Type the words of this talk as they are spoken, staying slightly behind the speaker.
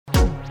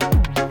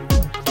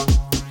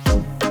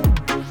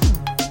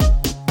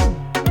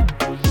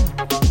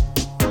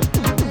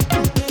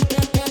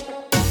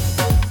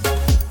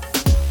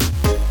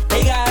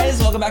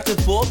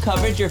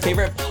coverage, your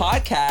favorite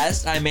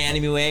podcast. I'm Manny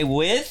Mue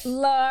with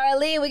Laura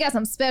Lee. We got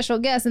some special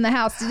guests in the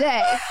house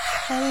today.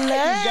 Hello,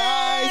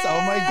 guys.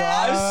 Oh my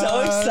God. I'm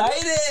so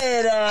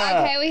excited.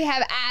 Okay, we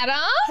have Adam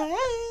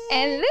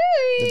and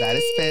Louis. That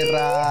is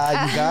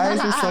Perra. You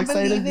guys are so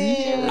excited to be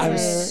here. I'm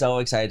so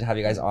excited to have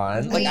you guys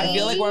on. Like, I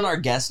feel like we're in our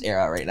guest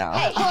era right now.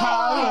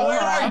 We're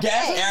in our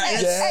guest era.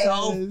 And it's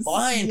so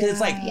fun because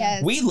it's like,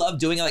 we love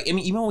doing it. Like, I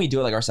mean, even when we do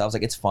it like ourselves,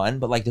 like it's fun,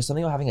 but like there's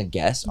something about having a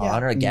guest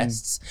on or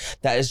guests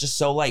that is just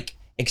so like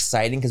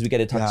exciting because we get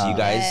to talk to you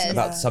guys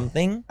about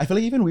something. I feel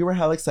like even we were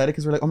hella excited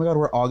because we're like, oh my God,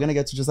 we're all gonna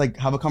get to just like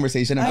have a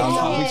conversation and bounce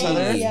off each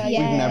other. We've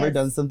never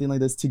done something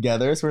like this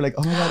together, so we're like,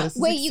 oh my God, this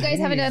is Wait, you guys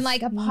haven't done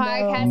like a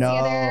podcast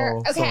together?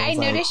 Okay, So I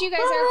noticed you guys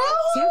are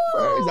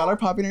super. Y'all are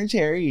popping our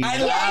cherry. I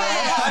love it.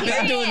 I've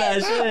been doing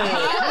that shit.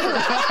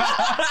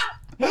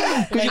 You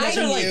guys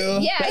are like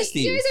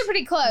besties. you guys are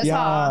pretty close, Yeah,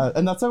 huh?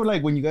 and that's how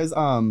like when you guys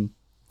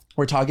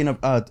we're talking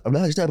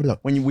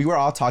when we were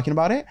all talking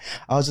about it,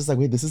 I was just like,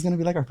 wait, this is gonna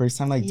be like our first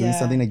time like doing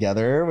something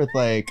together with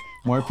like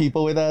more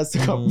people with us.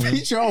 You're all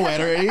wet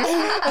already.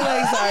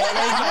 I'm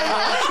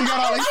excited. You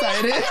got all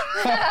excited.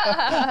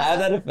 I have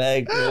that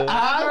effect too.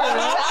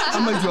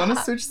 I'm like, do you want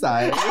to switch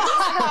sides?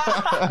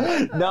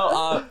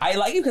 No, I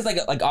like it because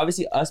like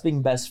obviously us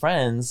being best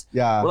friends,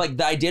 we're like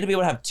the idea to be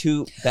able to have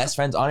two best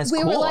friends on is cool.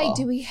 We were like,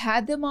 do we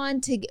had them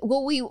on to?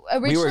 Well, we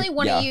originally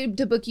wanted you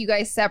to book you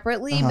guys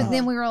separately, but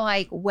then we were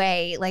like,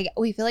 wait, like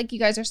we feel like you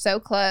guys are so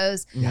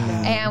close,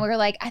 and we were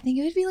like, I think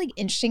it would be like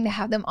interesting to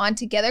have them on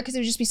together because it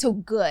would just be so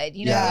good,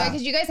 you know?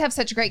 Because you guys have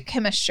such great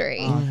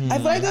chemistry. I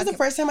feel like this is the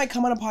first time I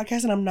come on a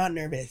podcast and I'm not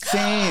nervous.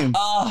 Same.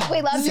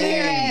 We love to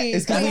hear it.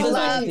 It's because we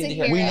love to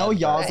hear it. We know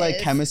y'all's like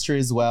chemistry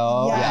as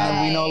well, and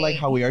then we know like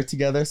how we are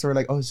together. So we're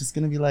like, oh, it's just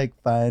gonna be like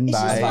fun. It's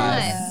just fun.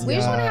 Yeah. We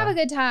just want to have a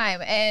good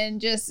time and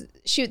just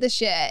shoot the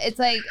shit. It's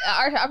like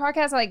our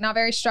podcasts are like not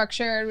very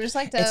structured. We just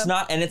like to. It's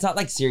not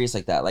like serious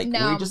like that. Like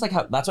we just like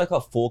that's why I call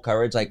it full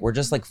coverage. Like we're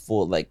just like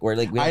full. Like we're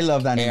like. I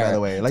love that name, by the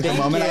way. Like the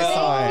moment I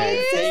saw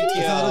it, thank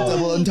you. It's a little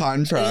double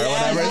entendre or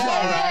whatever. It's all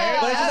right.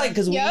 But it's just like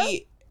because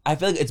I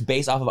feel like it's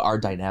based off of our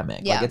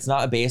dynamic. Like it's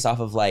not based off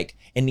of like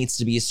it needs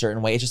to be a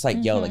certain way. It's just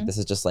like yo, like this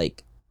is just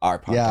like our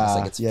podcast.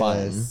 Like it's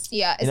fun.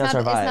 Yeah, it's not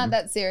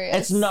that serious.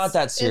 It's not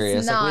that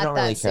serious. Like we don't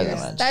really care that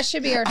much. That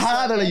should be our.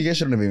 You guys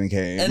shouldn't have even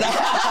came. I'm going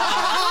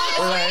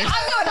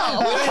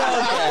home.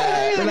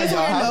 We're like,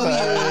 y'all have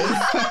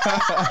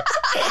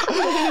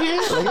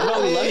fun.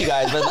 No, we love you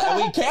guys, but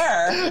we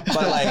care.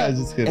 But like,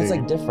 it's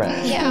like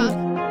different.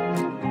 Yeah.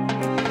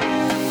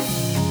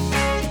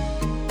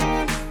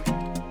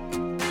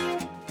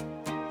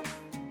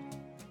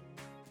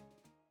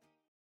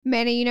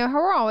 Manny, you know how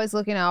we're always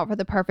looking out for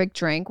the perfect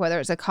drink, whether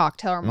it's a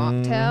cocktail or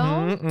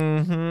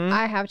mocktail?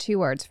 I have 2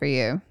 words for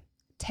you.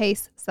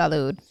 Taste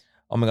salud.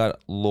 Oh my God,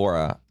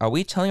 Laura, are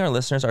we telling our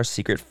listeners our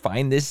secret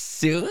find this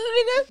soon?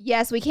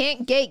 Yes, we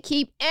can't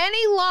gatekeep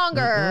any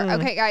longer.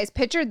 Okay, guys,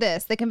 picture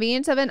this. The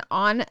convenience of an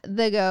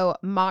on-the-go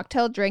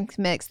mocktail drink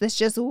mix that's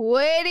just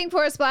waiting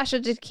for a splash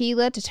of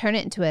tequila to turn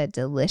it into a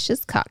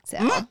delicious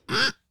cocktail.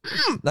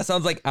 That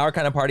sounds like our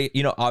kind of party.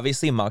 You know,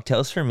 obviously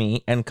mocktails for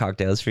me and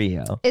cocktails for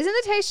you. Isn't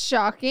the taste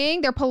shocking?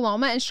 Their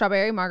Paloma and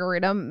Strawberry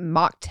Margarita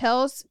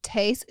mocktails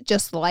taste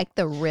just like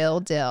the real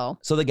deal.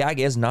 So the gag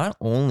is not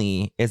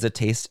only is the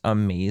taste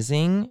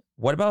amazing,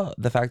 what about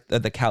the fact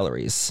that the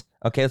calories?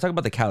 Okay, let's talk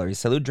about the calories.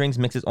 Salud drinks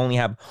mixes only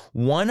have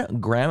 1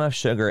 gram of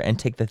sugar and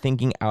take the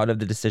thinking out of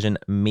the decision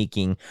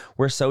making.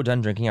 We're so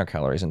done drinking our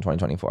calories in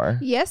 2024.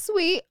 Yes,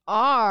 we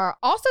are.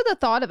 Also, the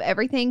thought of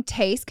everything,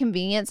 taste,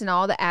 convenience, and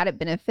all the added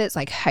benefits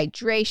like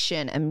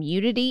hydration,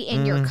 immunity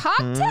in your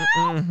cocktail.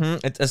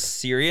 It's a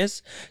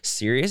serious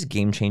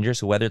game changer.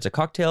 So whether it's a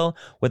cocktail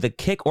with a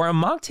kick or a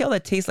mocktail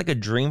that tastes like a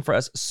dream for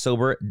us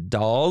sober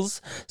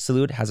dolls,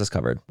 Salud has us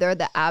covered. They're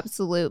the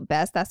absolute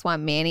best. That's why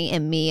Manny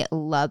and me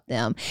love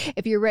them.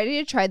 If you're ready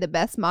to try the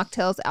best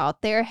mocktails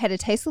out there, head to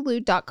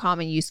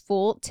tastesalud.com and use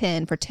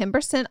full10 for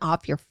 10%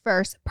 off your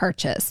first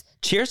purchase.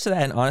 Cheers to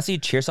that, and honestly,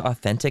 cheers to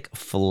authentic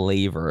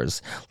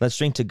flavors. Let's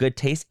drink to good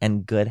taste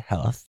and good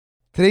health.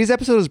 Today's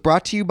episode is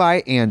brought to you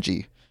by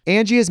Angie.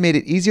 Angie has made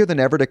it easier than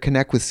ever to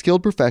connect with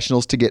skilled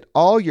professionals to get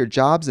all your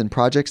jobs and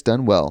projects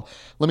done well.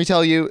 Let me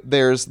tell you,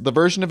 there's the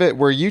version of it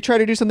where you try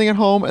to do something at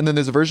home, and then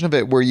there's a version of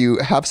it where you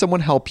have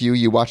someone help you,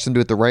 you watch them do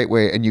it the right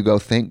way, and you go,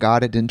 thank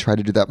God I didn't try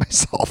to do that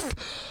myself.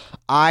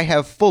 I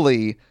have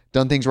fully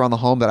done things around the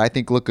home that I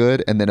think look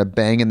good, and then a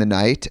bang in the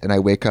night, and I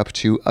wake up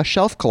to a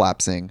shelf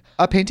collapsing,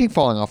 a painting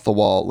falling off the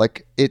wall.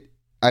 Like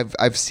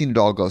I've seen it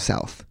all go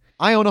south.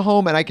 I own a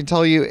home, and I can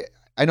tell you,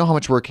 I know how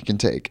much work it can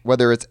take.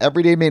 Whether it's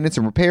everyday maintenance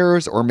and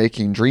repairs or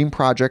making dream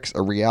projects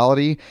a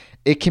reality,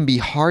 it can be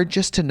hard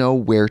just to know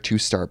where to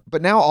start.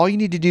 But now all you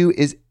need to do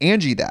is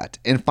Angie that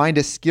and find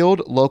a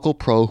skilled local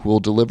pro who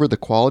will deliver the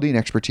quality and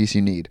expertise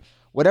you need.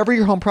 Whatever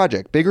your home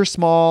project, big or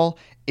small,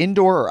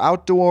 indoor or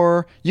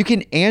outdoor, you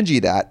can Angie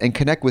that and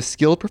connect with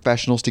skilled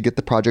professionals to get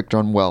the project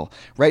done well.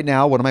 Right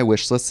now, one of my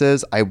wish lists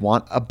is I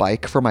want a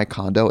bike for my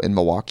condo in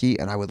Milwaukee,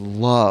 and I would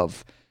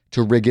love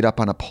to rig it up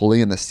on a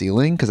pulley in the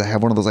ceiling because I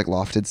have one of those like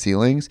lofted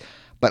ceilings.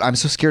 but I'm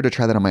so scared to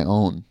try that on my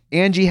own.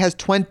 Angie has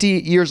 20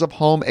 years of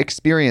home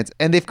experience,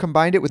 and they've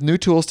combined it with new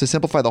tools to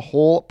simplify the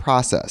whole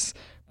process.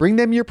 Bring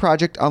them your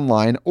project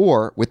online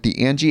or with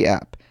the Angie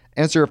app.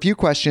 Answer a few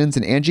questions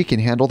and Angie can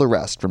handle the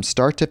rest from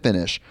start to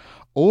finish,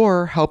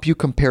 or help you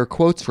compare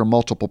quotes from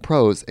multiple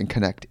pros and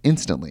connect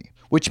instantly,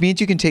 which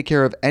means you can take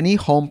care of any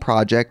home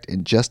project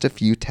in just a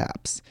few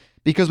taps.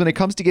 Because when it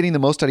comes to getting the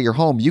most out of your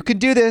home, you can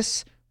do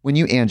this when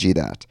you Angie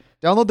that.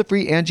 Download the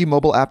free Angie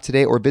mobile app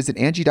today or visit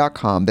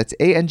Angie.com. That's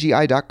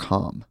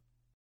ANGI.com.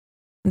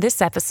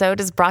 This episode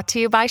is brought to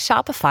you by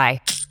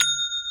Shopify.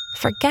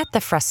 Forget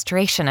the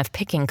frustration of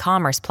picking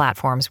commerce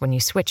platforms when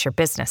you switch your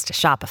business to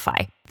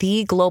Shopify,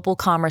 the global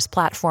commerce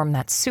platform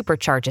that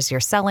supercharges your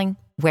selling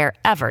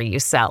wherever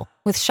you sell.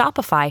 With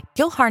Shopify,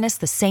 you'll harness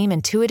the same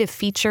intuitive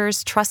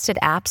features, trusted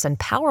apps, and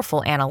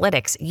powerful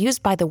analytics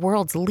used by the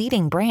world's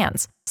leading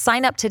brands.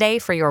 Sign up today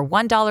for your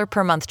 $1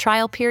 per month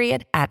trial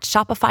period at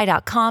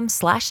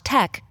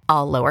shopify.com/tech,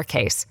 all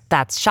lowercase.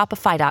 That's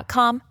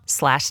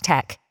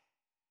shopify.com/tech.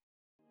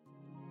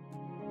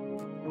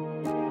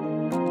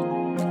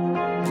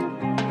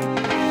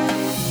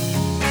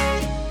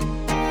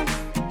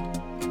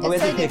 We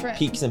have to pick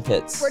peaks and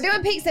pits. We're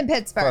doing peaks and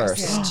pits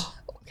first.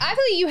 I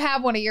feel like you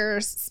have one of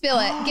yours. Spill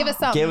it. Give us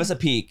something. Give us a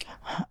peak.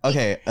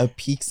 Okay, a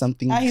peak,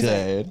 something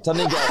good.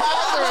 Something good.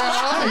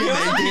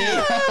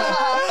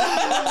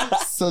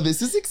 So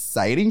this is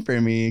exciting for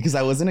me because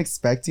I wasn't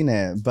expecting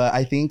it, but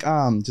I think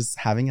just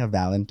having a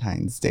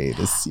Valentine's Day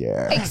this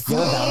year.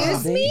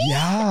 Excuse me?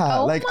 Yeah,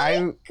 Oh like my I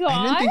didn't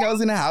God. think I was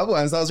gonna have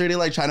one, so I was really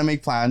like trying to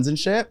make plans and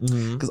shit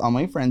because all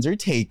my friends are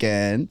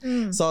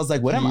taken. So I was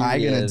like, what am I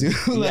gonna do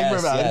like for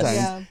Valentine's?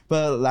 Yeah.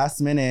 But last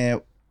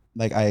minute,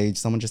 like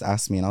someone just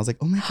asked me, and I was like,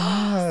 oh my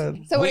God.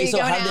 So Wait, so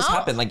going how did this out?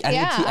 happen? Like,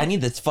 I need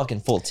this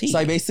fucking full tea.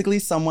 So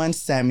someone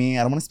sent me,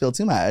 I don't want to spill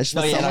too much,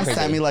 but someone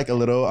sent me like a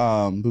little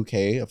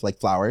bouquet of like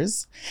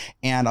flowers.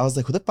 And I was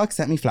like, who the fuck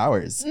sent me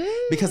flowers?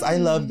 Because I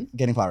love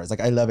getting flowers.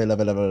 Like I love it. And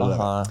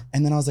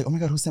then I was like, oh my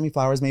God, who sent me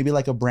flowers? Maybe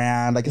like a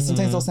brand. Like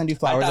sometimes they'll send you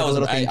flowers, like a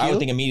little thank you. I would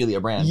think immediately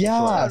a brand. Yeah,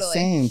 Sure. Totally.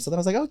 same. So then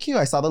I was like, oh, cute.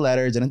 I saw the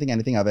letter, didn't think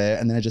anything of it.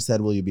 And then it just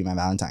said, will you be my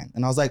Valentine?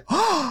 And I was like,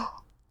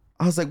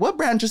 what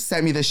brand just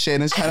sent me this shit?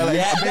 And it's kind of like,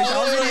 bitch,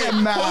 I was gonna get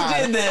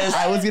mad. Who did this?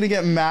 I was gonna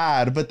get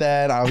mad, but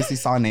then I obviously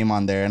saw a name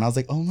on there, and I was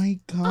like, oh my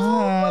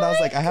God. I was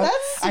like, I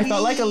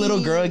felt like a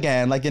little girl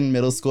again, like in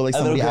middle school, like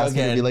somebody asked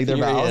me to be like their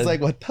Val. I was like,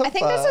 what the fuck? I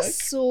think that's the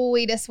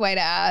sweetest way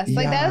to ask.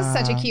 Like that is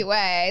such a cute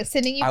way.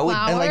 Sending you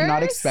flowers. And like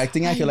not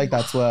expecting, I feel like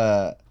that's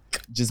what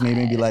just made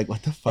me be like,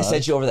 what the fuck? It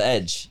set you over the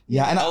edge.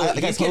 Yeah, and I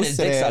he's getting his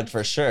dick sucked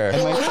for sure.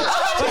 And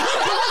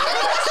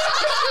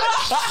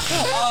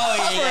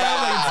Oh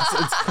yeah,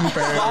 it's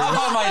confirmed.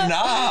 Oh my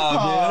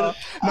knob,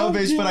 dude. No,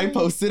 bitch, but I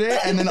posted it,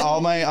 and then all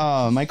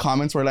my my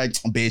comments were like,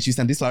 bitch, you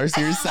sent these flowers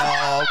to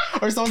yourself.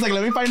 Or someone's like,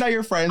 let me find out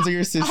your friends or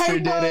your sister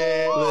did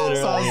it.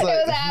 So I was like,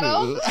 It was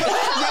Adam.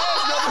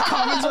 the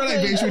comments were like,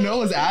 bitch, we know it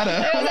was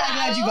Adam. I'm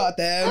glad you got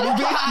them.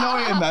 Bitch, no,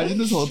 wait, imagine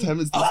this whole time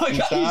it's Oh my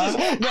God,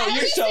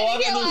 you show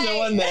up and there's no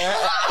one there.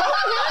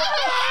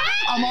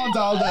 I'm all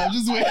dolled up,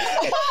 just wait.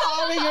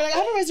 You're like, I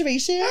have a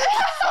reservation.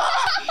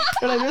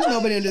 You're like, there's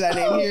nobody under that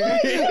name here.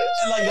 And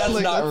like that's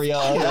not real.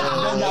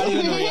 That's not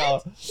even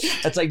real.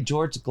 It's like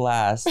George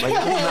Glass. Like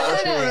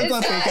It's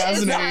a fake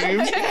ass name.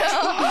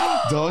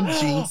 Don't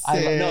jinx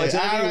it. No, it's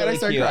really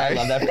cute. I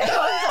love that.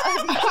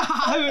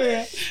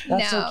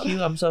 That's so cute.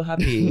 I'm so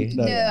happy.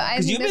 No,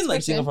 Because you've been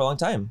like single for a long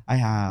time. I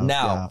have.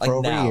 Now, yeah, like for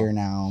over now. a year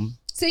now.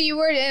 So you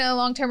were in a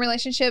long-term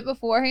relationship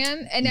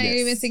beforehand, and now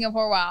you've been single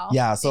for a while.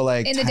 Yeah, so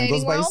like In the time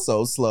goes dating by world?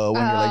 so slow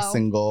when you're like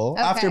single.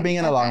 Okay, After being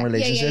in a long okay.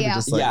 relationship, Yeah. you're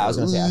just like, Yeah, I was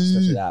gonna say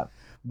especially that.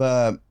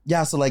 But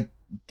yeah, so like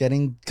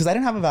because I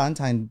didn't have a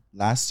Valentine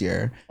last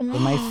year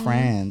with my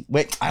friend.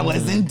 Wait, I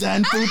wasn't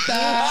done with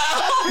that.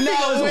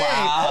 No,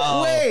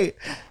 Wow. wait.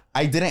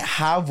 I didn't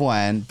have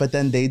one, but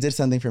then they did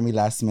something for me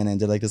last minute and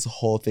did like this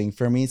whole thing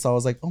for me. So I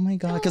was like, oh my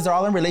God, because they're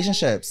all in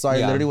relationships. So I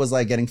literally was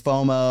like getting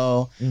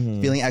FOMO,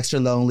 feeling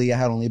extra lonely. I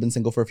had only been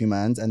single for a few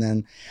months. And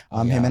then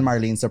him and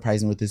Marlene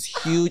surprised me with this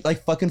huge,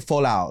 like fucking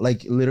full out,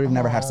 like literally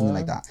never had something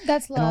like that.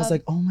 That's love. And I was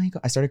like, oh my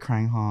God. I started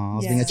crying, I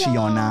was being a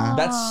Chiona.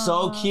 That's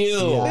so cute.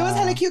 Yeah. It was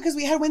hella cute because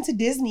we had went to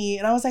Disney,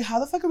 and I was like, how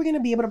the fuck are we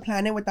gonna be able to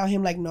plan it without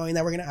him like knowing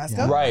that we're gonna ask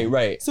him?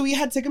 Right. So we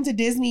had took him to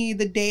Disney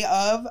the day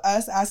of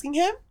us asking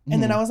him,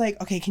 and then I was like,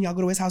 okay, can y'all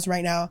go to his house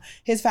right now?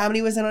 His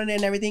family was in on it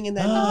and everything, and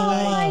then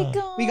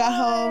we got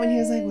home, and he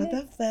was like, what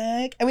the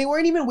fuck? And we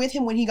weren't even with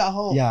him when he got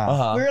home.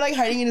 Yeah. We were like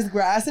hiding in his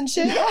grass and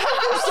shit.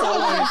 So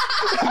like,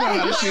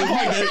 We're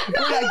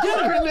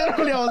like,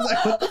 literally, I was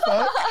like, what the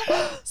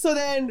fuck? so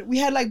then we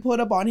had like pulled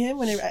up on him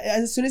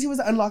as soon as he was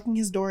unlocking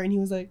his door, and he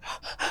was like,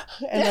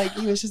 and like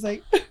he was just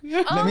like,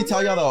 Let me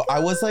tell y'all though, I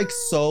was like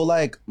so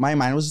like my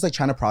mind was just like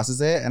trying to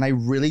process it, and I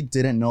really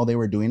didn't know they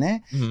were doing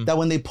it. That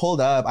when they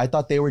pulled up, I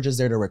thought they were just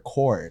there to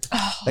cord.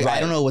 Like I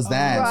don't know, it was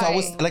then. So I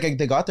was like,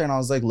 they got there and I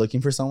was like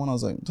looking for someone. I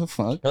was like, what the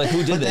fuck? You're like, who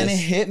did this? But then it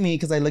hit me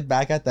because I looked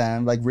back at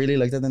them, like really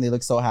looked at them. They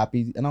looked so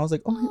happy, and I was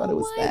like, oh my god, it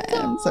was them.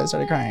 God. So I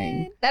started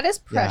crying. That is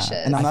precious.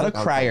 And I'm not a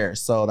crier,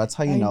 so that's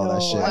how you know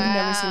that shit. I've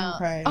never seen him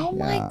cry. Oh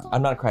my god.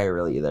 I'm not a crier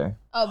really either.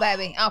 Oh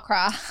baby, I'll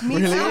cry. Me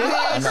too.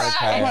 I'm not a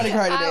crier. I'm about to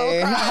cry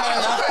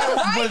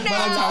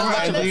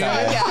today.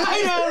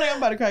 I know, like I'm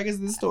about to cry because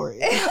of this story.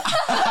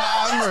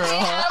 I'm over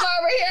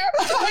here.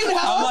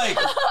 I'm like,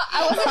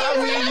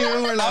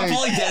 I'm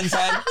fully dead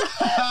inside.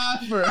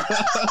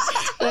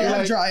 I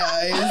have dry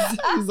eyes.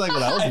 He's like, well,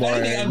 that was If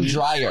anything, I'm boring.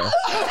 drier.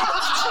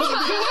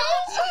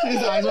 His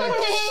eyes are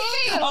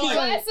I'm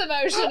less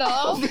emotional.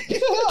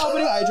 How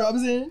many eye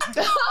drops in?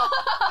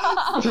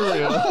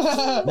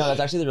 No, that's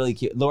actually really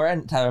cute. Laura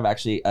and Tyler have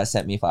actually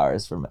sent me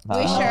flowers for. We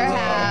sure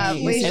have.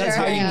 And it's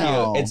very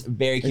cute. It's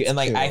very cute, and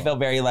like cute. I felt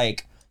very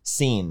like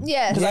seen.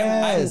 Yes.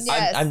 Because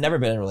I've never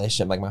been in a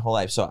relationship like my whole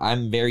life, so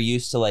I'm very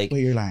used to like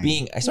Wait, you're lying.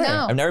 being. I swear,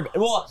 No. I've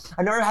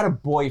never had a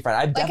boyfriend.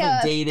 I've Like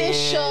definitely a dated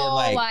official,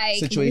 like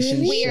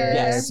Situationship. weird.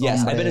 Yes.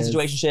 I've been in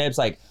situationships.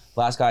 Like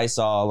last guy I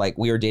saw, like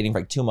we were dating for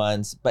like 2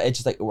 months, but it's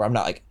just like where I'm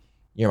not like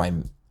you're my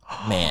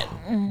man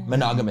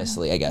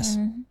monogamously, I guess.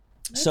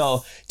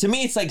 So to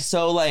me, it's like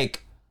so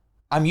like.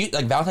 I'm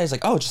like Valentine's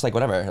like, oh, just like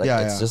whatever. Like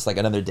it's just like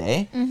another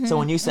day. So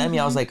when you sent me,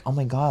 I was like, oh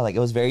my God, like it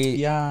was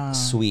very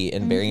sweet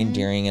and very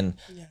endearing. And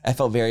I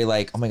felt very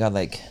like, oh my God,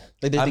 like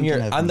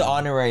I'm the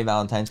honorary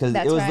Valentine's because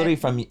it was literally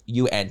from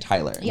you and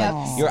Tyler. Yep.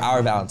 Like you're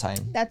our Valentine.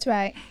 That's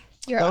right.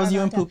 That was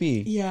you and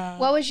Poopy. Yeah.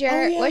 What was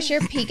your what's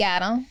your peak,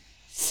 Adam?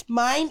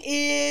 Mine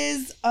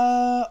is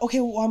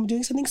okay. Well, I'm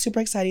doing something super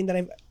exciting that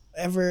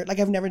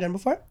I've never done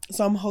before.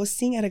 So I'm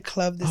hosting at a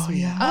club this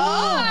week.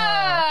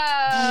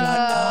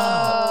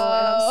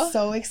 I'm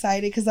so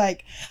excited because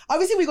like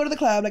obviously we go to the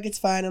club, like it's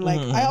fun, and like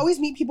I always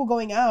meet people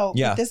going out.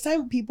 Yeah. But this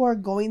time people are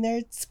going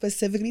there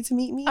specifically to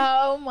meet me.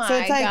 Oh my So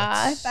it's like,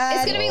 gosh. It's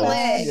gonna be lit.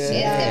 Yeah. It's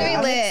gonna be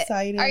I'm lit.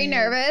 excited. Are you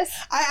nervous?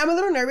 I'm a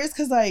little nervous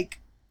because like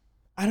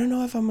I don't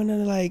know if I'm gonna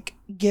like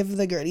give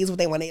the girlies what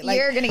they want to. Like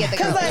You're gonna get the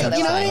because girls. like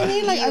you know what I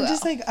mean. Like You I'm will.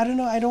 just like I don't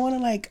know. I don't want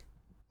to like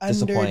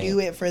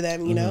underdo it for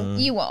them. You know.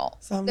 You won't.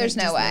 So I'm There's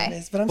like, no just way.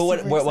 nervous, but I'm But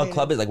super what excited.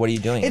 club is like? What are you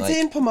doing? It's like,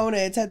 in Pomona.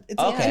 It's Okay.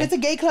 and it's a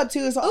gay club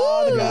too. So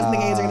all the girls and the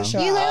gays are gonna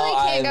show You up. literally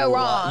can't go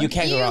wrong. You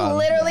can't go wrong. You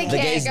literally The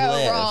can't gays go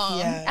live. wrong.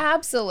 Yeah.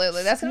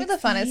 Absolutely. That's gonna be the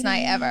funnest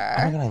night Oh my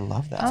ever. God, I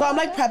love that. So I'm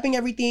like prepping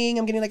everything.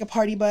 I'm getting like a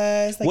party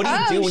bus. Like, What do you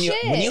do Oh, when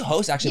shit. you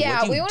host? Actually, Yeah,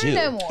 what do we you wanna do?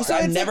 know more. So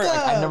I've it's never like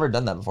I've never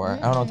done that before. I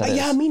don't know what that is.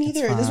 yeah, me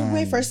neither. This was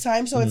my fine. first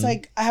time. So it's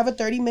like I have a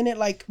 30-minute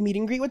like meet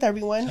and greet with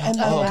everyone, and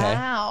then Oh, okay.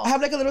 Wow. I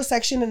have like a little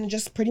section and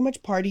just pretty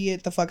much party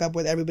it the fuck up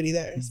with everybody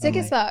there. So, Sick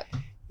as fuck.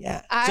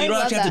 yeah. So you don't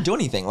love actually have to that. do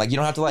anything. Like you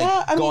don't have to like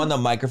Yeah, I go mean- on the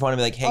microphone and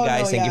be like, "Hey Oh,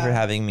 guys, no, thank you yeah. for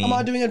having me." I'm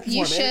all doing a You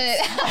performance. should.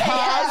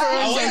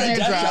 I want to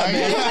dress up.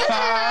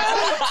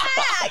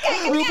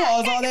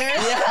 RuPaul's all there.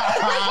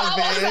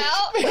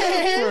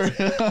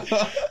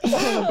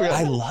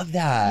 I love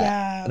that.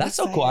 Yeah, I'm that's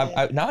so cool.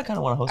 excited. Now I kind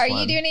of want to host Are one.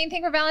 you doing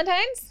anything for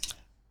Valentine's?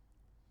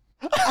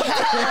 Dude,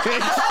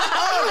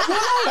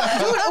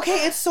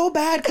 okay, it's so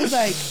bad because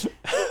like,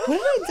 what did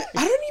I do?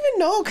 I don't even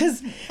know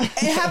because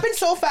it happened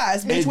so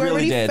fast. Bitch, It we're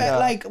really already did.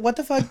 like, what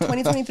the fuck,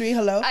 2023,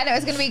 hello? I know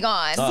it's gonna be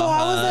gone. So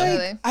I was like,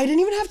 Really? I didn't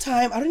even have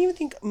time. I don't even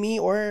think me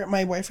or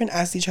my boyfriend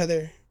asked each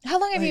other. How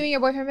long have you and your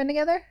boyfriend been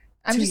together?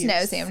 I'm 2 just years.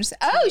 nosy. I'm just.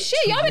 Oh shit,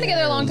 y'all been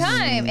together a long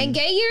time. And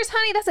gay years,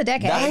 honey, that's a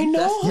decade. I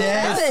know.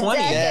 Yes, That's a 20.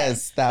 decade.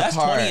 yes, that That's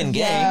part. 20 and gay.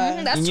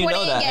 Yeah. That's and you 20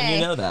 know and that. gay. And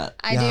you know that.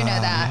 I do know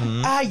that.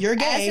 Ah, you're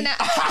gay. As an-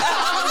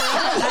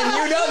 And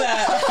you know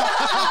that.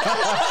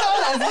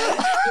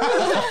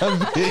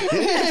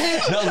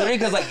 No, literally,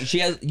 because like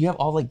you have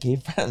all like gay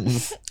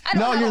friends. I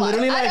don't No, have you're a lot.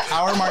 literally I like don't-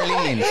 our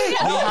Marlene. We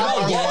have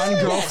our yes, one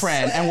yes.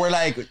 girlfriend, and we're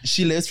like,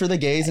 she lives for the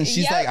gays, and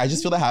she's Yep. like, I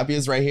just feel the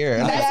happiest right here.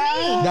 And That's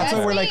like, me. that's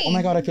why we're like, me. oh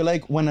my god, I feel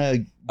like when a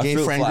gay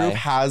fruit friend fly. group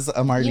has a need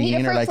a Marlene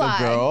or fruit like fly. a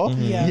girl,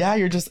 Yeah.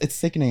 you're just, it's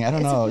sickening. I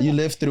don't know. You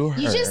live through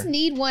her. You just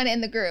need one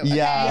in the group. Okay?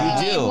 Yeah.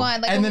 You You need do.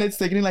 one. Like and then it's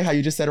sickening, like how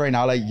you just said right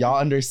now, like y'all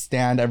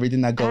understand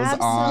everything that goes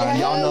on.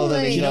 Y'all know the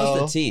Absolutely. She lingo.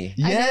 knows the tea.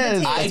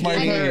 Yes, I that's know the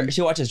tea. Marlene.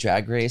 She watches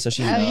Drag Race, so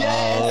she knows.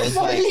 Yes,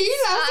 Like,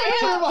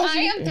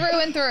 I am through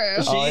and through.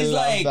 Oh, I she's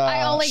love like, that.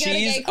 I only go to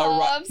she's gay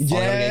clubs. all the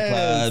gay Yes.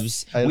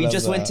 clubs. I We love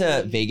just went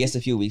that. to Vegas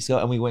a few weeks ago,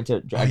 and we went to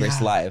Drag Race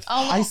yeah. Live.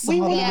 Oh, I saw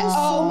yes. that.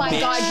 Oh my Bitch.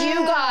 god,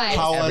 you guys.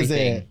 How was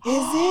Everything. it?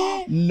 Is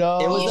it? No.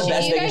 It was the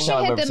best You Vegas guys show should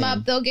I've hit ever them seen.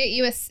 up. They'll get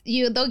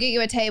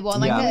you a table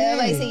and like Yeah.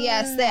 they say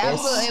yes, they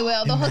absolutely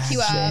will. They'll hook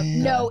you up.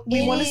 Imagine. No,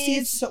 We want to see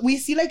it. So, we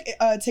see like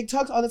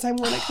TikToks all the time.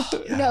 We're like,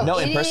 No,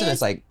 in it person is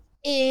it's like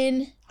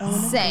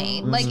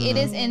insane. Like it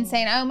is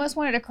insane. I almost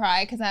wanted to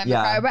cry because I'm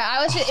Yeah. a crier, but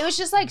I was just, it was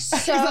just like so.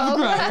 He's I'm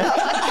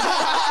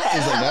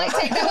like,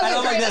 take that with I a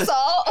don't grain like of this.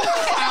 salt.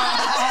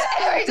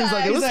 Every He's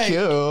like, time. it was cute.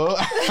 no,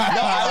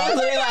 I was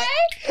literally like,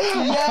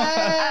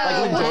 yeah. like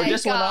Oh when my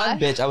Georges went on, God.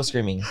 bitch, I was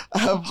screaming.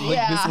 Like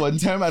Yeah. this one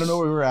time, I don't know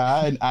where we were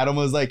at, and Adam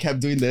was like kept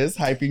doing this,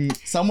 hyping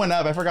someone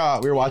up. I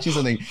forgot we were watching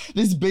something.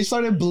 This bitch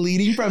started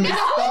bleeding from his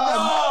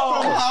thumb.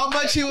 how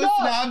much he was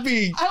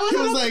snapping. I was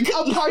on like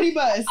a party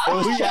bus. It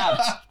was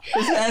chapped.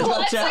 His hands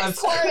got chapped.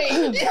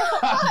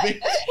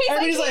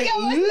 Everybody's like,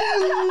 ooh.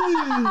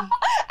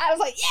 I was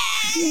like,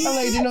 yeah. I'm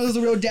like, you know, this is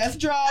a real death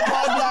drop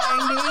on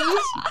blind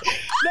news.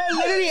 No,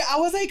 literally, I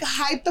was like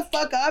hyped the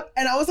fuck up,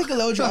 and I was like a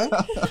little drunk,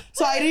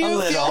 so I didn't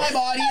even feel my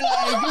body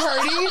like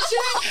hurting and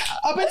shit.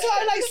 Up until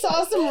I like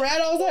saw some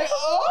red, I was like,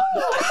 oh.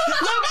 Look,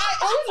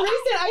 I was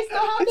recent. I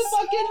still have the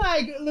fucking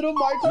like little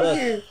mark right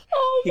here.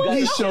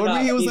 He showed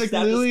me. He was like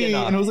Louis,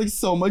 and it was like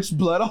so much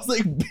blood. I was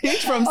like,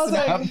 bitch, from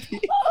snapping.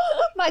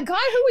 Oh my God,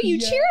 who were you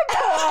cheering for?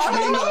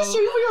 I was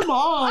cheering for your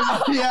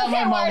mom. Yeah,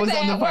 my mom was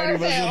on the party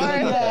bus.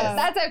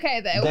 That's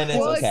okay though. Then it's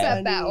we'll okay.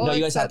 accept that. No,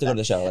 you guys have to go to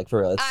the show, like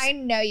for real. I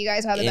know you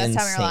guys have the best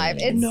time of your life.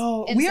 It's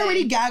insane. We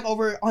already gag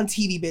over on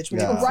TV, bitch.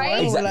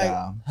 Right? We're like,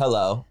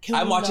 hello.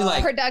 I'm watching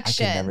like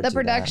production. The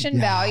production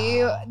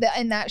value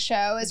in that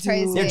show is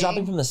crazy. They're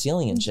dropping from the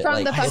ceiling and shit.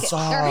 From the fucking,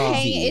 they're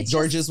hanging.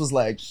 Georges was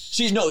like,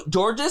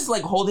 Georges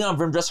like holding on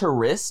from just her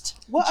wrist.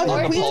 What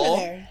other queens are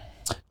there?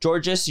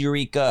 Georges,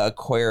 Eureka,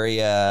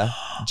 Aquaria,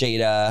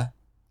 Jada.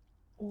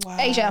 Wow.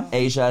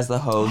 Asia as the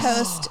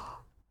host.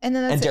 And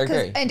then that's Derek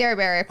Barry. And Derek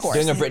Barry, of course.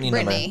 Doing a Britney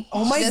number.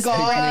 Oh my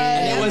God.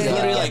 And it was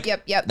literally like,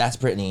 yep. That's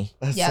Britney.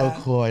 That's so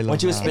cool. I love when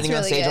she was spinning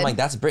on stage, I'm like,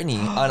 that's Britney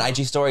on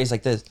IG stories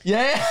like this.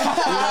 Yeah. You know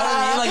what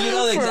I mean? Like, you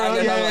know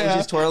exactly how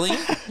she's twirling?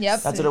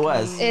 Yep. That's what it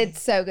was.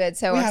 It's so good.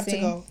 So we have to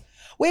go.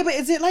 Wait, but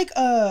is it like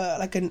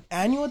an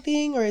annual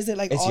thing, or is it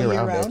like all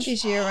year round?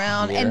 It's year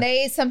round, and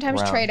they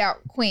sometimes trade out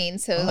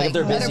queens, so like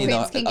other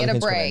queens can get a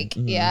break.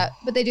 Mm-hmm. Yeah,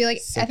 but they do like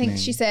I think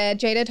she said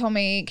Jada told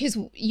me because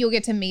you'll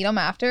get to meet them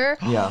after.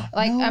 Yeah,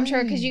 like I'm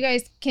sure because you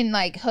guys can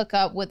like hook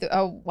up with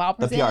Wild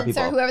Presents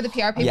or whoever the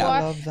PR people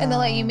are, and they'll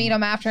let you meet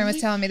them after. And was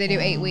telling me they do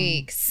 8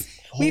 weeks.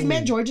 We've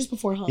met Georges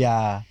before, huh?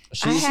 Yeah,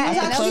 she's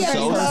actually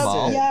so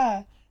small.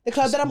 Yeah. The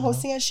club that I'm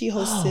hosting at, she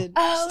hosted.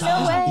 Oh,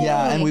 no way.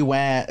 Yeah, and we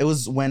went. It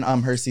was when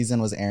her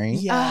season was airing.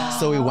 Yeah.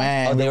 So we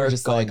went. Oh, and they were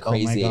just going like,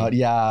 crazy. Oh my God,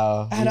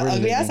 yeah. I had an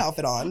ugly ass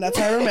outfit on. That's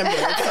how I remember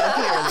it so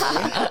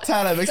clearly.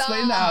 Tana,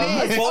 explain now.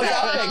 Give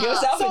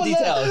us outfit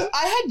details. Look,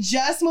 I had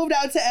just moved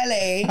out to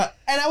LA,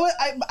 and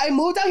I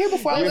moved out here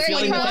before. You were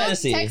feeling the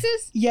fantasy.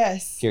 Texas?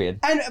 Yes.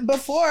 Period. And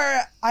before,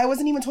 I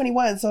wasn't even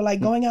 21, so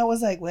like going out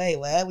was like, wait,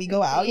 what? We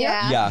go out?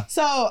 Yeah.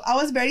 So I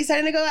was very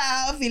excited to go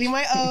out, feeling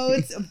my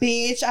oats.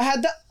 Bitch, I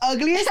had the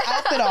ugliest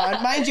outfit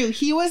on. Mind you,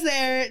 he was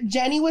there,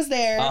 Jenny was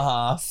there,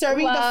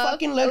 serving the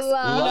fucking looks. We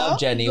love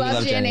Jenny. We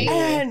love Jenny.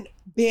 And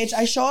bitch,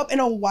 I show up in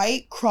a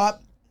white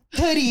crop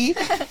hoodie. It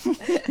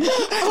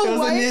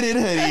was a knitted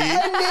hoodie.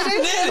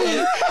 Knitted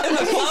in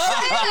the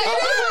club.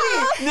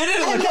 Knitted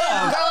in the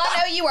club. Girl,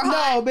 I know you were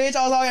hot. No, bitch,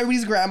 I was all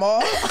everybody's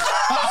grandma.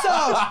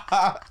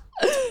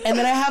 And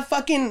then I have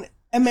fucking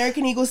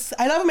American Eagles.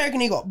 I love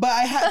American Eagle, but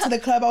I had to the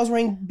club. I was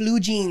wearing blue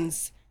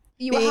jeans.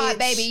 You were hot,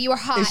 baby. You were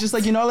hot. It's just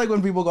like, you know, like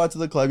when people go out to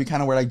the club, you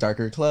kind of wear like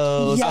darker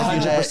clothes. Yeah,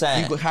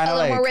 100%. You kind a of little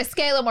like more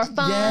risque, a little more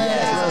fun.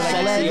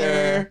 like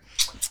leather.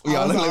 We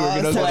all look like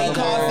we're gonna selling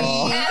go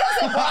coffee.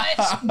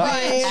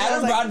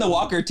 Adam brought the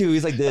walker too.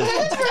 He's like this.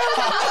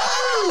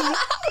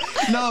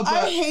 No, but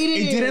I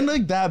hated it. didn't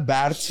look that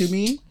bad to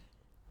me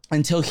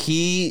until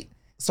he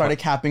started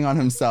capping on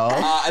himself.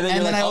 And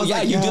then I was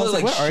like, you do look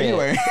like what shit. are you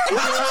wearing?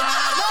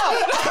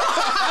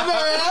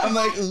 I'm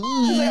like, She's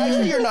like,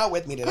 actually, you're not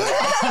with me today.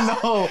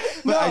 no,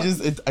 but I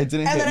didn't. And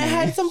then I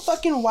had some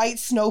fucking white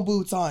snow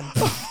boots on.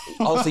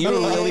 Oh, so you were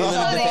really living the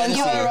fantasy.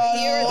 You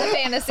were the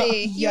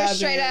fantasy. You were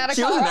straight out of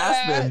She was in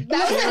Colorado. Aspen.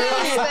 That was in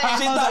Aspen.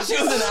 She thought she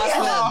was in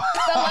Aspen.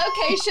 The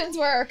locations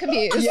were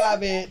confused. Yeah,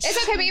 bitch.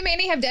 It's okay. Me and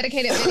Mandy have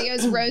dedicated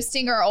videos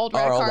roasting our old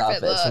red Our old carpet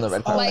outfits looks. from the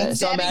red carpet. Like,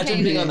 So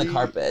imagine being on the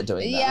carpet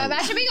doing that. Yeah,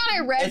 imagine being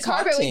on a red It's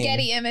carpet with haunting.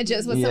 Getty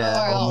Images with some of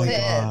our Oh old my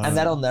hits. God. And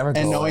that'll never go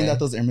And knowing away. that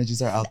those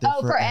images are out there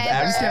Oh, forever.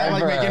 I'm just kidding. I'm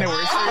like making it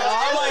worse for you.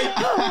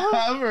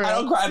 I'm like, I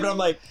don't cry, but I'm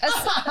like,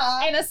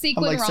 And a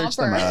sequin I'm like, search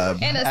them romper.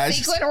 up. And a I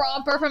just- sequin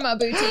romper from a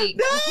boutique.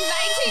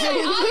 19 on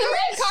the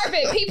red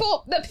carpet.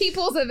 The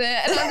people's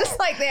event. And I'm just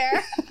like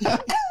there.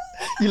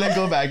 You like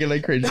go back and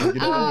like cringe. Like,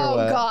 Oh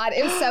God,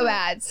 it was so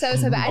bad, so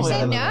bad. I just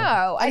didn't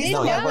know. I didn't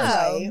know.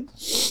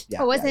 Yeah,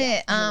 Or wasn't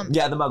it?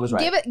 yeah, the mug was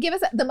right. Give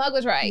us. The mug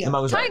was right. The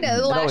mug was right. Kinda.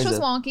 The It lash always was is.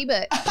 wonky,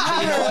 but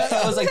You know what?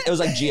 It was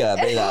like Gia.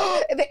 Made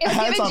up. it was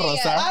Hands giving on Gia.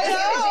 Rosa. It was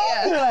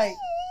giving Gia.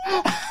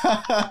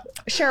 Like,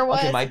 Sure was.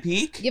 Okay, my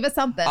peak. Give us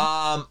something.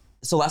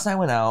 So last night I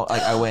went out.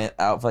 Like I went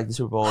out for like the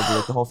Super Bowl, did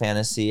like the whole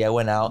fantasy. I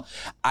went out.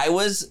 I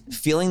was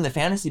feeling the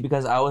fantasy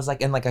because I was like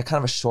in like a kind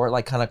of a short,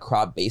 like kind of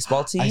crop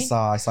baseball tee. I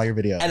saw your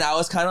video. And I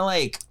was kind of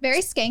like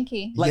Very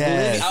skanky.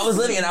 living. I was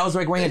living, and I was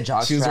like wearing a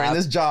jock She was strap. wearing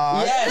this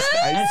jock. Yes,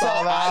 I and so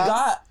saw that. I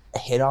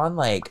got hit on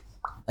like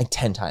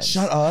 10 times.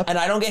 Shut up. And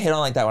I don't get hit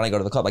on like that when I go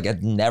to the club. Like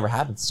it never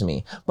happens to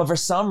me. But for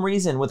some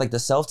reason, with like the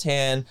self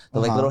tan, the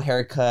like little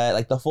haircut,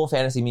 like the full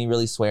fantasy, me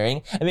really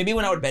swearing, and maybe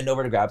when I would bend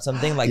over to grab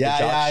something, like the jock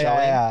showing.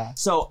 Yeah.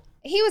 So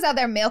He was out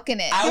there milking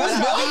it. I was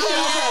milking it.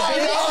 I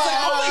was like,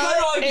 oh my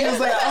God, no, He was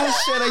like,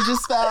 oh shit, I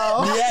just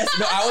fell. yes,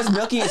 no, I was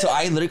milking it. So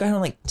I literally got hit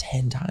on like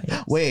 10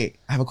 times. Wait,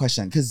 I have a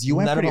question because you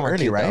went None of pretty them were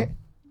early, cute, right?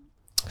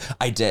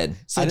 I did.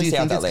 So I do didn't you stay out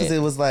think that it's because late.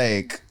 it was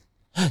like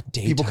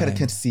people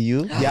could see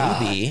you. Yeah,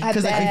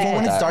 because like before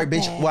when it's dark,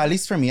 bitch. Well, at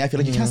least for me, I feel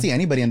like you can't see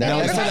anybody in there.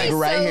 Unless they're like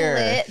right so here.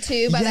 Lit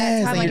too. By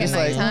that time, like at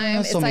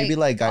nighttime, so maybe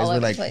like guys were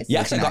like,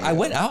 yeah. I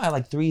went out at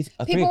like 3.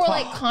 People were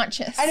like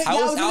conscious. I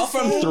was out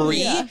from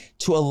 3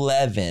 to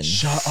 11.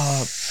 Shut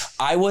up.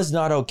 I was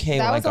not okay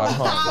when I got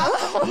home.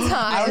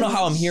 I don't know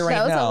how I'm here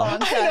right now.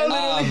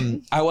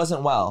 I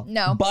wasn't well.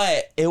 No,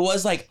 but it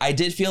was like I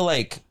did feel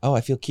like I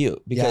feel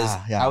cute because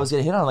I was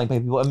getting hit on like by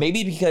people, and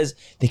maybe because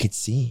they could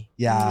see.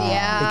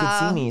 Yeah. They could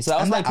see me. So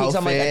that was my peak. So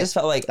I'm like, I just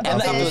felt like, and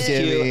the outfit was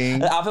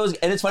cute. The outfit was,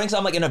 and it's funny because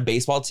I'm like in a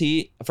baseball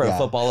tee for a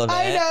football event.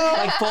 I know.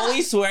 Like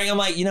fully swearing. I'm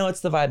like,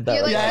 it's the vibe though.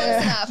 You're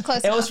like,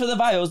 close enough. It was for the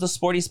vibe. It was the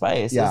sporty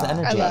spice. It was the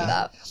energy. I love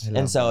that.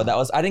 And so that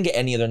was, I didn't get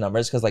any other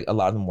numbers because like a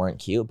lot of them weren't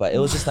cute, but it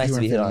was just nice to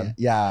be hit on.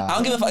 Yeah. I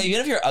don't give a fuck. Even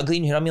if you're ugly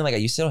and you hit on me, like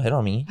you still hit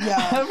on me.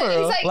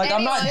 Yeah. Like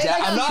I'm not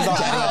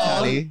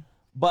down.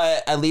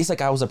 But at least like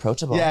I was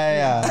approachable.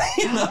 Yeah.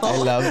 I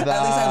love that.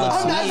 At least I look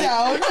sweet. I'm not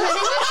down.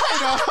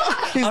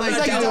 He's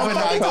like,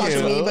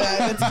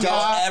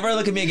 don't ever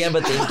look at me again,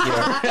 but thank you.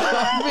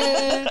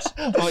 Bitch.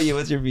 What about you?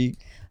 What's your peak?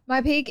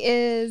 My peak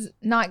is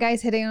not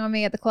guys hitting on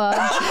me at the club.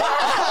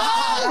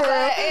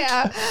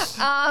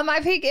 My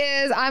peak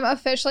is I'm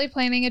officially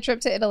planning a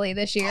trip to Italy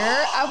this year.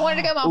 I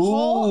wanted to go my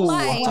whole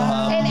life.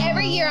 And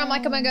every year I'm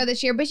like, I'm going to go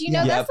this year. But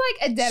that's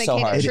like a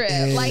dedicated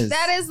trip. Like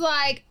that is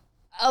like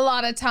a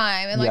lot of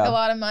time and like a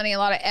lot of money, a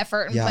lot of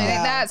effort and planning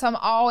like that. So I'm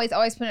always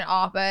putting it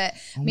off. But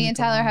me and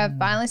Tyler have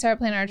finally started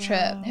planning our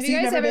trip. Have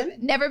you guys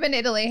never been to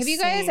Italy? Have you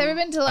guys ever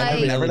been to like?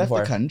 I've never left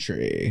the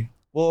country.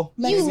 Well,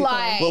 you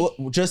lied. Well,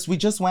 we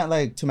just went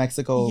like to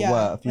Mexico.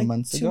 A few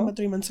months ago,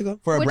 3 months ago,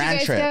 for a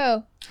brand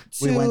trip.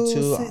 We went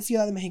to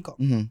Ciudad de Mexico.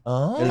 Okay.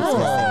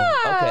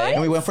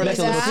 And we went for like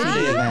a little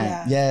 2-day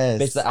event.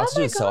 Yes. Bitch, the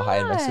altitude is so high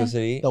in Mexico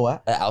City. The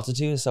what? The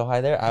altitude is so high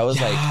there. I was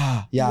like,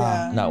 not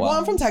well. well.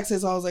 I'm from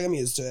Texas, so I was like, I'm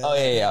used to it. Oh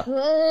yeah.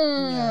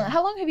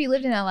 How long have you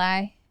lived in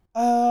LA?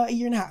 A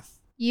year and a half.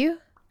 You?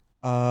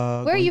 Where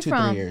are you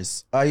from? 3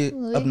 years.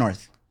 Up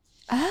north.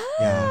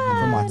 Yeah,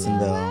 I'm from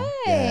Watsonville.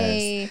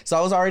 Yes. So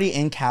I was already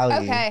in Cali.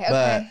 Okay.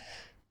 But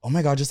oh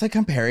my God, just like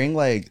comparing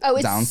like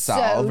down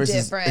south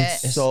versus different.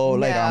 It's so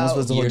like almost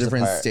was a whole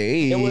different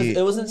state.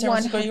 It was in San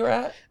Francisco you were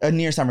at?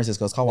 Near San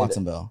Francisco. It's called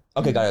Watsonville.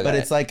 Okay, got it. But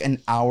it's like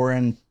an hour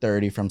and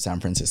 30 from San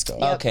Francisco.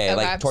 Okay,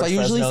 like towards so I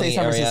usually say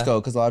San Francisco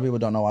because a lot of people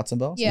don't know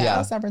Watsonville. So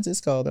yeah. San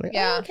Francisco. They're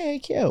like, okay,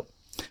 cute.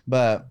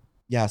 But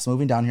yeah, so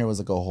moving down here was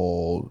like a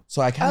whole.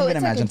 So I can't even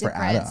imagine for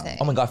Adam.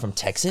 Oh my God, from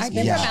Texas? I've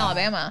been from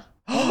Alabama.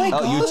 Oh my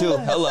God. Oh, you too.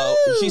 Hello.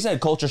 She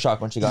said culture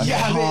shock when she got here.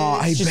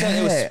 She said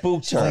it was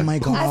spooked her. Oh my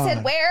God. I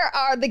said, where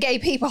are the gay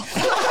people?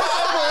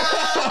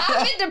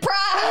 I've been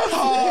deprived.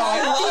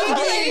 I love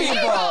gay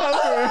people.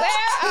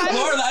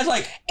 Laura, that's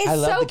like, it's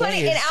so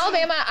funny. In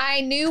Alabama,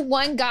 I knew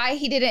one guy.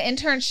 He did an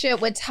internship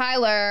with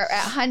Tyler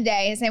at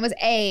Hyundai. His name was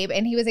Abe,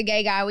 and he was a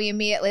gay guy. We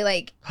immediately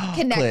like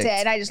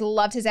connected. I just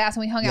loved his ass,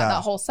 and we hung out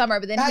that whole summer.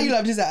 But then you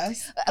loved his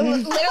ass.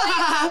 Literally,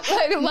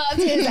 I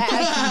loved his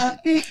ass,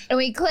 and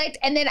we clicked.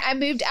 And then I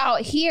moved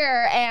out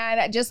here,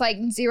 and just like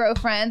zero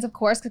friends, of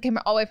course, because I came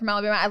all the way from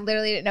Alabama. I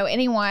literally didn't know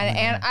anyone,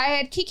 and I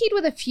had kikied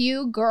with a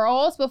few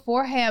girls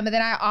before him, but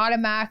then I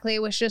automatically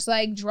was just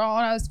like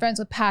drawn. I was friends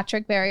with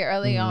Patrick very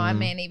early on,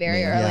 Manny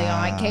very early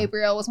on.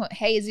 Gabriel was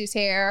Jesus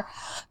here.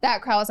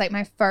 That crowd was like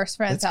my first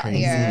friends out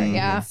here.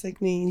 Yeah, that's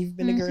sickening. You've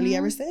been a girly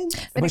ever since.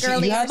 But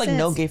you had like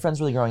no gay friends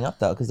really growing up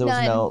though, because there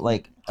was no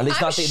like. At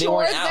least not they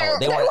weren't out.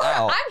 They weren't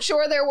out. I'm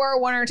sure there were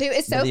one or two.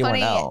 It's so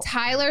funny.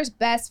 Tyler's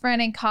best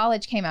friend in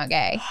college came out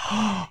gay.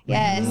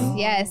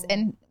 Yes,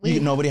 and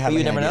nobody had.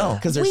 You never know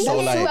because they're so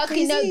like.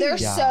 They're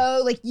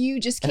so like you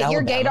just can't.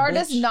 Your gaydar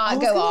does not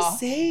go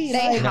off.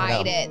 They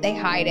hide it. They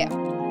hide it.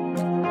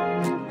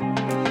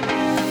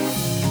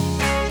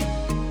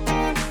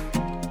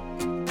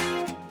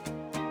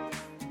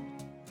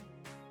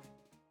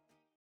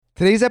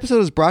 Today's episode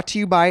is brought to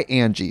you by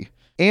Angie.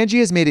 Angie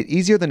has made it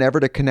easier than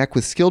ever to connect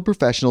with skilled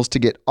professionals to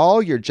get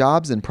all your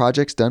jobs and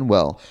projects done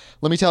well.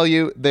 Let me tell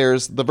you,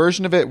 there's the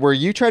version of it where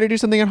you try to do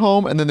something at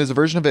home, and then there's a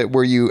version of it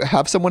where you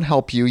have someone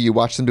help you, you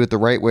watch them do it the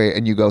right way,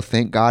 and you go,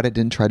 thank God I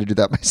didn't try to do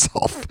that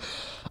myself.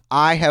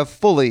 I have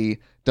fully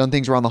done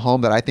things around the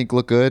home that I think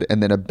look good,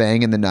 and then a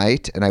bang in the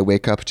night, and I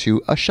wake up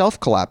to a shelf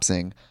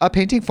collapsing, a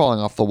painting falling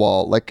off the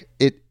wall. Like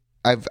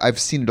I've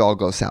seen it all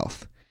go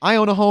south. I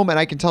own a home, and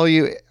I can tell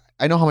you,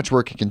 I know how much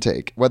work it can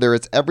take. Whether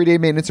it's everyday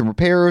maintenance and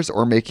repairs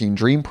or making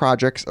dream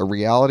projects a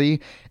reality,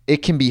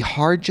 it can be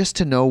hard just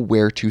to know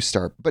where to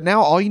start. But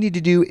now all you need to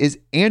do is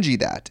Angie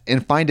that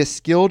and find a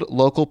skilled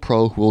local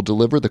pro who will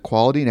deliver the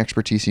quality and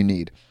expertise you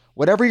need.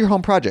 Whatever your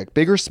home project,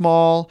 big or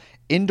small,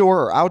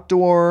 indoor or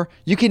outdoor,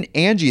 you can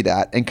Angie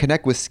that and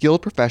connect with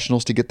skilled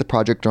professionals to get the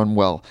project done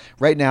well.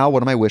 Right now,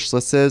 one of my wish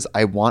lists is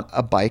I want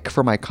a bike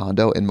for my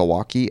condo in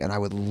Milwaukee, and I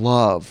would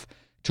love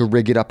to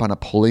rig it up on a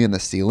pulley in the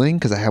ceiling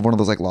because I have one of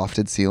those like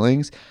lofted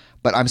ceilings,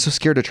 but I'm so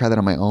scared to try that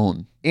on my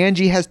own.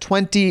 Angie has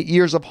 20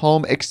 years of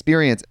home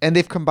experience, and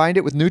they've combined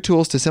it with new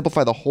tools to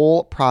simplify the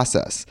whole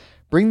process.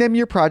 Bring them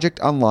your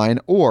project online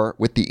or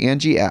with the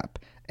Angie app.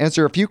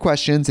 Answer a few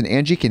questions and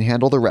Angie can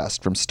handle the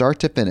rest from start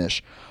to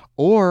finish.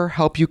 or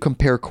help you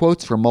compare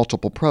quotes from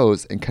multiple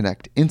pros and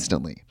connect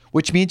instantly,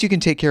 which means you can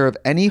take care of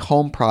any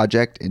home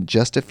project in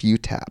just a few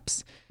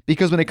taps.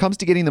 Because when it comes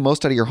to getting the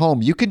most out of your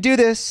home, you can do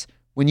this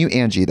when you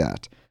Angie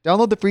that.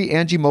 Download the free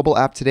Angie mobile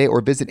app today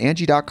or visit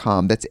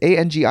Angie.com. That's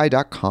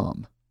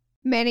ANGI.com.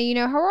 Manny, you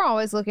know how we're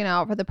always looking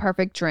out for the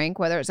perfect drink,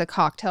 whether it's a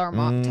cocktail or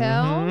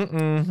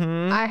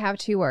mocktail? I have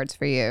 2 words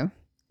for you.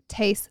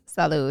 Taste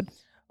salud.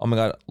 Oh my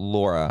God,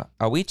 Laura,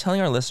 are we telling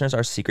our listeners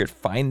our secret?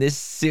 Find this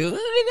soon?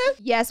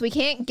 Yes, we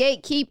can't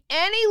gatekeep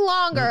any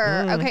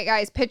longer. Okay,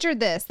 guys, picture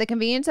this. The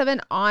convenience of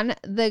an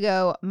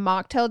on-the-go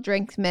mocktail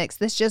drink mix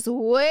that's just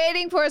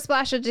waiting for a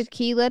splash of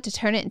tequila to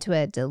turn it into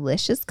a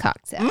delicious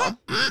cocktail.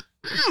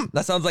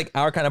 That sounds like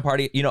our kind of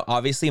party. You know,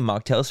 obviously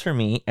mocktails for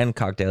me and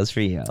cocktails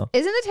for you.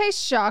 Isn't the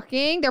taste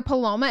shocking? Their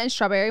Paloma and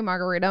Strawberry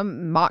Margarita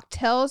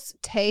mocktails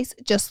taste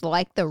just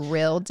like the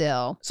real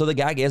deal. So the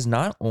gag is,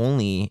 not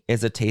only is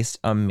the taste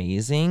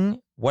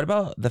amazing, what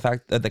about the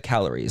fact that the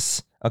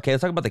calories? Okay,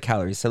 let's talk about the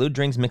calories. Salud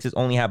drinks mixes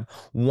only have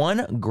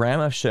 1 gram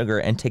of sugar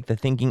and take the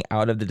thinking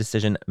out of the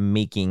decision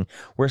making.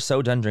 We're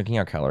so done drinking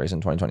our calories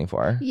in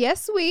 2024.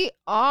 Yes, we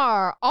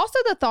are. Also,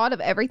 the thought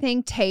of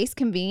everything, taste,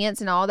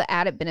 convenience, and all the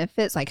added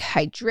benefits like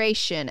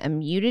hydration,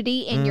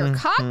 immunity in your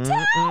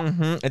cocktail.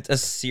 It's a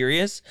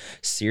serious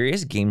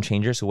game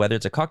changer. So whether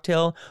it's a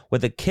cocktail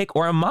with a kick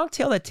or a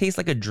mocktail that tastes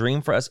like a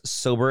dream for us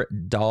sober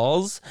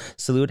dolls,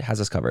 Salud has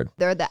us covered.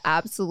 They're the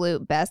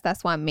absolute best.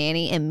 That's why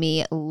Manny and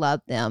me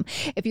love them.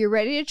 If you're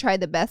ready to try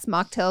the best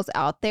mocktails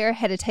out there,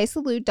 head to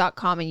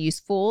tastesalud.com and use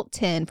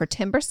FULL10 for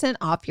 10%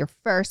 off your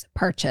first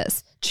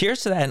purchase.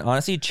 Cheers to that, and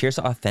honestly, cheers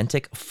to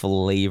authentic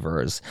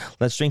flavors.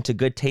 Let's drink to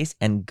good taste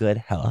and good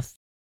health.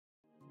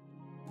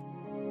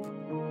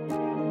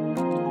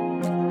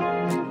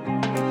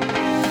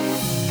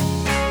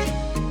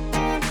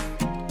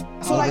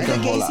 So like the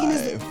gay scene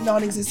is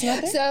non-existent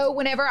out there? So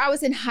whenever I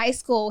was in high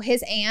school,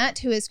 his aunt,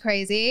 who is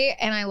crazy,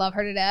 and I love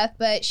her to death,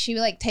 but she would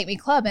like take me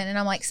clubbing, and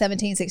I'm like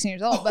 17, 16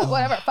 years old, but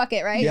whatever, fuck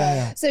it, right?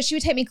 Yeah. So she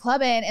would take me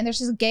clubbing, and there's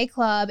this gay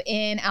club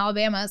in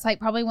Alabama. It's like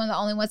probably one of the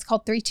only ones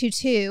called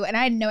 322, and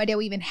I had no idea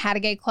we even had a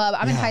gay club.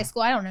 I'm in high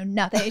school. I don't know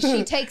nothing.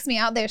 She takes me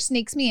out there,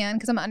 sneaks me in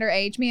because I'm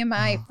underage, me and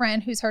my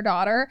friend who's her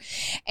daughter,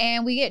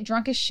 and we get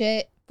drunk as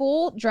shit.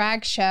 Full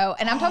drag show,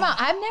 and I'm talking about,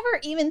 I've never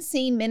even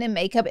seen men in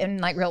makeup in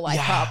like real life,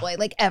 probably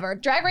like ever.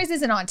 Drag Race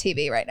isn't on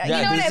TV right now. You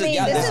know what I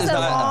mean? This is a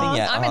long,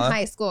 I'm in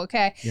high school,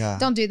 okay? Yeah.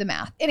 Don't do the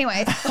math.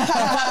 Anyways.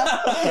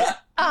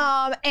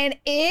 And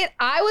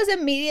I was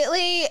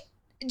immediately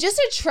just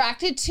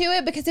attracted to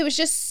it because it was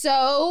just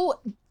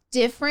so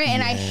different,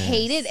 and I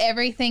hated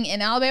everything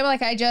in Alabama.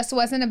 Like I just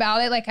wasn't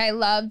about it. Like I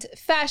loved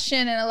fashion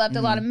and I loved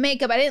a lot of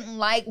makeup. I didn't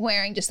like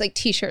wearing just like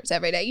t-shirts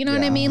every day. You know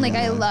what I mean? Like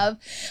I love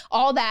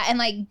all that, and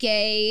like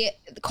gay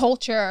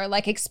culture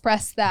like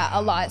expressed that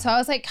a lot. So I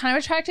was like kind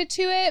of attracted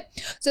to it.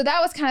 So that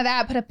was kind of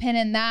that. I put a pin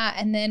in that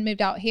and then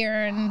moved out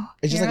here, and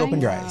it's just like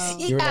opened your eyes.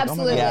 You were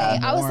absolutely.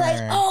 Like, I was like,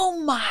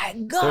 oh my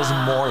God. There's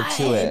more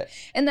to it.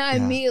 And then I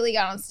immediately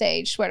got on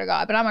stage, swear to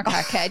God, but I'm a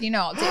crackhead. You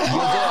know I'll do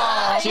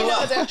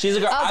it. She's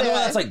a girl. I'm the one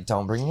that's like,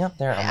 don't bring me up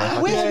there. I'm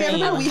like, wait, have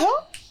you ever been WeHo?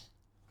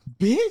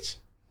 Bitch.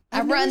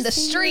 I run the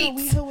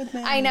streets.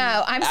 I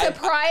know. I'm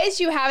surprised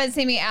you haven't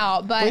seen me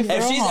out, but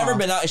if she's ever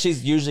been out,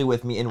 she's usually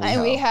with me in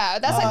WeHo. We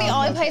have. That's like the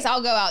only place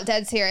I'll go out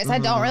dead serious. I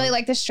don't really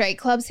like the straight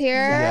clubs here.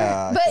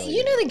 Yeah, but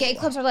you know the gay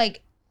clubs are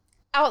like,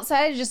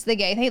 outside of just the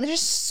gay thing, they're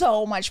just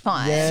so much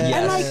fun. Yes.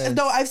 And like,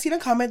 though I've seen a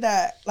comment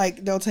that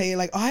like they'll tell you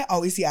like, oh, I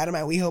always see Adam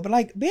at WeHo, but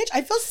like, bitch,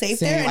 I feel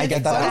safe there. And I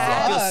get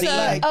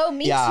that. Oh,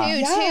 me too.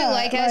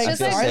 Like it's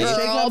just like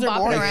girl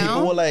bopping around.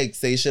 People will like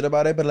say shit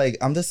about it, but like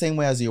I'm the same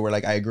way as you. Where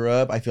like I grew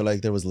up, I feel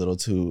like there was little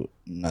to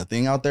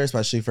nothing out there,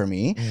 especially for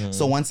me.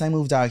 So once I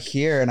moved out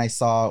here and I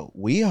saw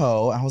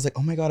WeHo, I was like,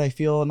 oh my God, I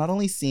feel not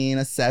only seen,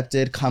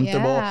 accepted,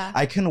 comfortable.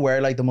 I can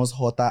wear like the most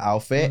hota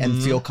outfit and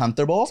feel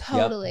comfortable.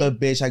 Totally. But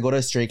bitch, I go to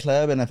a straight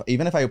club, and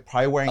even if I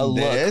probably wearing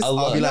this,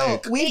 I'll be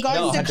like, we've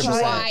gotten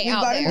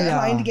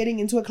declined getting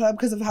into a club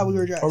because of how we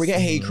were dressed. Or we get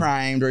hate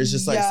crimed, or it's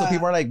just like, so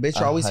people are like, bitch,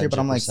 you're always here, but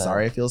I'm like,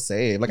 sorry, I feel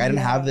safe. Like I didn't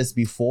have this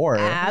before.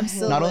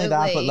 Absolutely. Not only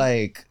that, but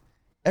like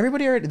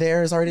everybody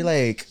there is already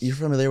like, you're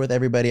familiar with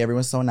everybody.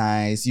 Everyone's so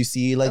nice. You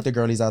see like the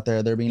girlies out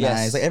there, they're being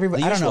nice. Like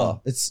everybody, I don't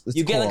know. It's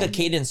you get like a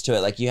cadence to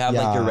it. Like you have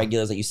like your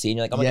regulars that you see, and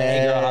you're like, oh my God,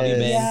 hey girl, how have you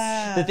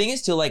been? The thing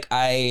is too, like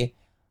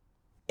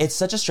it's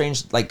such a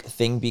strange like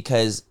thing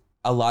because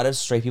a lot of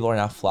straight people are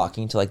now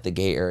flocking to like the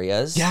gay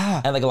areas.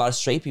 Yeah. And like a lot of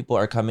straight people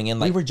are coming in,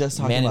 like we were just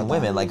talking men and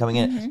women, like coming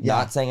in,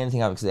 not saying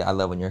anything because I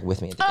love when you're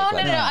with me. At the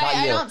no,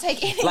 I don't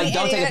take anything. Like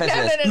don't take offense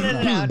to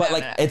this. No, but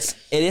like it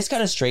is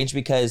kind of strange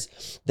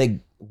because the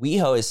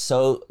WeHo is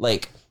so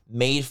like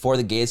made for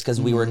the gays because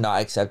we were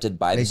not accepted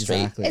by the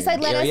straight It's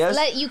like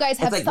let you guys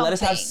have something. Let us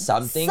have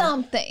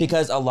something.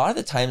 Because a lot of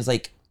the times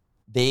like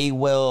they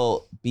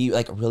will be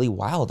like really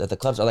wild at the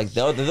clubs, or like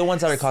they're the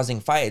ones that are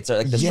causing fights, or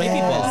like the straight people.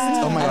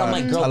 Oh my God. I'm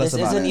like, girl, this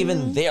isn't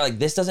even there. Like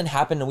this doesn't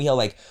happen in WeHo.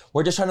 Like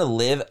we're just trying to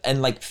live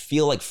and like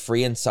feel like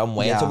free in some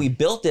way. And so we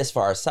built this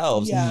for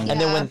ourselves. And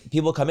then when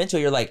people come into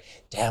it, you're like,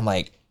 damn,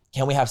 like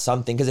can we have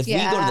something? Because if we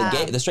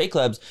go to the straight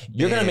clubs,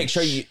 you're gonna make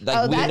sure you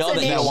like we know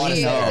that you want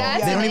to know.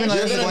 They don't even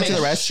let us go into the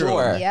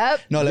restroom.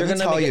 Yep. No, let me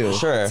tell you.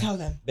 Sure. Tell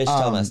them.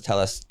 Bitch, tell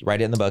us.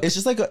 Write it in the book. It's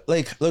just like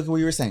look what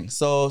you were saying.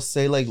 So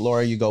say like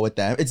Laura, you go with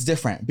them. It's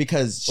different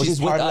because she's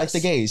part of like the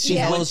gays. She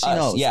knows.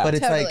 Yeah. But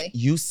it's like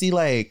you see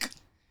like.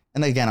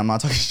 And again, I'm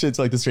not talking shit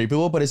to like the straight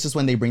people, but it's just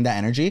when they bring that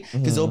energy,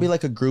 because there'll be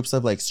like a groups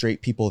of like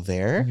straight people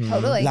there.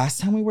 Totally. Last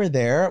time we were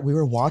there, we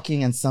were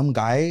walking and some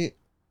guy,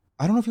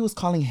 I don't know if he was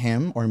calling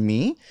him or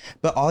me,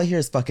 but all I hear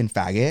is fucking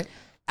faggot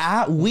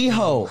at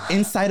WeHo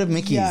inside of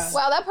Mickey's. Yeah.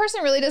 Wow, that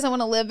person really doesn't want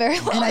to live very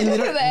long. And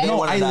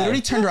I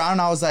literally turned around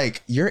and I was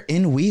like, "You're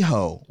in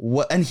WeHo."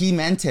 What? And he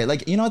meant it.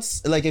 Like, you know,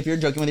 it's like if you're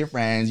joking with your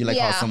friends, you like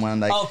call someone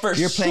like,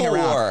 you're playing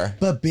around.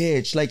 But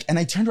bitch, like, and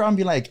I turned around and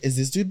be like, "Is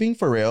this dude being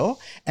for real?"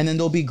 And then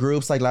there'll be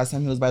groups like last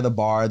time he was by the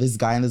bar. This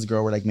guy and this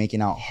girl were like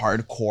making out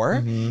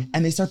hardcore,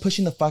 and they start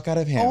pushing the fuck out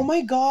of him. Oh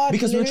my god!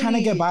 Because we were trying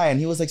to get by, and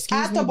he was like, "Excuse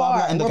me," at the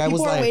bar, and the guy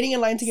was like, waiting in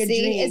line to get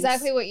drinks.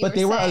 Exactly what you. But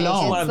they were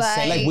alone. What I'm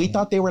saying. Like we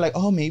thought they were like,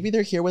 oh, maybe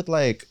they're here with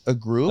like a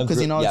group because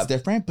you know it's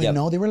different. But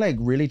no, they were like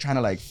really trying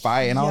to like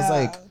fight, and I was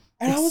like,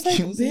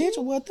 bitch,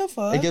 what the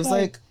fuck? It gives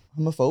like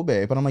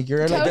homophobic, but I'm like,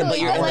 you're like, but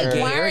you're in like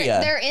gay area.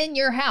 They're in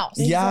your house.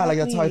 Yeah, like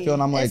that's how I feel,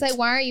 and I'm like, it's like,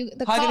 why are you?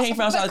 How can hate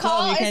from outside the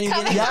club? You can't even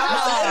get in.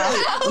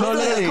 Yeah, no,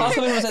 literally, call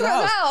coming from outside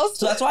the house.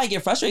 So that's why I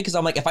get frustrated because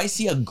I'm like, if I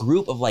see a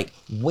group of like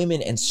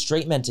women and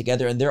straight men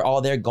together, and they're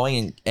all there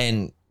going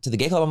and to the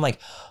gay club, I'm like,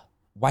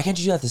 why can't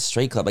you do that at the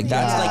straight club? Like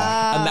that's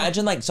like,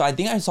 imagine like, so I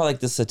think I saw like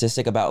this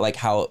statistic about like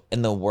how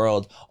in the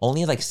world,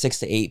 only like 6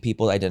 to 8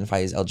 people identify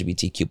as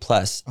LGBTQ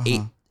plus,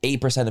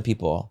 8% of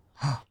people.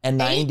 And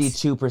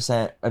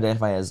 92%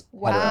 identify as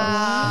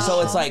hetero.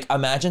 So it's like,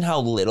 imagine how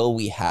little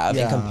we have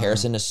in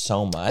comparison to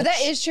so much. But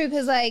that is true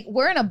because like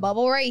we're in a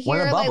bubble right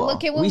here. Like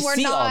look at when we're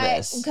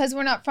not, because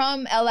we're not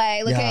from LA.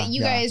 Look at you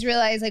guys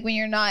realize like when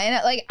you're not in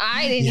it. Like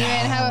I didn't even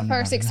have a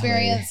first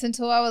experience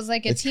until I was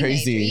like a teenager.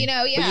 Crazy. You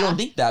know, But you don't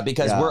think that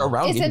because we're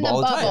around people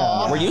all the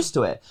time. We're used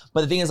to it.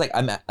 But the thing is like,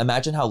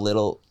 imagine how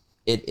little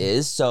it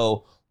is.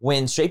 So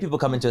when straight people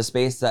come into a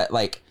space that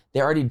like,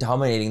 they're already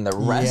dominating the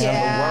rest of the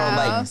world.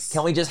 Like,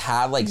 can we just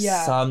have like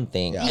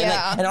something?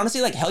 And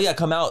honestly, like, hell yeah,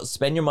 come out,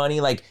 spend your money,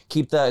 like,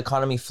 keep the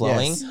economy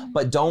flowing,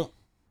 but don't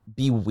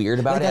be weird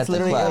about it at the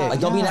club.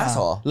 Like, don't be an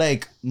asshole.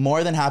 Like,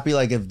 more than happy,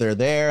 like, if they're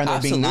there and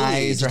they're being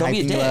nice or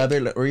hyping you up,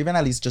 or even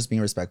at least just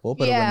being respectful.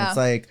 But when it's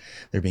like,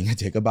 they're being a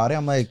dick about it,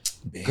 I'm like,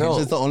 girl,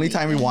 it's the only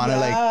time we want to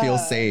like feel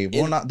safe.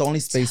 Well, not the only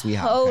space we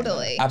have.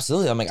 Totally.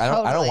 Absolutely. I'm like,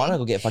 I don't want to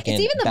go get fucking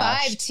It's even the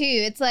bashed. vibe, too.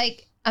 It's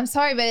like, I'm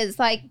sorry, but it's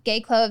like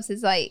gay clubs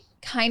is like,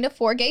 kind of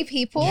for gay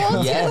people to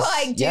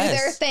like do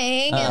their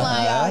thing and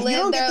like live. You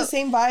don't get the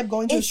same vibe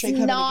going to a straight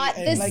club. It's not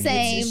the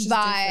same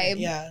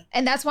vibe. Yeah.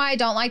 And that's why I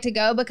don't like to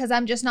go because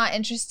I'm just not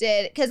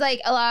interested. Because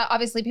like a lot,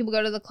 obviously people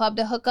go to the club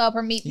to hook up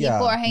or meet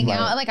people or hang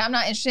out. And like I'm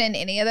not interested in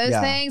any of those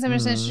things. I'm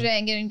just interested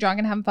in getting drunk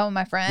and having fun with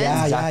my friends.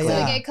 So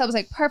the gay club's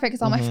like perfect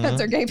because all my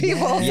friends are gay people.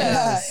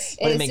 So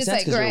but it makes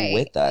sense because you're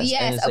with us.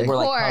 Yes, of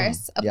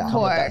course. Of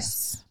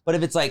course. But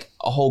if it's like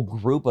a whole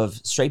group of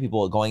straight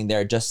people going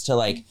there just to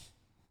like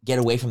get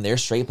away from their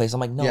straight place, I'm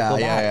like, no, go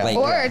back. Like,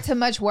 or to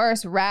much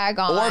worse, rag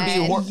on. Or be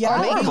make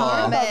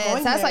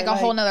comments. That's like a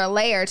whole nother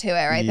layer to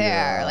it right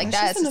there. Like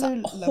that's just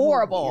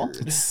horrible.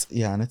 And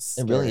it's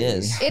it really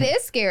is. It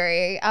is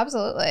scary.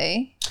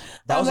 Absolutely.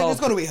 That was like, let's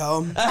go to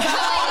WeHo. We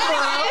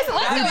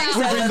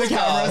bring the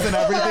cameras and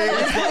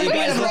everything. You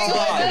guys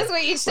that's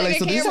what each take a camera.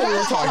 So this is what we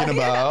were talking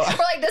about.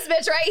 We're like, this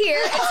bitch right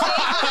here.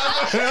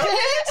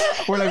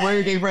 We're like, where are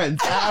your gay friends?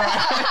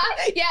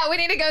 Yeah, we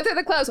need to go through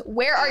the clubs.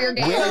 Where are your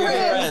gay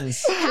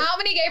friends? How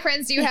many gay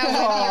friends do you have with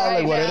you right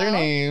like, what are their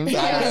names?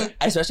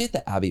 Especially at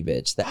the Abbey,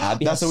 bitch. The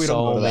Abbey has we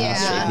so don't many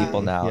straight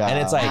people now. And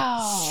it's like,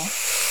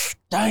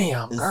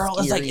 damn, girl.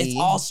 It's like, it's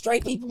all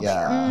straight people.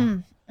 Yeah.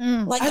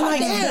 Like,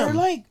 they're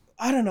like,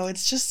 I don't know.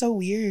 It's just so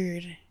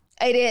weird.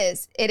 It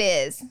is. It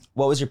is.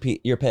 What was your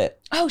pit?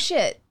 Oh,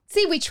 shit.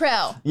 See, we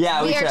trail.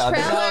 Yeah, we trail.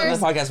 That's how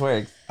this podcast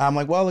works. I'm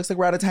like, well, looks like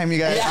we're out of time, you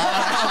guys.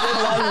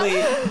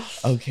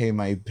 Okay,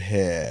 my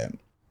pit.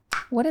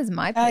 What is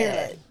my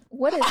pit?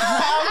 What is my pit?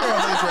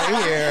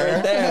 Right here.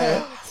 Right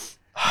there.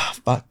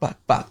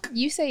 Fuck.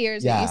 You say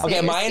yours. Yeah. You say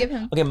yours.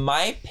 Okay,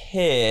 my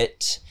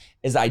pit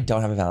is I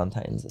don't have a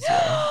Valentine's this year.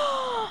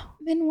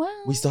 Manuel.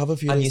 We still have a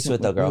few I'm days. used to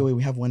it though, girl. Wait,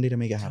 we have one day to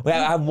make it happen.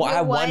 I have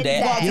one day.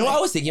 You know what I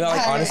was thinking about?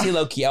 Like, honestly,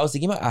 low key, I was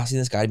thinking about asking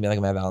this guy to be like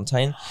my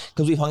Valentine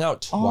because we've hung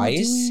out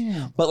twice.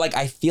 But like,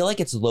 I feel like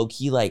it's low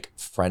key like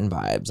friend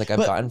vibes. Like I've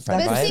gotten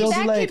friend vibes. See,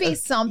 that could be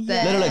something.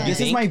 Literally, this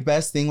is my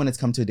best thing when it's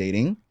come to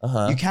dating.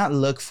 You can't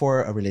look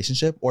for a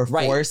relationship or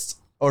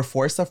forced or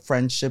force a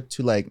friendship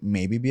to like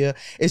maybe be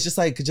it's just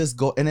like just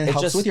go, and it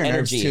helps with your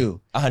energy, nerves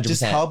too. 100%.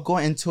 Just help go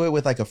into it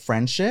with like a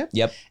friendship.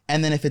 Yep.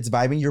 And then if it's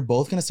vibing, you're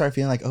both gonna start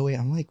feeling like, oh wait,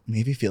 I'm like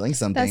maybe feeling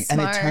something,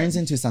 and it turns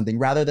into something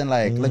rather than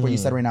like what you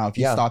said right now. If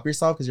you stop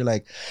yourself because you're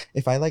like,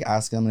 if I like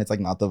ask him and it's like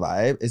not the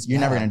vibe, you're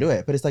never gonna do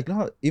it. But it's like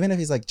no, even if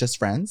he's like just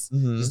friends,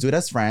 just do it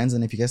as friends,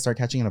 and if you guys start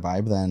catching a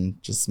vibe, then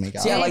just make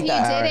out. See, I like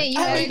that. If you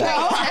didn't, you would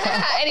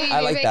and if you I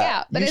like make that.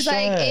 out. But it's like,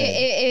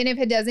 and if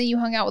it doesn't, you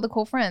hung out with a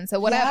cool friend. So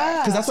whatever.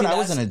 Because that's what I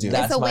was gonna do.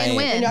 It's a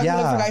win-win. And y'all can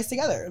look for guys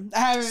together.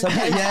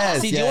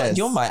 Yes. See, do you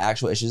know what my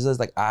actual issues is?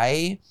 Like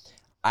I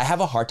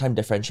have a hard time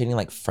differentiating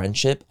like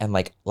friendship and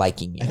like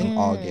liking you. I think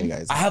all gay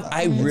guys.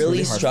 I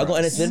really struggle,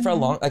 and it's been for a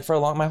long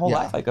my whole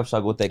life. Like I've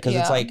struggled with it because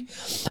it's like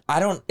I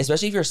don't,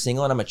 especially if you're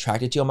single and I'm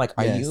attracted to you. I'm like,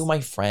 are you my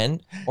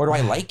friend or do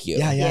I like you?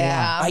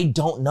 Yeah. I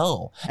don't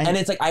know, and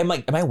it's like I'm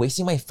like, am I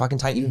wasting my fucking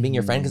time even being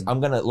your friend because I'm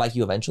gonna like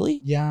you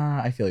eventually?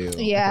 Yeah, I feel you.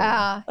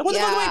 Yeah. Like, what the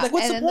fuck? Like,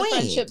 what's the point?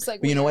 Friendship's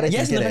like, but you know what? I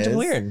think it is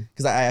weird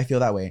because I feel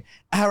that way.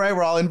 All right,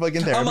 we're all in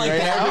fucking therapy right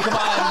now. Come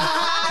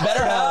on,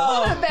 better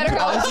help. Better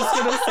help. I was just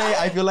gonna say,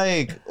 I feel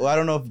like, well, I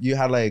don't know if you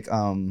had like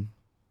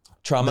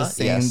trauma. The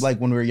same, like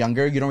when we were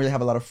younger, you don't really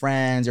have a lot of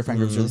friends. Your friend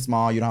group's really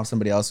small. You don't have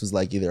somebody else who's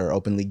like either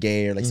openly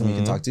gay or like someone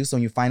you can talk to. So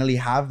when you finally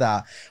have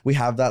that, we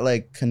have that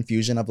like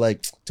confusion of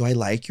like, do I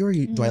like you or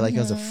do I like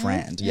you as a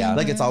friend? Yeah.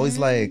 Like it's always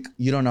like,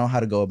 you don't know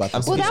how to go about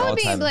this. Well, that would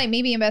be like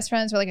me being best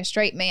friends with like a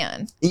straight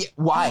man. Yeah,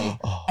 why?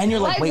 And you're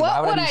like, wait,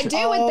 what why would I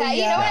do with that?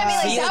 You know what I mean?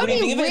 Like, See, that would when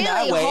you be think of it really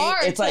that way,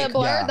 hard it's like, to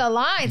blur the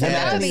lines. And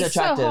that would be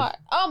so hard.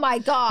 Oh my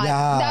God.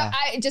 Yeah.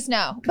 I just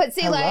know. But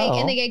see, like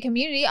in the gay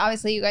community,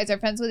 obviously you guys are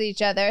friends with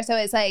each other. So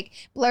it's like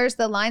blurs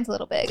the lines a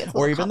little bit.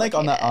 Or even like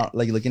on the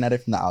like looking at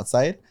it from the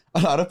outside, a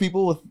lot of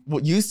people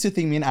used to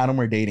think me and Adam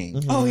were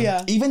dating. Oh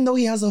yeah. Even though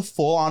he has a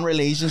full-on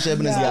relationship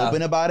and is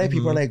open about it,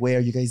 people are like, "Wait, are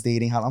you guys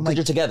dating?" How I'm like,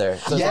 "You're together."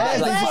 So yes,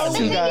 the like,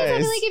 thing is, I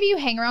feel like if you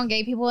hang around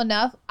gay people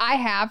enough, I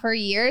have for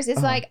years.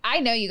 It's like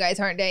I know you guys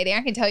aren't dating.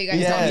 I can tell you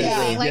guys aren't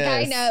dating. Like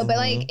I know, but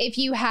like if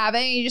you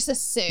haven't, you just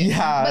assume.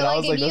 Yeah. But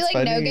like if you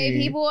like know gay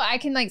people, I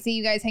can like see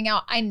you guys hang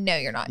out. I know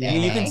you're not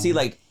dating. You can see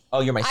like,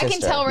 oh, you're my sister. I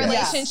can tell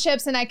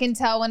relationships, and I can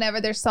tell whenever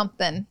there's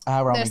something.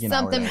 There's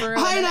something brewing.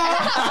 I know.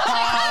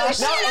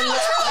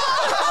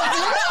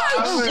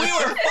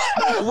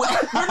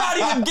 We're not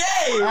even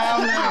gay.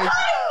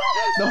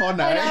 The whole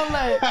night. I'm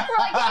like, we're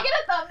like, can I get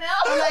a thumbnail?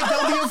 I'm like,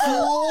 don't be a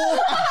fool.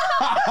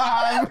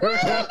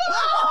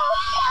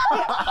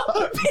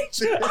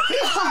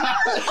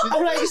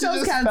 I'm like,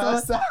 show's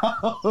canceled.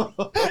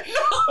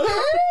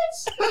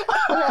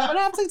 I'm gonna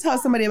have to tell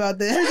somebody about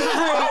this.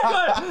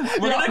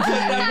 We're gonna clip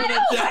that for the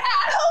chat.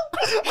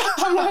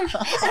 I'm like,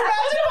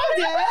 imagine if I'm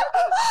dead.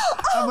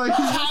 I'm like,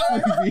 he's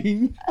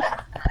sleeping.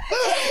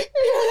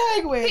 You're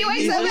like, wait. He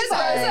wakes up his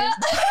time.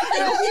 He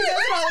does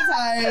it all the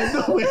time.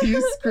 The way you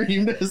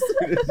screamed as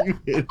soon as you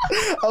hit.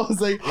 I was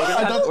like,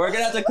 we're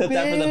gonna have to clip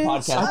that for the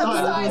podcast. I thought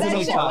Sorry, I that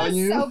was shit calling was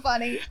you. so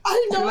funny.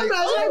 I know, imagine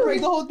I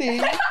break the whole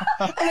thing. I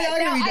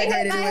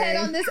hit my head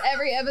on this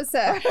every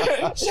episode. Shut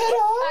up.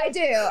 I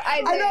do.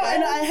 I know,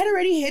 and I had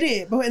already hit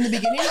it, but in the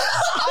beginning,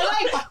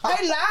 I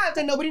laughed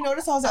and nobody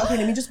noticed. I was like, okay,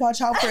 let me just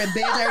watch out for a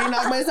bit. I already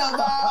knocked myself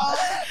out.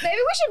 Maybe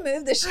we should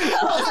move the show.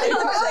 I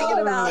was thinking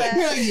about it.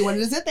 You're like, you wanted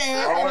to sit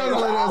there. I don't know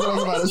what I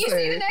was about to You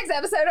say. see the next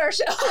episode of our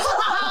show.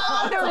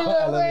 I don't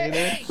remember.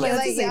 You're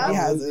like, It's a safety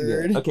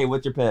hazard. Okay,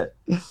 what's your pit?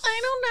 I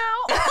don't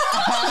know.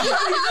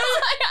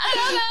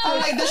 I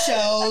like the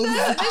shelves.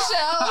 The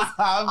shelves.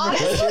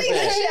 Honestly,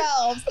 the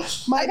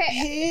shelves. My Okay,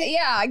 pit.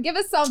 yeah, give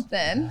us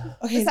something.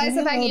 Okay, Besides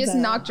the fact you just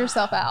knocked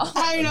yourself out.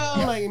 I know,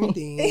 like, let me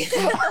think.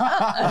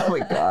 Oh my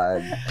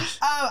god.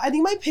 I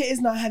think my pit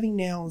is not having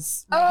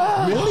nails.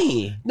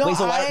 Really? No, wait,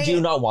 so why do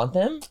you not want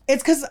them?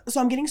 It's because, so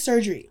I'm getting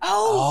surgery.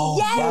 Oh,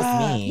 yes.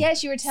 fuck me.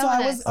 Yes, you were So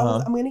telling us.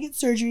 I'm going to get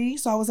surgery.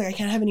 So I was like, I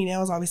can't have any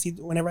nails, obviously,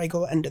 whenever I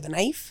go under the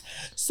knife.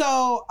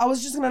 So I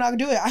was just going to not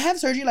do it. I have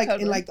surgery like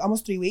in like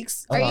almost 3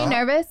 weeks. Are you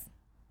nervous?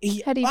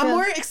 How do you I'm feel?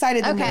 more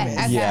excited than nervous.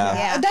 Okay.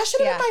 Yeah. That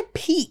should have been my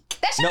peak.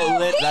 That should No,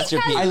 be that's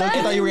your peak.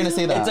 I thought you were gonna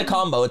say that. It's a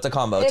combo. It's a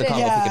combo. It's a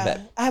combo. Yeah. Peek and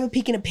pit. I have a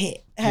peak and a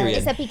pit. Period.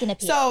 It's a peek and a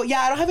peek. So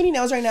yeah, I don't have any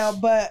nails right now,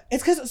 but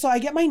it's because, so I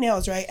get my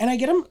nails, right? And I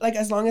get them like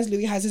as long as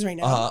Louis has his right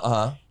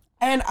now.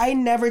 And I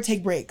never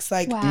take breaks.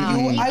 Like, Wow.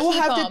 I will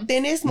keep have them. the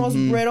thinnest, most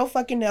brittle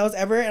fucking nails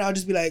ever, and I'll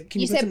just be like,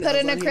 can you, You said put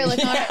an nails on here?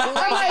 acrylic on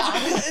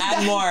it.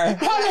 Add more.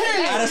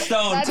 Add a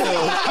stone That's too.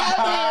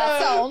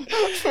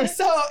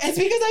 So it's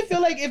because I feel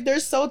like if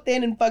they're so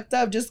thin and fucked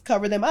up, just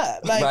cover them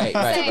up, like Right,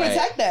 to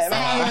protect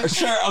them.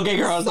 Sure. Okay,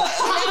 girls.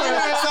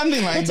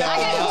 Something like I that.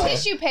 got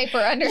tissue paper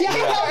under here.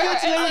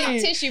 it's Like literally-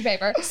 tissue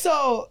paper.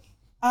 So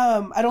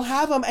I don't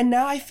have them, and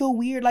now I feel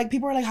weird. Like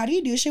people are like, "How do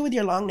you do shit with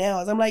your long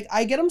nails?" I'm like,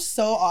 I get them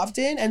so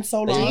often and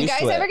so They're Do long. you used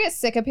guys to it. ever get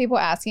sick of people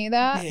asking you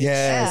that?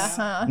 Yes.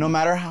 Uh-huh. No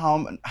matter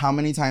how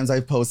many times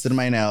I've posted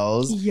my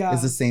nails, Yeah.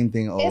 it's the same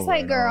thing over. It's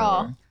like, and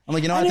girl. over. I'm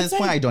like, you know, at this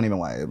point, I don't even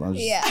wipe.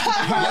 Yeah. Like,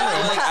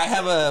 I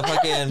have a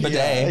fucking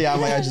bidet. Yeah,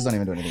 I'm like, I just don't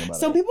even do anything about it.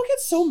 Some people get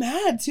so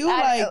mad too.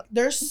 Like,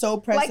 they're so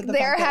pressed. Like,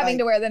 they're having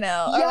to wear the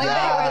nail. Yeah. Or like, they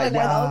wear the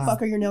Why nails. the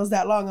fuck are your nails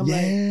that long? I'm like,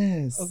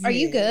 okay. Are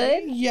you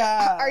good?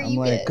 Yeah. Are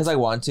you good? Because I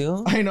want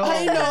to. I know.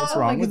 What's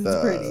wrong with it's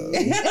that?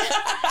 pretty.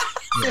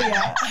 So,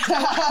 yeah.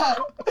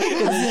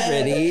 It's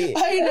pretty.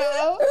 I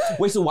know.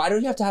 Wait, so why do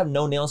you have to have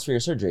no nails for your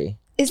surgery?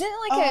 Isn't it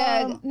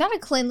like not a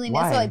cleanliness,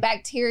 why? or like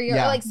bacteria or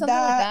like something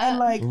like that? And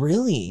like,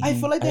 Really? I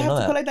feel like they have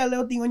to put like that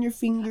little thing on your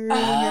finger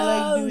when you're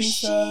like doing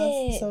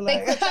stuff. So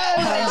like, something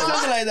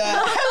like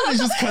that. They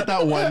just cut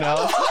that one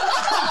out.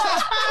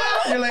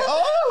 You're like,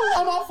 oh,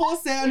 I'm on full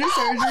set under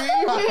surgery.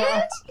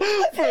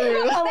 for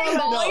real.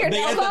 They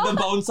get the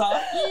bone saw.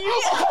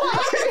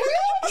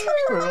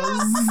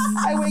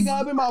 I wake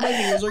up and all my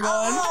fingers are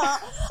gone.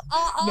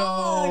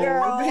 No,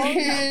 girl.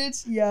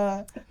 bitch.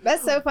 Yeah.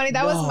 That's so funny.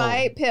 That was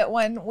my pit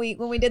one week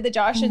when we did the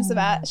Josh and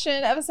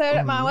Sebastian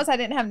episode. Mine was I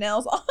didn't have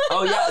nails on.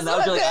 Oh yeah, and that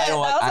was like I don't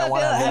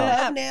want to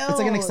have nails. It's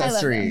like an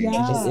accessory. Yeah.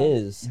 It just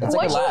is. It's like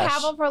Once a you lash.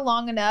 have them for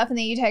long enough and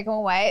then you take them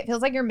away, it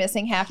feels like you're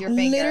missing half your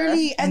finger.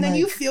 Literally, and then like,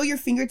 you feel your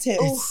fingertips.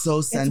 It's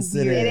so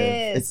sensitive. It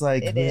is. It's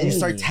like It you is.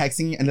 start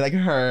texting and it like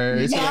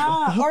hurts. You're Yeah,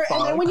 like, what the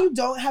and then fuck? when you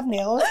don't have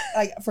nails,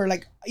 like for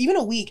like even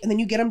a week, and then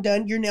you get them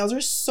done, your nails are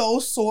so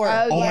sore.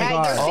 Oh, my yeah,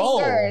 God. your Oh.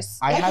 fingers.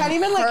 I can't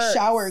even like hurts.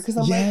 shower because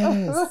I'm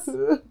Yes.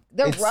 like,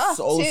 They're It's rough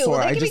so too. sore.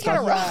 They I can be just kind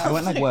of got, rough. I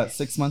went like what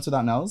 6 months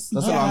without nails.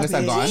 That's the Yeah, longest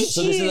I've gone. bitch.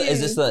 So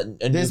is this a new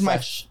This is my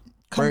fresh?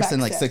 first in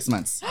Comeback like set. 6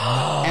 months.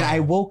 And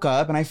I woke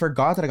up and I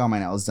forgot that I got my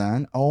nails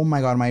done. Oh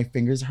my God, my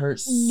fingers hurt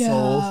so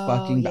No,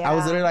 fucking bad. I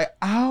was yeah. literally like,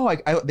 ow. I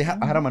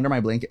had them under my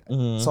blanket.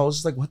 Mhm. So I was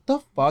just like, what the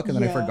fuck? And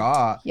then I Yeah.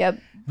 forgot. Yep.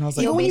 And I was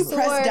like, Even when you Sore.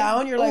 press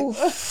down, you're like,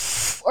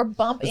 or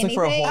bump It's anything. like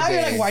for a whole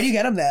you're like, why do you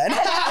get them then?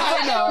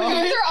 I know.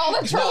 They're all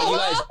the No, trouble. you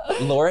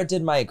guys. Laura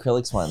did my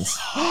acrylics once.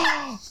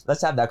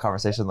 Let's have that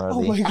conversation, Laura.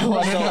 Oh my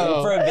God. I So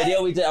know. for a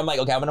video we did, I'm like,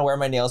 okay, I'm gonna wear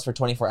my nails for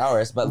 24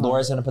 hours, but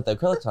Laura's gonna put the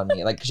acrylics on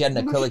me. Like, she had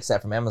an acrylic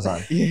set from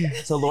Amazon. Yeah.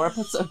 So Laura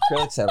puts the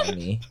acrylic set on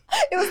me.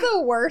 It was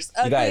the worst,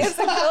 You guys, ugliest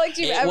acrylic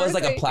you've It ever was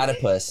like a seen.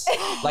 platypus,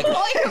 like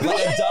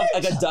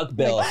a duck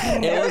bill.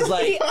 It was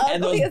like,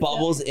 and those ugliest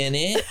bubbles in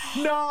it.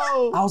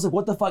 No. I was like,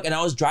 what the fuck? And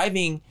I was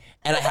driving,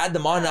 and I had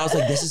them on, and I was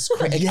like, this is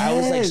crazy. I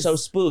was like so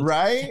spooked,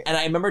 Right? And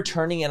I remember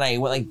turning, and I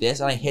went like this,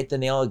 and I hit the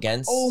nail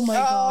against. Oh my Oh,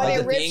 God. Like and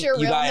it the ripped thing, your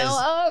you real guys- nail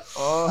up.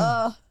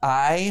 Oh.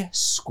 I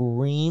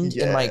screamed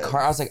in my Yes.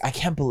 car. I was like, I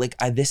can't believe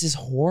this is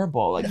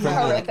horrible. Like,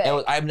 Horrific.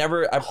 I've only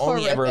ever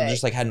Horrific.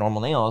 just like had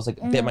normal nails, like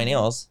bit my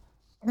nails,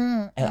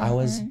 and I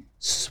was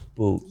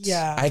spooked.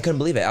 Yeah. I couldn't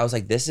believe it. I was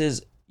like,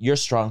 you're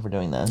strong for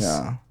doing this.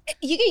 Yeah.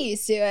 You get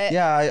used to it.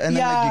 Yeah. And then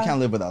like Yeah. you can't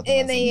live without them.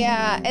 And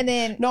then and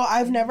then No,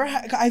 I've never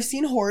had. I've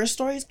seen horror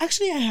stories.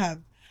 Actually, I have.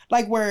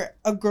 Like where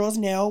a girl's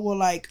nail will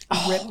like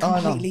rip no.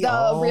 completely the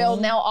off. real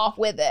nail off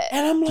with it.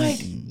 And I'm like,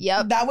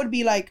 Yep. that would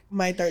be like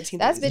my 13th.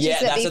 That's reason. bitches Yeah,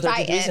 that that's be the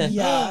 13th reason. fighting.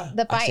 Yeah.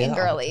 The I say fighting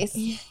that all the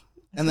girlies.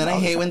 And then I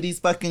hate when these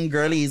fucking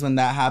girlies, when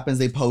that happens,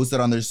 they post it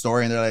on their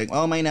story and they're like,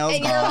 oh, my nail's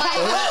And gone. you're like,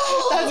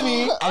 That's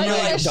me. And you're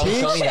like, don't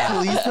show me that.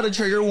 Please put a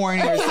trigger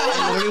warning or something.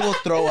 I literally will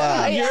throw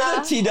up. You're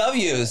the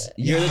TWs.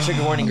 You're the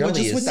trigger warning But just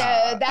girlies. with No,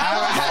 that.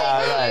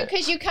 right.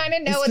 because you kind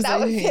of know It's what 'cause that I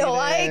would hate feel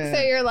like. it.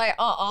 So you're like,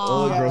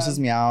 Oh, it Yeah. grosses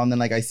me out. And then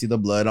like I see the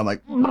blood. I'm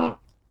like,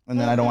 and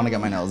then I don't want to get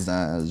my nails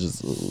done. It's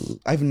just,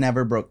 I've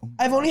never broke.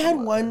 I've only had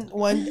one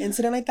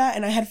incident like that,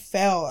 and I had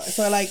fell.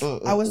 So like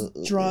I was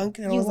drunk,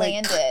 and I you was like,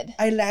 landed.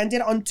 I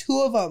landed on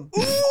 2 of them. I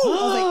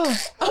was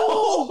like,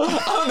 Oh,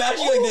 I'm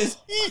imagining like this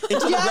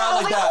into the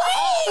ground like that. I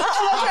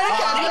was trying to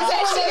catch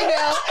myself,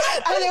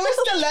 and they were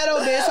stiletto,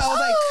 bitch. So I was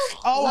like,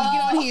 oh, walking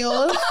on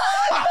heels.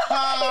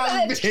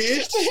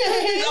 Bitch.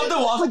 Up the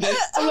walls like this.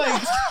 I'm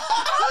like,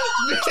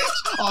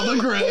 Bitch. On the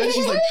grid.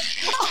 She's like,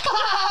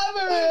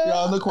 you're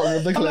on the corner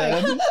of the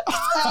clan.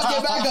 I'll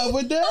get back up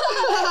with them.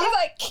 He's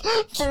like,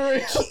 For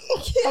real.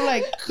 I'm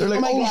like, They're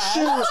like, my oh glass.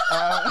 shit.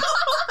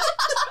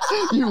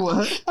 You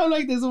what? I'm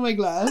like, this is my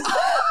glass.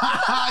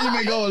 You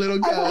may go a little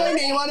I put my cut.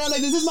 name on it. I'm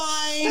like, this is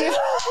mine.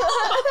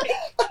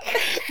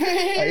 I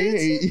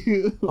hate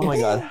you. Oh my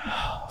god.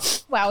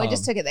 wow, we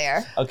just took it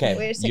there. We Okay,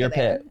 just took your it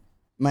there. pit.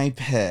 My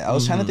pit. I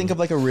was trying to think of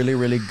like a really,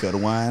 really good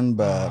one,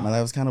 but my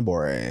life was kind of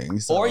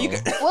boring. So. Or you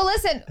could. Well,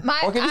 listen,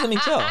 Or give me something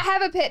chill. I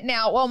have a pit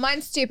now. Well,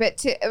 mine's stupid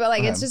too. But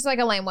like, it's Okay. just like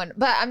a lame one.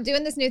 But I'm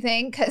doing this new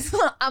thing because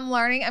I'm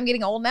learning. I'm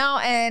getting old now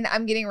and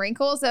I'm getting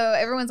wrinkles. So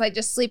everyone's like,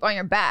 just sleep on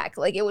your back.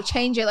 Like it will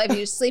change your life. You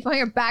just sleep on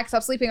your back.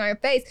 Stop sleeping on your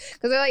face.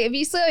 Because they're like, if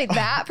you sleep like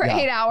that for Yeah.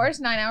 8 hours,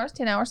 9 hours,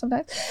 10 hours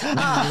sometimes.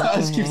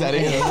 Just keeps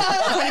adding it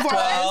up. 24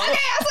 hours. Okay,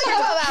 I sleep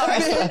 12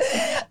 hours.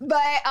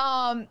 But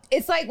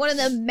it's like one of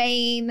the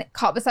main,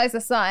 besides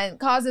the sun,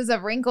 causes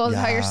of wrinkles,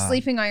 how you're Yeah.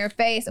 sleeping on your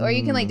face, or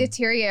you can like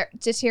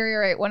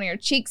deteriorate one of your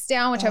cheeks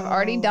down, which I've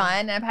already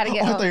done, and I've had to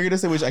get I thought you were gonna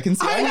say which I can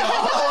see. I know.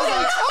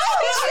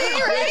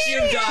 Which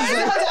you've She's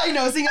done. like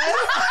diagnosing us.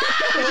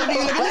 If you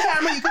look at the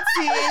camera, you can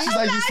see. She's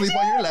like, you sleep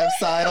on your left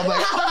side. I'm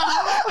like,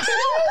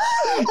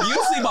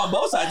 You sleep on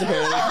both sides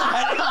apparently.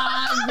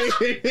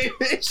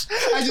 Bitch.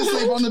 I just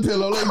sleep on the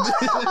pillow like this.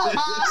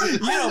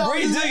 You don't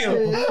breathe, do you?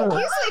 You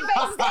sleep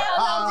face down,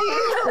 don't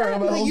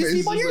you? Like, you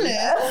sleep on your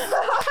lip.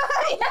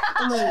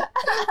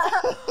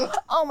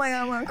 Oh my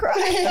God, I'm gonna cry.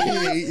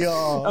 Hey,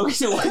 y'all. Okay,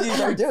 so what did you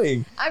start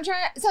doing? I'm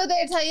trying. So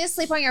they tell you to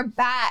sleep on your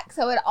back,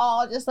 so it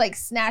all just like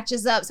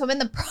snatches up. So I'm in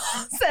the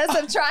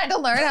process of trying to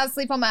learn how to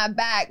sleep on my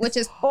back, which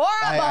is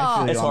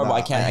horrible. It's horrible.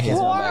 I can't sleep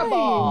on my back.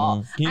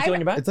 Horrible. Can you sleep on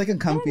your back? It's like a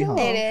comfy home.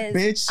 It is.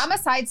 Bitch. I'm a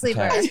side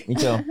sleeper. Okay, me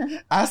too.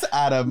 Ask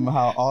Adam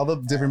how all the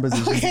different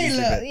positions. Okay, you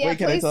sleep look. in. Yeah, Wait,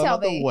 can I please tell tell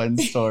about me. the one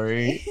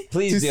story?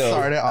 Please to do.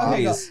 start it off.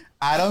 Please.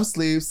 Adam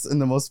sleeps in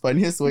the most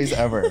funniest ways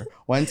ever.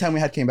 One time we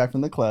had came back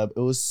from the club. It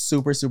was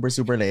super, super,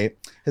 super late.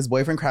 His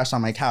boyfriend crashed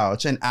on my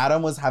couch, and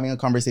Adam was having a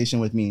conversation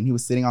with me, and he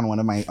was sitting on one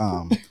of my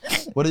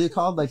what are you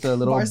called? Like the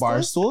little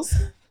bar stools?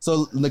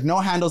 So like no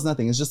handles,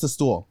 nothing. It's just a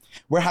stool.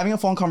 We're having a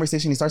phone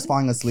conversation. He starts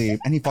falling asleep,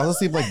 and he falls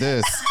asleep like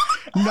this.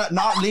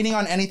 Not leaning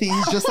on anything.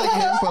 He's just like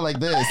him, but like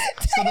this.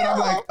 So then I'm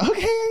like,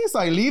 okay. So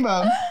I leave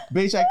him.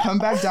 Bitch, I come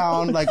back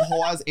down like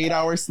whole ass 8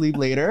 hours sleep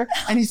later,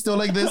 and he's still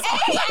like this.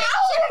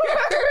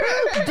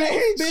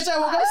 Bitch, I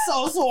woke up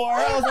so sore.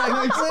 I was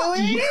like,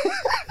 really?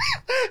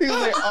 He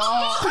was like,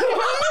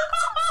 oh.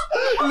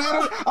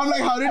 Literally, I'm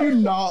like, how did you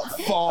not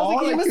fall?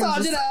 Can you Like,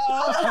 massage it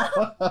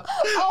out?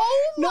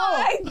 Oh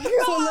my God.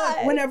 So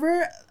look,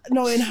 whenever,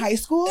 in high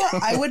school,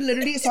 I would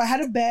literally, so I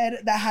had a bed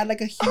that had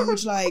like a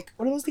huge, like,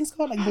 what are those things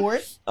called? Like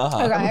board?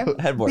 Okay.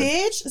 Headboard.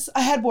 Bitch,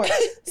 a headboard.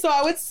 So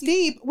I would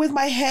sleep with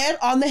my head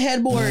on the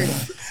headboard.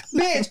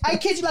 Bitch, I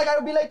kid you, like I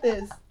would be like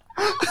this.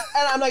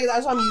 And I'm like,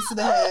 that's why I'm used to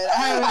the head.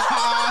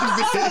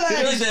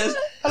 You're like this.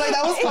 I'm like,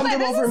 that was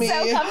comfortable for me.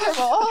 So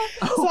comfortable.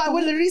 So I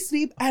would literally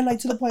sleep, and like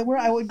to the point where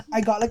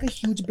I got like a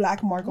huge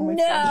black mark on my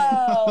forehead.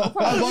 No.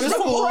 I go to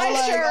school like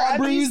all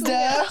bruised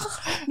up.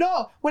 up.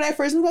 No, when I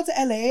first moved out to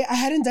LA, I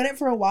hadn't done it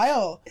for a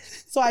while.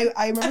 So I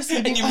remember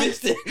sleeping. And you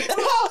missed it. No,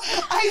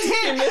 I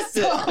did. You missed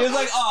it. He was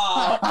like,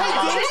 oh.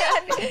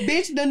 I did.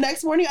 Bitch, the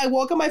next morning I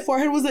woke up, my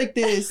forehead was like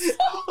this.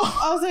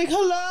 I was like,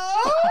 hello?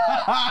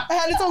 I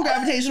had its own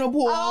gravitational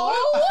pull. Oh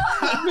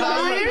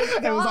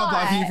my It was all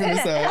blocking you from the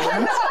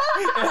sun.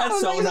 It had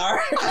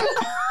sonar.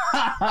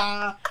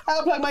 I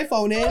unplugged my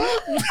phone in.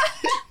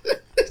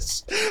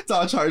 It's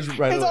all charged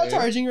right It's away. all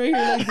charging right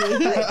here like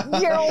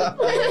this. You're old.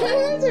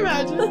 Just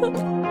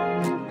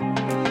imagine.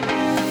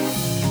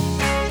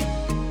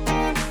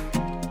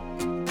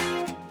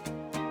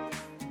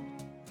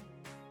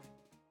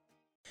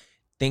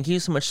 Thank you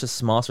so much to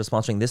Smalls for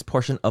sponsoring this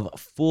portion of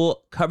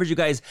Full Coverage, you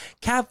guys.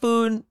 Cat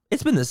food,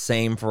 it's been the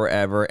same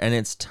forever, and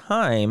it's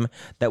time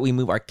that we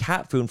move our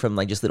cat food from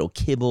like just little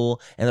kibble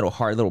and little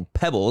hard little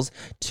pebbles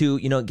to,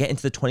 get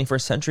into the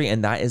 21st century,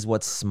 and that is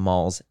what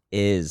Smalls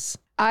is.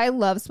 I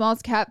love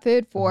Smalls cat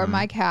food for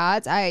my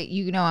cats.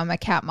 I'm a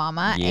cat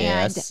mama.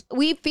 Yes. And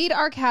we feed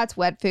our cats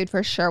wet food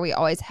for sure. We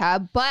always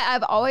have. But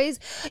I've always,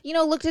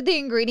 looked at the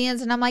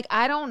ingredients and I'm like,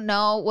 I don't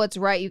know what's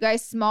right. You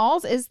guys,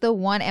 Smalls is the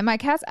one, and my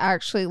cats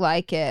actually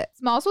like it.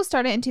 Smalls was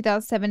started in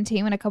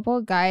 2017 when a couple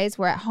of guys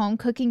were at home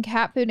cooking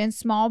cat food in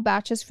small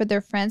batches for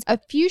their friends. A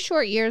few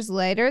short years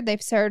later, they've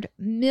served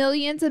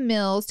millions of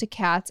meals to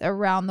cats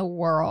around the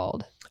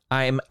world.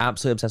 I'm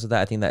absolutely obsessed with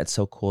that. I think that it's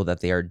so cool that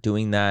they are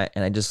doing that.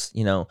 And I just,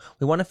 we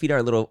want to feed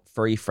our little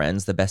furry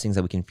friends the best things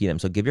that we can feed them.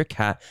 So give your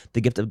cat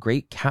the gift of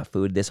great cat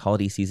food this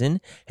holiday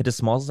season. Head to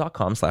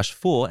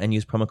smalls.com/full and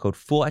use promo code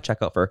FULL at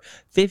checkout for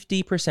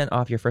 50%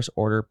 off your first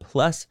order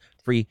plus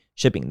free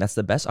shipping. That's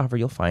the best offer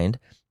you'll find,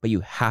 but you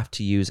have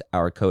to use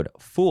our code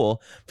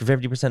FULL for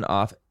 50%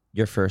 off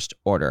your first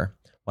order.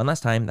 One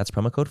last time, that's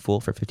promo code FULL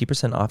for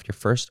 50% off your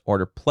first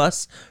order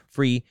plus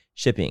free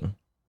shipping.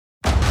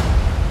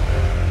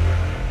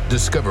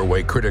 Discover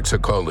why critics are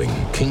calling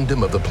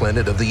Kingdom of the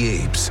Planet of the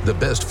Apes the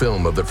best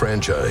film of the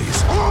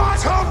franchise.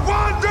 What a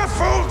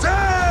wonderful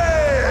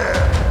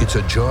day! It's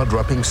a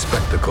jaw-dropping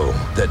spectacle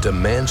that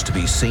demands to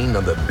be seen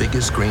on the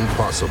biggest screen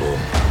possible.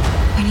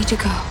 I need to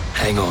go.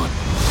 Hang on.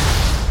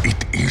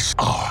 It is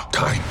our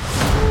time.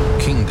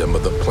 Kingdom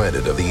of the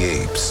Planet of the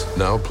Apes.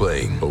 Now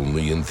playing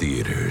only in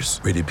theaters.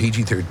 Rated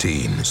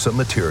PG-13. Some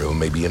material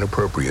may be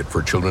inappropriate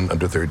for children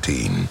under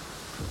 13.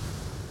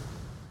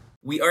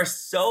 We are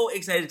so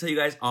excited to tell you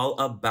guys all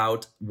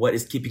about what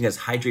is keeping us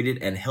hydrated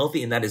and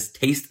healthy, and that is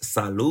Taste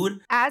Salud.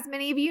 As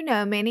many of you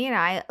know, Manny and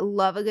I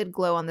love a good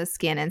glow on the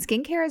skin, and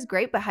skincare is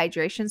great, but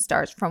hydration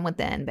starts from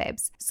within,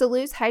 babes.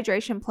 Salud's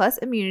Hydration Plus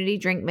Immunity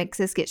Drink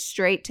Mixes get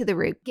straight to the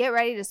root. Get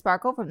ready to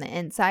sparkle from the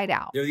inside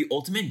out. They're the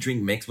ultimate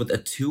drink mix with a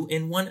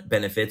 2-in-1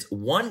 benefits,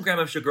 1 gram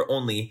of sugar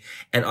only,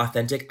 and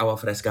authentic agua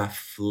fresca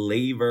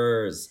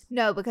flavors.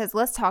 No, because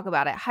let's talk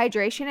about it.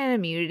 Hydration and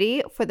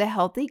immunity for the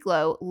healthy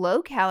glow,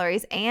 low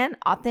calories, and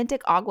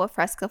authentic agua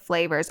fresca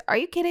flavors. Are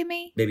you kidding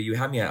me? Baby, you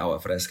have me at agua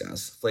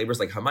frescas. Flavors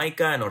like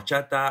Jamaica and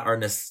horchata are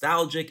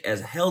nostalgic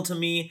as hell to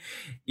me.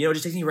 You know, it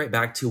just takes me right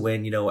back to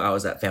when, you know, I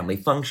was at family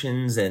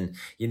functions and,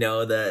 you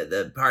know,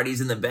 the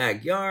parties in the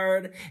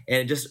backyard.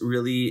 And it just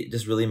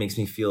really makes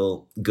me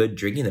feel good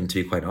drinking them,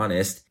 to be quite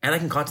honest. And I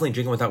can constantly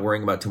drink them without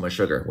worrying about too much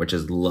sugar, which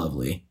is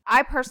lovely.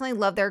 I personally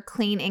love their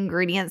clean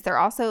ingredients. They're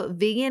also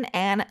vegan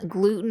and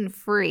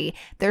gluten-free.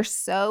 They're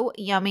so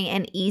yummy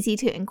and easy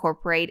to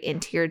incorporate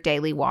into your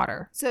daily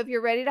water. So if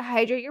you're ready to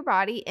hydrate your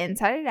body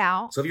inside and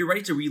out, so if you're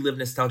ready to relive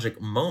nostalgic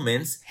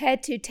moments,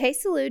 head to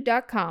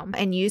tastesalud.com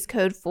and use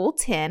code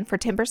FULL10 for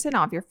 10%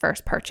 off your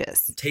first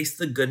purchase. Taste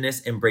the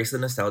goodness, embrace the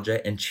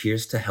nostalgia, and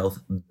cheers to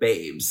health,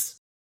 babes.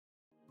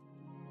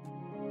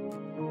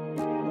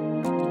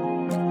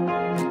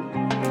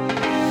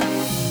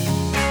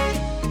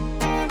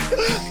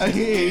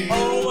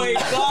 Oh my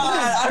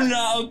God, I'm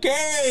not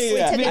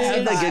okay. I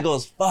have the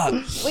giggles. Fuck.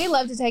 We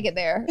love to take it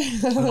there.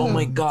 Oh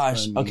my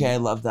gosh. Okay, I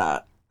love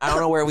that. I don't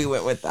know where we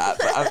went with that.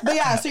 But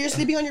yeah, so you're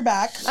sleeping on your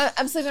back.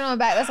 I'm sleeping on my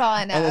back. That's all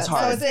I know. And it's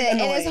hard. So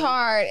it's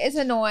hard. It's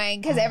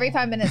annoying because every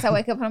 5 minutes I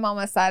wake up and I'm on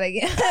my side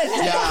again.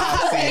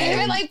 Yeah,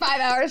 even like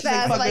 5 hours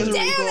fast. I'm like, damn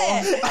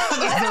it.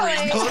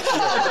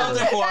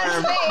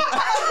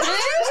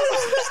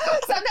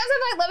 Sometimes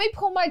I'm like, let me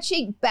pull my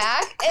cheek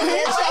back and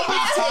then like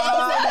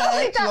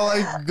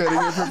getting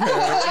it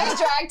prepared. like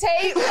drag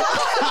tape.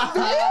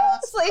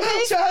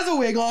 Sleeping. She has a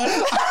wig on.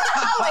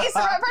 Lace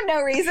her up for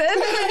no reason.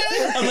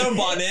 A little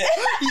bonnet.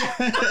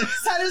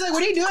 Tyler's like,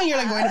 what are you doing? You're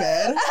like, going to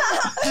bed.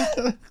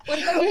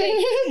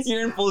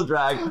 You're in full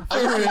drag.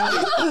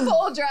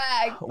 Full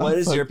drag. What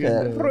is your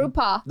pit?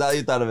 Rupa. Now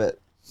you thought of it.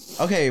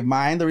 Okay,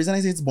 mine, the reason I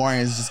say it's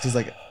boring is just because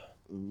like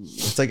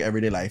it's like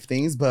everyday life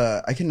things,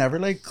 but I can never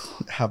like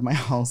have my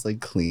house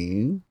like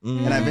clean.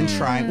 And I've been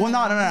trying. Well, no.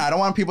 I don't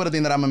want people to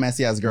think that I'm a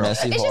messy ass girl.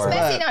 Messy It's just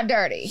messy, not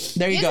dirty.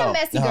 There you go. You're a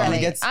messy girl.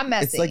 I'm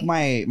messy. It's like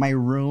my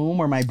room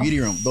or my beauty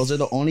room. Those are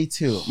the only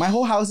two. My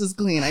whole house is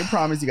clean. I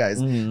promise you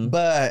guys.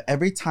 But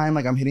every time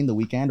like I'm hitting the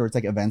weekend or it's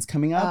like events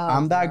coming up,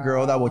 I'm that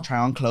girl that will try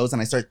on clothes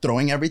and I start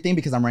throwing everything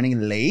because I'm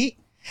running late,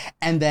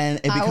 and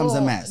then it becomes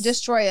a mess.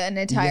 Destroy an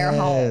entire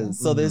home.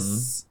 So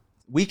this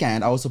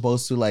weekend I was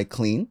supposed to like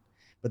clean.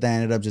 But then I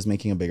ended up just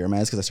making a bigger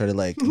mess because I started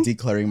like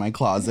decluttering my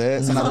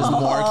closet. So now there's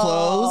more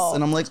clothes.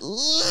 And I'm like,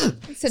 ugh.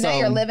 So now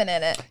you're living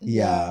in it.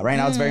 Yeah. Right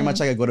now it's very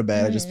much like I go to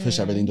bed. I just push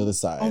everything to the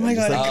side. Oh my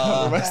God.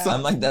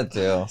 I'm like that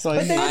too. So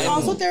but then it's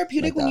also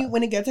therapeutic like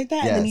when it gets like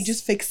that and then you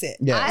just fix it.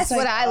 Yes. That's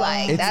what I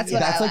like. That's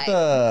what I like. That's like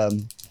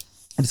the,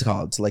 what's it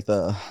called? It's like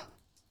the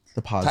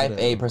positive. Type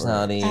A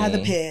personality.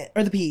 The pit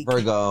or the peak.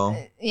 Virgo.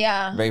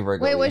 Yeah. Very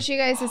Virgo. Wait, what's you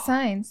guys'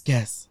 signs?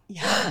 Yes.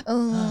 Yeah.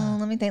 Oh,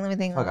 let me think.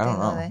 Fuck, I don't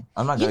know.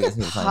 I'm not good good at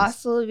at signs.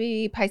 Possibly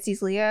be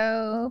Pisces,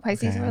 Leo.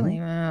 Pisces or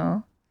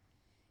Leo.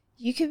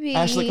 You could be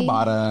Ashley like a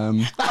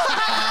bottom.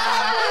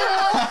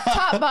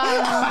 Top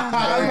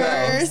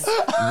bottom.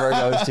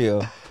 Virgos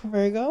too.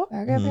 Virgo.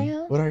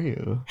 Brown. What are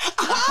you?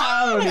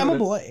 I'm a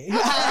boy.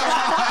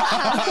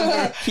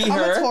 I'm a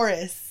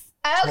Taurus.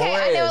 Okay,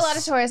 I know a lot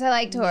of Taurus. I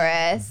like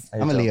Taurus.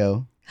 I'm a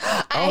Leo.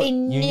 I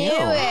knew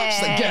it.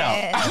 She's like, get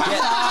out.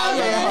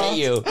 I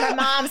hate you. My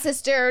mom,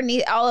 sister,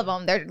 all of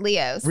them, they're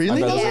Leos.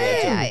 Really?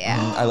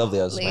 Yeah. I love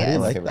Leos.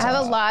 Leos. I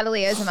have a lot of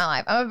Leos in my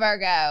life. I'm a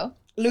Virgo.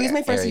 Louis'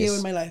 my first Leo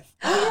in my life.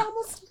 Oh, you're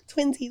almost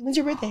twinsies. When's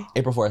your birthday?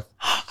 April 4th.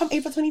 I'm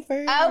April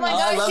 21st. Oh my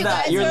gosh, I love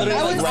that. You're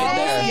literally like right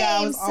there. Yeah,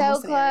 I was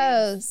so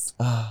close.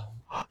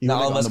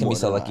 Not all of us can be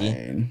so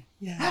lucky.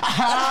 Yeah.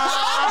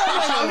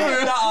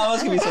 Not all of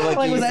us can be so lucky.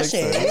 Like, was that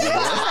shit?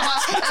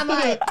 I'm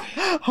like,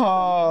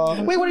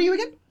 wait, what are you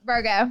again?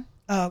 Virgo.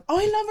 Oh, I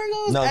love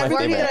Virgos. No,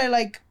 everybody that I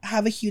like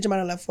have a huge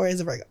amount of love for is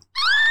a Virgo.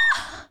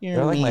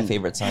 They're like my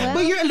favorite sign.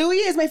 But Louis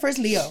is my first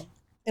Leo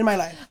in my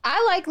life.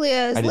 I like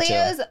Leos. I do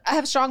Leos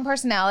have strong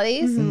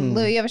personalities.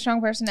 Louis, you have a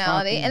strong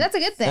personality, and that's a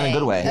good thing. In a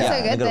good way. That's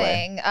Yeah, a good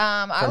thing.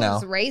 I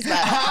was raised by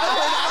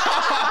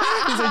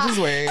that. He's like, just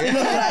wait.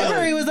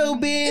 He was so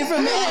big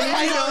from me.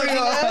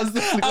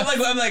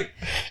 I'm like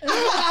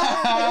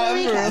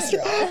Louis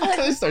Castro.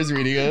 He starts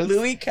reading us.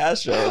 Louis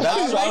Castro.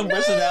 That's strong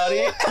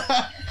personality.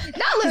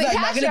 Not Louis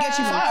Castro. Not gonna get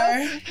you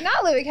far.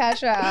 Not Louis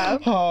Castro.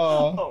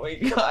 Oh my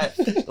God.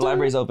 The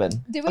library's open.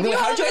 How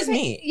did you guys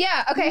meet?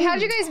 Yeah. Okay. How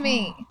did you guys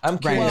meet? I'm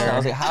curious. I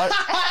was like, how?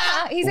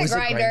 He's a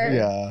grinder.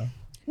 Yeah.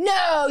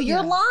 No,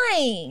 you're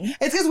lying.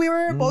 It's because we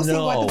were both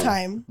single at the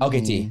time. Okay,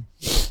 T.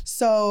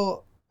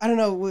 So I don't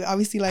know. We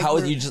obviously, like, how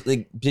was you just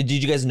like? Did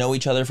you guys know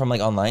each other from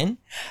like online?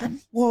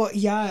 Well,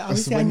 yeah.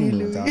 Obviously, I knew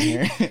Louis. Down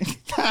here.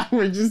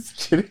 We're just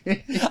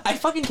kidding. I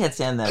fucking can't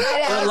stand them.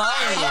 They're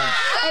lying.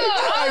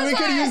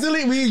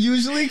 We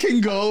usually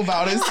can go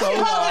about it so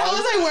long. I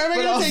was like, where am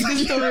I gonna take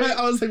this story?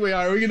 I was like, wait,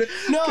 are we gonna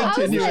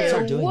continue I was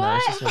it? like,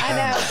 what? I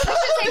know. We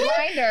should say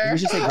grinder. We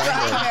should say grinder.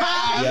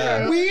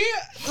 Yeah. We,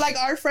 like,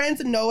 our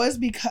friends know us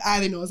because,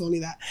 they know us only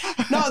that.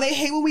 No, they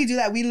hate when we do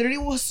that. We literally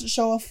will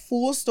show a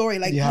full story,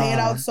 like, play it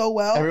out so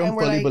well. Everyone and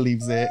we're fully like,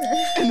 believes it.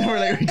 And then we're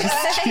like, we're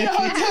just yo,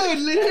 dude,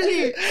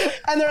 literally.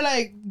 And they're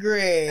like,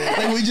 great.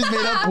 Like, we just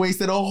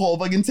wasted a whole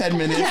fucking 10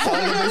 minutes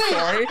telling them the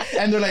story.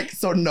 And they're like,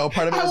 so no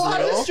part of it was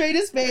real? The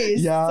straightest face.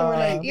 Yeah. So we're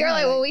like, you're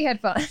like, well, we had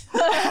fun.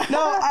 No,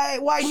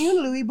 I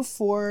knew Louis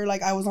before,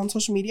 like, I was on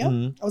social media.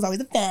 I was always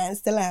a fan,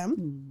 still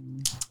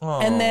am.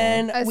 And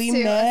then we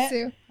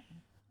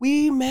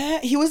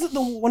met. He was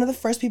one of the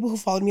first people who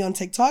followed me on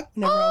TikTok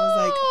whenever I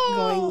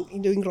was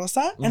like doing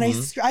Rosa. And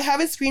I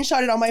have it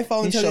screenshotted on my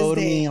phone He to showed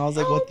this day. me. I was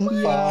like, what the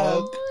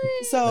fuck?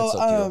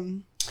 So,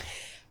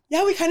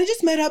 yeah, we kind of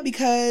just met up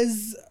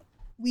because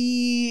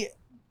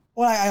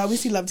I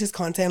obviously loved his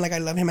content. Like, I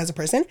love him as a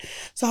person.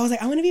 So I was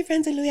like, I want to be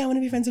friends with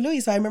Louis.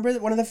 So I remember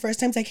one of the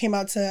first times I came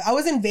out I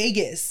was in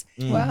Vegas.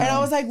 Wow. And I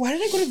was like, why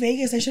did I go to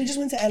Vegas? I should have just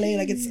went to LA.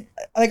 Like, it's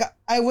like,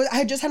 I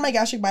had just had my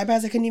gastric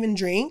bypass. I couldn't even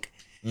drink.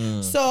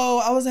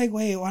 So I was like,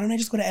 wait, why don't I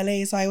just go to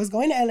LA? So I was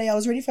going to LA. I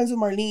was already friends with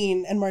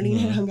Marlene, and Marlene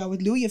had hung out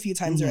with Louis a few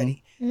times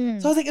already. So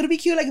I was like, it'll be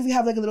cute, like, if we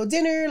have like a little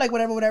dinner, like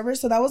whatever.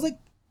 So that was like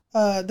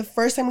the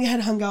first time we had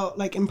hung out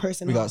like in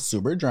person. We got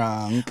super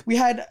drunk. We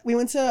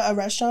went to a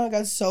restaurant,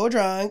 got so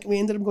drunk. We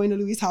ended up going to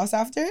Louis' house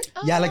after.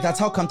 Yeah, like, that's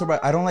how comfortable.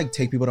 I don't like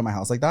take people to my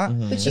house like that,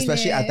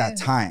 especially at that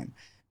time.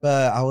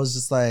 But I was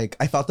just like,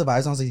 I felt the vibes.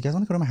 And I was like, you guys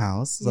want to go to my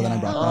house? So then I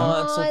brought them.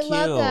 Oh, that's so cute.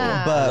 I love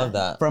that. But I love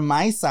that. From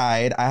my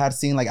side, I had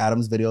seen like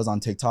Adam's videos on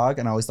TikTok,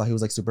 and I always thought he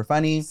was like super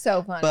funny.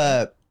 So funny.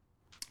 But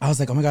I was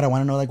like, oh my God, I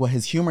want to know like what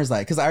his humor is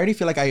like. Because I already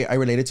feel like I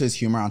related to his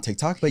humor on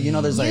TikTok. But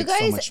there's like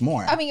so much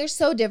more. I mean, you're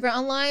so different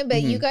online,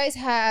 but you guys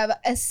have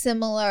a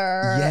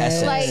similar,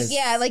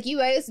 like you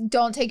guys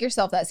don't take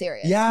yourself that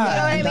serious. Yeah. You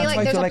know what I mean?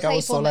 Like, there's a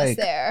playfulness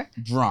there.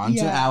 Drawn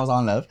to I was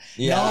on love.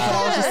 Yeah. No, but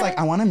I was just like,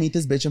 I want to meet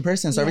this bitch in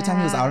person. So every time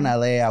he was out in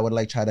LA, I would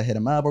like try to hit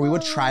him up, or we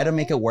would try to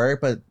make it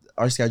work, but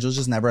our schedules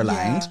just never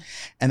aligned.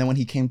 And then when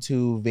he came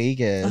to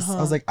Vegas,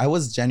 I was like, I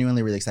was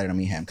genuinely really excited to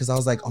meet him because I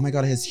was like, oh my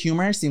God, his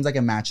humor seems like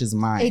it matches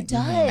mine. It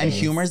does. And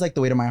humor is like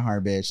the way to my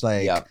heart, bitch.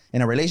 Like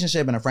in a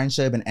relationship, in a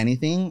friendship, in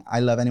anything, I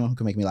love anyone who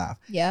can make me laugh.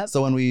 Yep.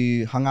 So when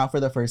we hung out for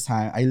the first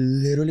time, I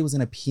literally was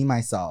gonna pee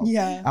myself.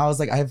 Yeah. I was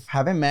like, I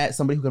haven't met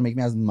somebody who can make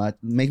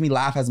me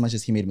laugh as much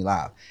as he made me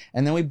laugh.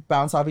 And then we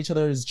bounced off each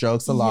other's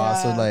jokes a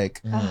lot. So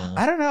like,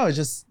 I don't know. It's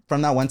just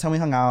from that one time we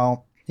hung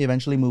out. He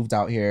eventually moved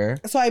out here.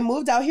 So I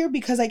moved out here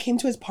because I came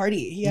to his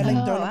party. He had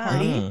like thrown a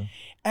party.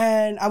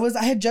 And I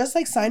had just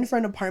like signed for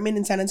an apartment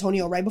in San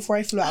Antonio right before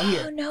I flew out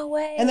here. Oh, no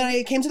way. And then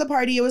I came to the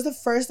party. It was the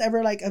first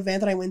ever like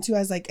event that I went to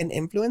as like an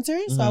influencer.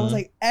 So I was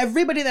like,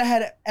 everybody that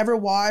had ever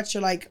watched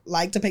or like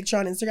liked a picture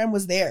on Instagram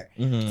was there.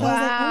 So I was like, oh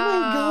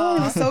my God,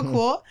 it was so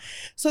cool.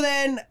 So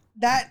then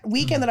that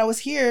weekend that I was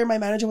here, my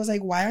manager was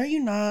like, why are you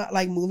not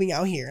like moving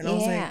out here? And I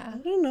was like, I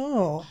don't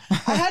know.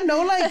 I had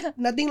no like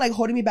nothing like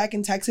holding me back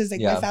in Texas.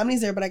 Like my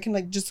family's there, but I can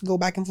like just go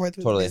back and forth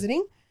with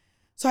visiting.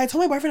 So I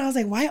told my boyfriend, I was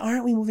like, why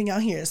aren't we moving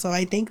out here? So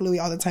I thank Louis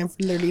all the time for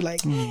literally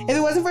like, if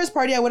it wasn't for his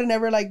party, I would have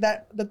never like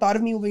that. The thought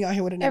of me moving out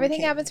here would have never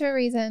Everything happens for a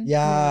reason.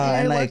 Yeah.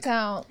 And it like, worked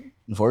out.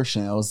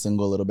 Unfortunately, I was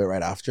single a little bit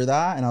right after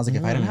that. And I was like,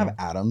 if I didn't have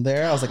Adam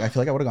there, I was like, I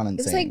feel like I would have gone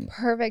insane. It's like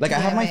perfect. Like I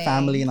have my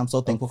family and I'm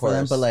so thankful for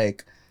them, but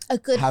like a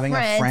good having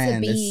a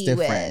friend is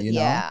different, with. you know?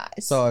 Yeah,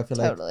 so I feel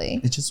like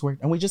it just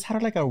worked. And we just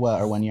had like our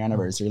 1 year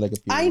anniversary like a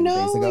few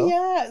days ago.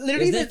 Yeah.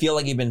 Literally. Doesn't it feel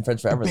like you've been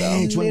friends forever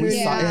though? When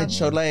we saw it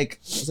showed like, it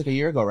was like a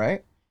year ago,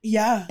 right?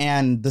 Yeah.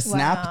 And the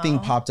snap thing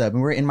popped up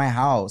and we're in my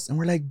house and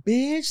we're like,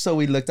 bitch. So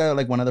we looked at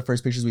like one of the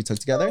first pictures we took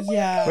together.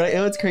 Yeah. But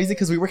it was crazy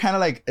because we were kind of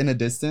like in a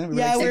distance.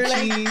 We were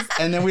like, cheese.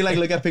 And then we like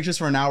look at pictures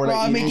for an hour. We're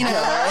like, making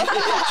out.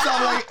 So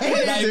I'm like,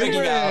 it's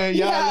different.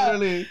 Yeah,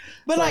 literally.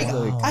 But like,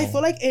 I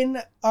feel like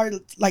in our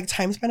like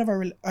time span of our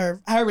relationship,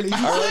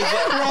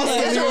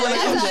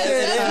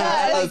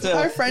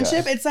 our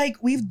friendship, it's like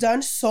we've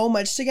done so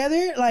much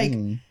together. Like,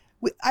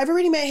 I've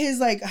already met his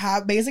like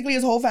basically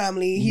his whole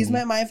family. He's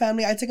met my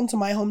family. I took him to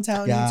my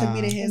hometown. He took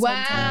me to his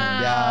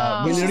hometown.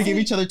 Yeah, we literally gave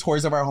each other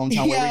tours of our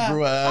hometown where we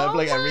grew up,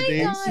 like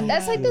everything. God.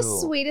 That's like the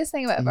sweetest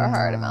thing I've ever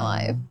heard in my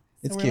life.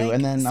 It's so cute. Like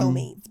and then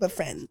soulmates, but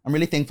friends. I'm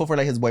really thankful for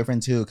like his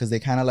boyfriend too, because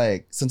they kind of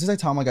like, sometimes I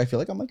tell him like, I feel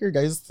like I'm like your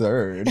guy's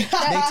third.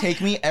 They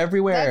take me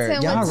everywhere.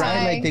 Yeah,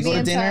 right. Like they go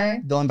to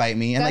dinner, they'll invite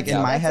me. And like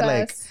in my head,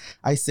 like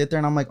I sit there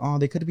and I'm like, oh,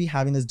 they could be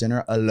having this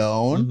dinner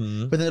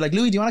alone. But they're like,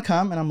 Louis, do you want to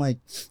come? And I'm like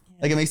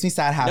it makes me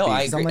sad happy. No,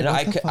 I agree.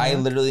 Like, I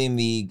literally am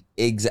the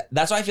exact.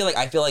 That's why I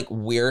feel like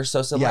we're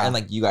so similar, and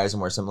like you guys are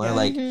more similar.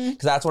 Like, because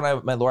that's when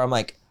I met Laura. I'm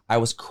like, I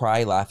was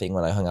cry laughing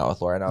when I hung out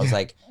with Laura, and I was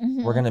like,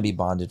 we're gonna be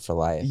bonded for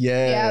life.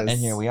 Yes. And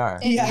here we are.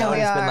 Yeah,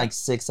 it's been like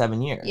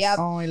 6-7 years. Yep.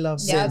 Oh, I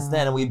love Since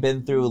then, and we've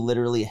been through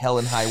literally hell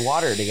and high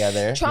water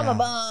together. Trauma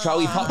bond.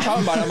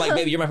 Trauma bond. I'm like,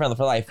 baby, you're my friend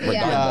for life,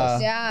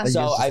 regardless. Yeah.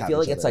 So I feel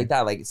like it's like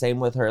that. Like same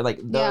with her. Like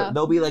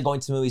they'll be like going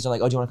to movies. They're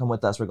like, oh, do you want to come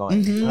with us? We're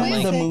going. And I'm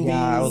like, the movies.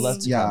 yeah, I would love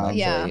to come.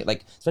 Actually.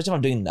 Like especially if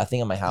I'm doing nothing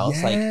in my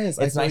house. Like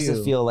it's nice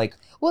to feel like.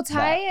 Well,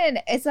 Ty and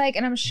it's like,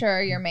 and I'm sure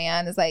your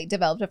man has like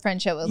developed a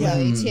friendship with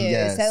Louis too.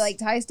 Yes. So like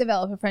Ty's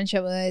develop a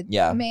friendship with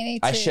Manny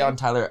too. I shit on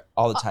Tyler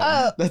all the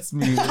time. That's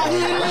me.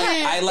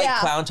 I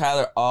clown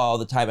Tyler all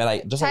the time, and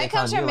I just Ty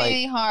comes from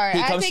Manny hard. I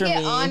have to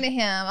get on to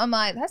him. I'm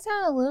like, that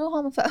sounded a little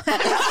homophobic.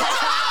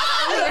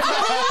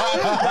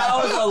 That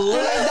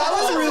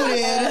was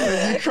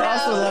rooted. You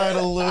crossed the line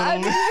a little.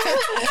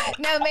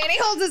 No, Manny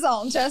holds his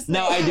own. Just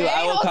no, I do.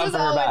 I will come for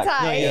her back.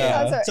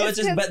 No, so it's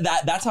just, but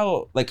that's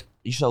how like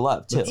you show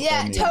love too.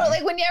 Yeah, totally.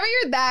 Like whenever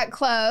you're that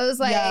close,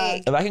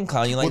 like if I can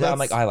clown you like that, I'm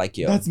like, oh, I like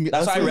you. That's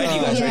why I read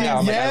you guys right now.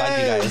 I'm like, I like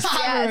you guys.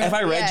 Yes. If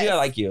I read you, I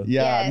like you.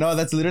 Yeah, no,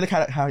 that's literally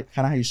kind of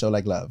how you show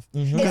like love.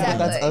 Exactly.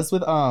 That's us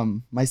with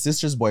my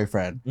sister's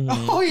boyfriend.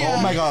 Oh yeah.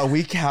 Oh my god,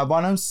 we cab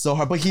on him so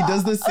hard, but he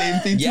does the same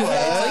thing to us.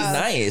 It's like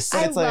nice. So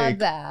it's love like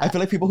that. I feel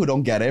like people who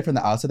don't get it from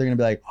the outside, they're gonna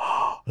be like,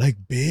 oh, like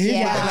big.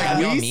 Yeah.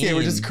 But like we see it,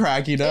 we're just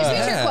cracking up. It's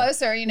because you're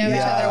closer, you know each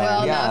other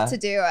well enough to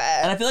do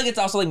it. And I feel like it's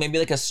also like maybe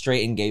like a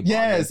straight and gay bond.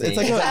 Yes, it's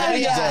like clown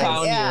you,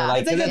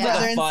 like it's like a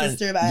brother and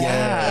sister vibe.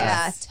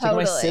 Yeah, It's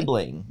totally. like my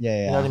sibling.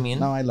 Yeah, you know what I mean?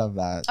 No, I love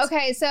that.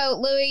 Okay, so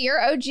Louis,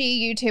 you're OG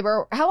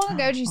YouTuber. How long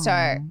ago did you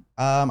start?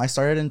 I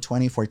started in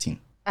 2014.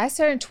 I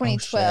started in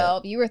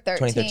 2012. You were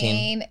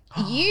 13.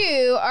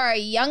 You are a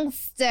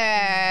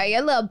youngster.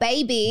 You're a little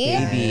baby.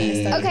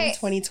 Okay.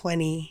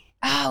 2020.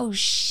 Oh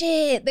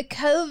shit! The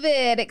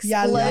COVID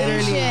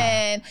explosion.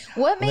 Yeah,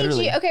 what made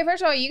you? Okay,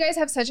 first of all, you guys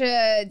have such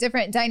a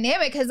different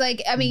dynamic because,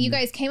 like, I mean, you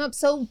guys came up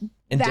so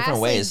in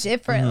different ways,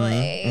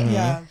 differently.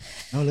 Yeah.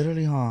 No,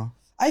 literally, huh?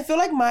 I feel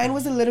like mine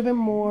was a little bit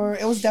more.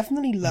 It was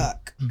definitely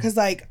luck because,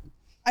 like,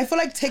 I feel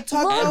like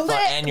TikTok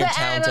and you're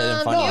talented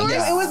and funny. No,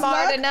 it was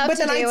smart luck, enough but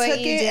then to do I took what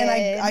you it did.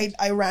 and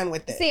I ran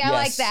with it. See, I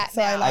like that.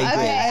 So now. I agree.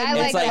 Okay,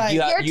 I It's like like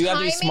that. you have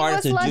to be smart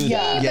was to do lucky,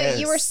 that. but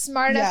you were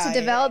smart enough to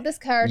develop this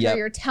character.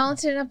 You're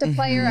talented enough to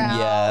play her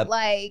out.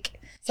 Like,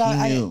 so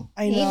he knew.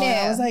 I know.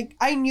 I was like,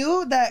 I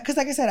knew that because,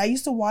 like I said, I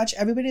used to watch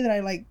everybody that I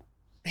like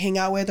hang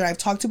out with or I've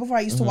talked to before.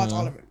 I used to watch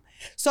all of them.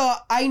 So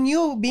I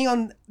knew being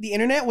on the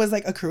internet was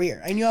like a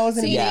career. I knew I was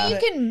in. So you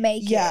can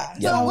make it. Yeah.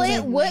 So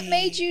what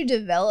made you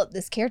develop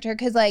this character?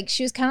 Because like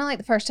she was kind of like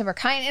the first of her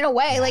kind in a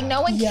way. Like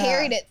no one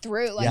carried it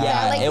through like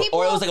that. Like people,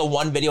 or it was like a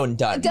one video and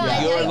done. You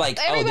were like,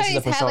 oh, this is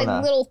the persona. Had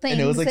like little things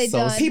and it was like so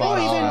done. People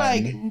even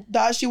like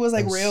thought she was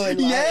like real in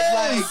life.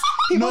 Yes. Like,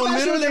 people No,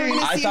 literally.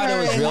 I thought it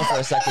was real for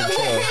a second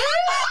too.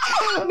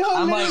 No,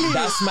 I'm literally.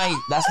 like,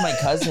 that's my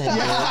cousin. Dude.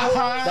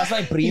 That's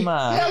my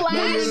prima. The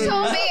Lash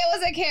told me it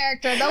was a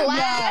character. The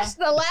Lash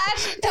told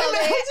me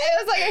it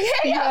was like,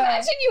 hey,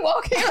 imagine you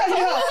walking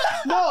around.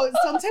 No,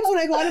 sometimes when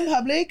I go out in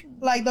public,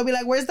 like they'll be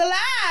like, "Where's the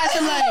Lash?"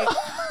 I'm like,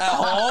 At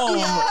home.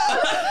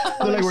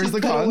 They're like, where's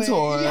the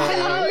contour?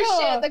 Oh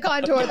shit, the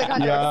contour.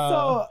 Yeah.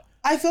 So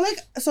I feel like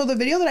the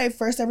video that I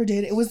first ever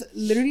did, it was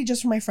literally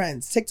just for my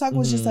friends. TikTok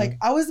was just like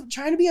I was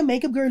trying to be a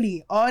makeup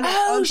girlie on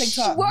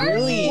TikTok.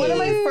 Really? One of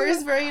my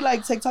first very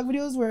like TikTok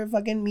videos were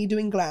fucking me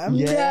doing glam.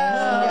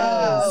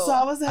 Yeah. So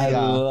I was like, I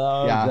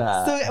love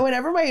that. so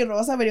whenever my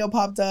Rosa video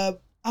popped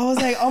up, I was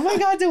like, oh my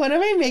god, did one of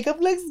my makeup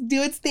looks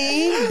do its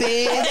thing?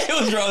 Bitch.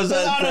 It was Rosa.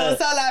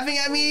 Rosa laughing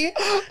at me.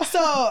 So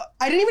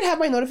I didn't even have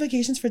my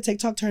notifications for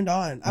TikTok turned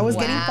on. I was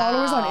getting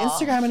followers on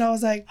Instagram and I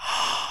was like,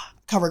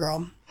 cover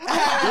girl.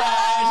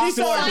 Yeah, she's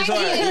smart.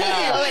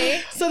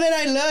 Yeah. So then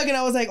I look and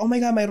I was like, oh my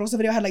god, my Rosa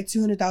video had like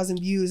 200,000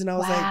 views. And I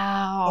was like,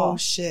 oh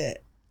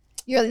shit.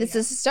 You're like, this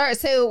is a start.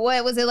 So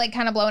what was it like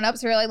kind of blowing up?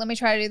 So you're like, let me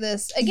try to do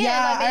this again.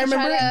 Yeah, like, I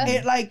remember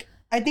it like,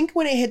 I think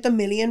when it hit the 1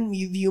 million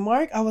view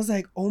mark, I was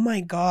like, oh my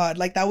God,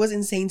 like that was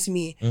insane to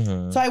me.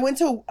 So I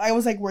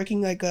was like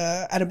working like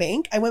at a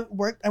bank. I went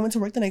to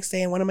work the next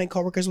day and one of my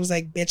coworkers was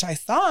like, bitch, I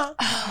saw.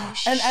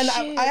 And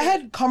I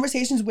had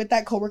conversations with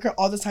that coworker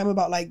all the time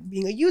about like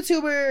being a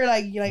YouTuber,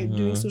 like,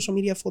 doing social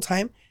media full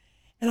time.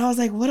 And I was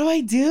like, what do I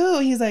do?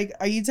 He's like,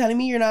 are you telling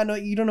me you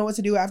don't know what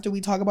to do after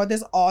we talk about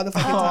this all the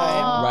fucking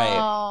time?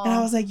 Right. And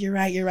I was like, you're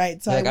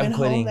right. So I went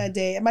home that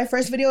day. My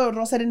first video,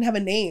 Rosa didn't have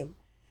a name.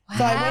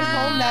 So I went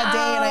home that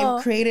day and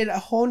I created a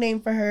whole name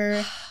for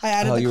her. I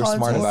added the you were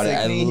smart about it.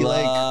 I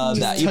love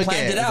that. You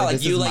planned it out.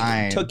 Like you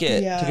took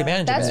advantage of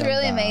it. That's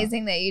really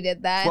amazing that you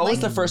did that. What was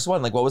the first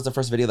one? Like what was the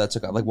first video that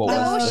took out? Like what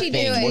was she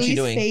doing? What was she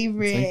doing?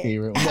 Favorite. It's my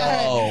favorite.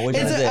 Whoa, which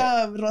one is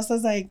it?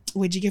 Rosa's like,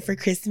 what'd you get for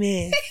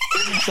Christmas?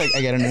 It's like,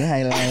 I got a new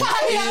highlight.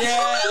 Yeah,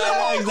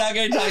 I know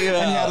exactly what you're talking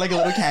about. And you had like a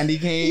little candy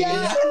cane. Yeah,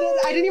 and then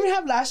I didn't even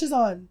have lashes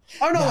on.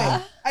 Oh no,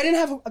 wait. I didn't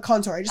have a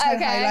contour. I just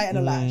had a highlight and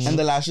a lash. And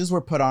the lashes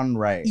were put on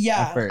right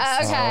at first.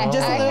 Okay.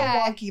 Just a little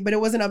wonky, but it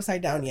wasn't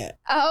upside down yet.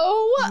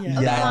 Oh,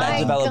 that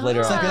developed later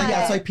on. So I feel like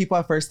that's like people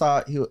at first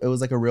thought it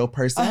was like a real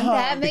person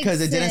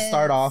because it didn't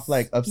start off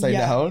like upside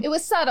down. It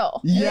was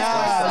subtle.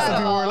 Yeah. So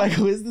people were like,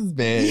 who is this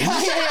bitch?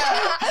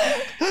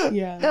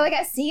 Yeah. They're like,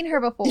 I've seen her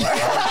before.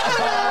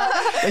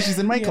 Like, she's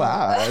in my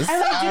class.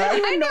 And I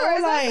didn't even know,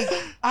 like,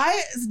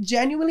 I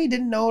genuinely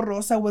didn't know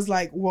Rosa was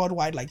like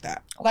worldwide like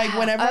that. Like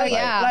whenever,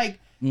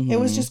 it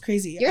was just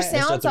crazy. Your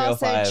sounds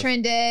also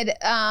trended.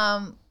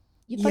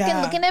 You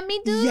fucking looking at me,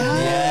 dude?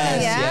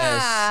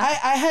 Yes.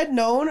 I had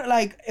known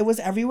like it was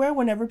everywhere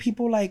whenever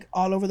people like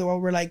all over the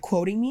world were like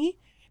quoting me.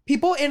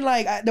 people in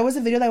like, there was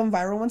a video that went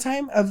viral one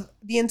time of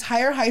the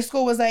entire high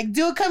school was like,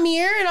 dude, come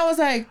here. And I was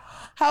like,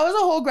 how is a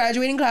whole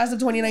graduating class of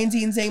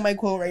 2019 saying my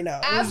quote right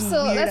now?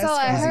 Absolutely. That's all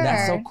I heard.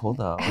 That's so cool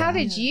though. How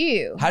did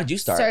you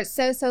start?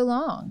 So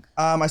long?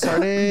 I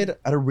started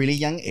at a really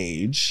young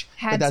age.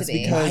 Had but that's to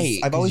be. because Right,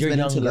 I've always been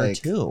into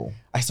like too.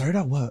 I started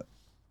at what?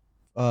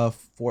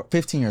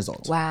 15 years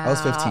old. Wow. I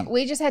was 15.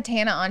 We just had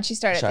Tana on. She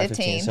started at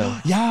 15. So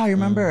Yeah, I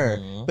remember.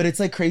 But it's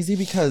like crazy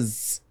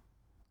because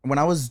when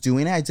I was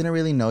doing it, I didn't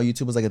really know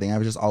YouTube was like a thing.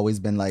 I've just always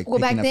been like, well,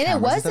 back then it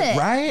wasn't.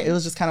 Right? It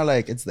was just kind of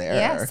like, it's there.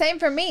 Yeah, same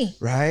for me.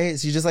 Right?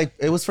 So you just like,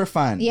 it was for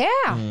fun. Yeah.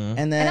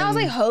 And then And I was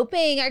like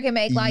hoping I could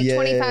make like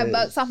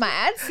 $25 off my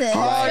AdSense.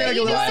 Right. But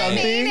you know what I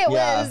mean? It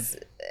was.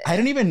 I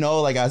didn't even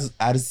know like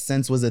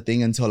AdSense was a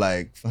thing until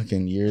like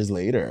fucking years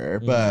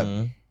later. But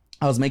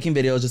I was making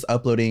videos, just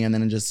uploading, and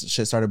then just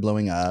shit started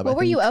blowing up. What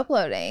were you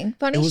uploading?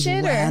 Funny it was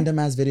shit? random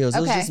ass videos.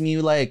 It was Okay. just me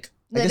like,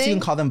 I guess you can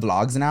call them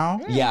vlogs now.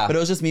 Yeah. But it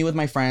was just me with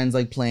my friends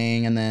like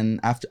playing, and then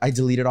after I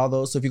deleted all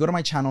those. So if you go to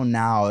my channel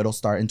now, it'll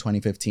start in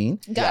 2015.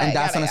 And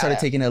that's when I started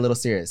taking it a little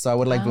serious. So I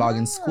would like vlog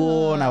in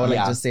school, and I would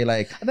like just say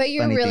like, I bet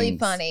you're funny really things.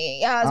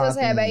 funny. Yeah, I was gonna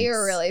say, I bet you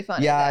were really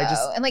funny. Yeah, I though.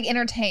 just- and like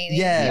entertaining.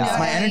 yes, you know my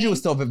what I energy mean? was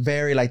still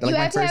very like You my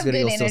have to first have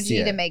video good you'll still see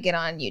energy it. to make it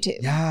on YouTube.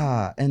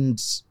 Yeah,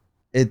 and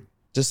it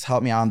just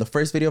helped me out. And the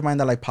first video of mine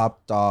that like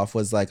popped off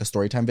was like a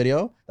story time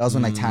video. That was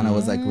when like Tana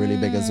was like really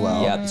big as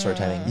well. Yeah, the story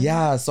timing.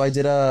 Yeah, so I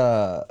did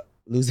a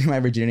losing my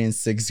virginity in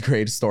 6th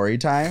grade story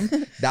time.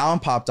 That one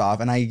popped off,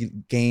 and I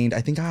gained,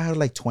 I think I had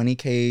like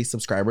 20K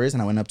subscribers,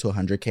 and I went up to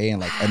 100K in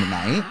like a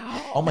night.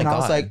 Oh my and god. I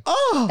was like,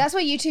 oh, That's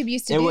what YouTube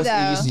used to It do, was- it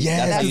though. used to-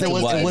 yes, that's it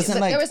what it wasn't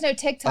But like there was no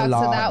TikTok, a so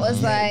lot. that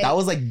was like that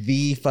was like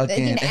the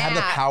fucking. an It had the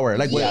app. power.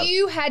 Like what?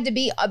 You had to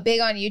be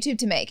big on YouTube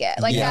to make it.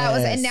 Like that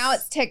was, and Yes. now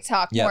it's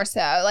TikTok Yep. more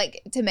so.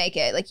 Like to make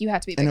it, like you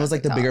have to be. Big And it on was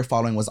like the TikTok. bigger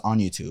following was on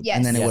YouTube, Yes.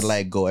 and then it would Yes.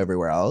 like go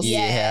everywhere else.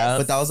 Yeah.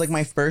 But that was like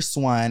my first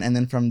one, and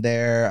then from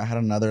there I had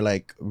another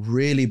like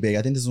really big.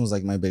 I think this one was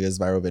like my biggest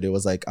viral video.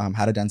 Was like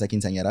how to dance like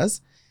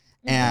quinceañeras.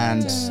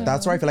 And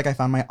that's where I feel like I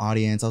found my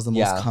audience. I was the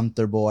most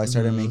comfortable. I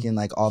started making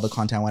like all the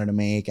content I wanted to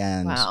make,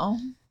 and Wow.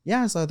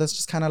 yeah, so that's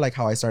just kind of like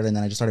how I started. And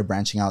then I just started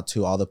branching out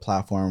to all the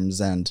platforms.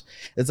 And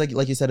it's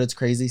like you said, it's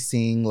crazy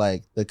seeing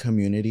like the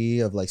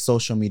community of like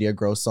social media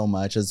grow so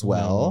much as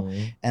well.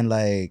 And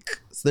like,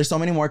 so there's so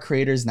many more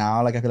creators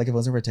now. Like I feel like if it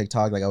wasn't for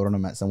TikTok, like I wouldn't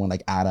have met someone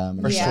like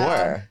Adam. For And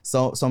sure.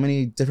 So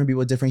many different people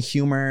with different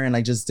humor and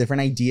like just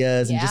different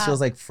ideas, and just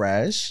feels like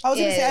fresh. I was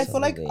gonna say, I Yes.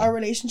 feel like Absolutely. our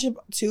relationship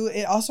too,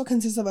 it also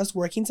consists of us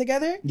working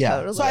together. Yeah.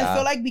 Totally. So I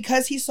feel like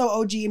because he's so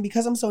OG and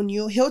because I'm so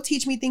new, he'll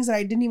teach me things that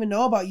I didn't even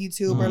know about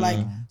YouTube or like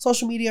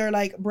social media or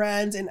like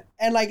brands, and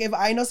like if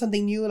I know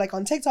something new like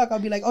on TikTok, I'll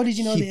be like, oh, did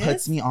you know He this?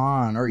 puts me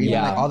on, or even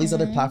Yeah. like all these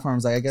other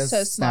platforms. Like I guess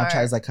So smart.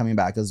 Snapchat is like coming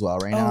back as well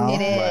right now.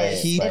 It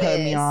is. He It put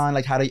me is. on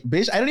like how to,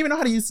 bitch, I don't even know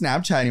how to use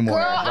Snapchat anymore.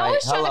 Girl, I Right.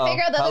 was trying to Hello.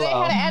 figure out the other day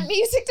how to add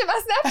music to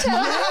my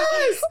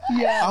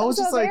Snapchat. Yeah, I was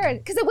just like,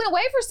 because it went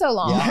away for so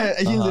long. yeah,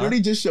 and he literally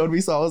just showed me.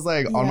 So I was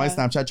like on my Yeah.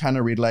 Snapchat trying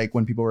to read like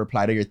when people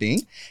reply to your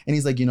thing, and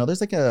he's like,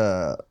 there's like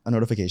a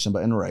notification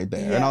button right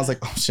there, and I was like,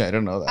 oh shit, I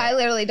didn't know that. I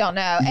literally don't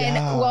know. Yeah.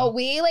 And well,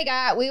 we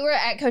were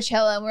at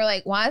Coachella and we were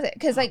like, why is it?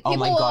 Because like Oh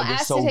people my will God, you're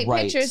ask so to take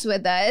right. pictures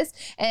with us,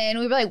 and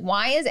we were like,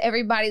 why is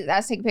everybody that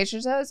asks to take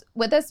pictures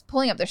with us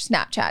pulling up their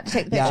Snapchat to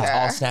take the Yeah, picture?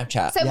 It's all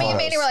Snapchat. So me and Yes.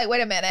 Mandy were like,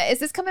 wait a minute, is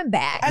this coming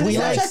back? And the We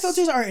Snapchat like-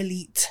 filters are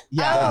elite.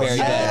 yeah, very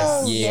good.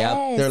 Oh,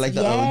 Yeah. They're like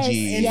the OG.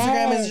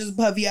 Instagram is just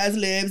puffy ass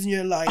lips and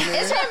you're like,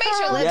 It's trying to make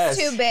your lips Yes.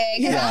 too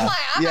big. And I'm like,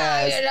 I'm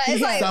not.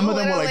 It's like Some of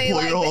them will like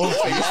pull your whole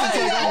literally, face to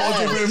take a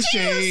whole different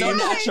shape. So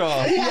natural.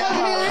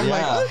 I'm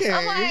like, Yeah. okay.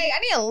 I'm like, I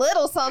need a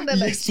little something,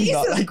 but Yes, not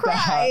Jesus like that.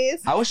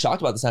 Christ. I was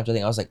shocked about the Snapchat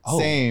thing. I was like, oh,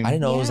 Same. I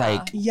didn't know it was Yeah.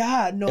 like.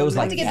 yeah, no, It was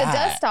I have like to get that. the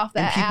dust off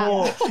And that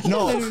people, app.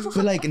 no,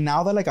 but like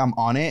now that like I'm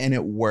on it and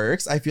it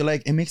works, I feel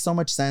like it makes so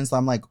much sense.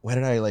 I'm like, why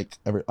did I like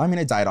ever? I mean,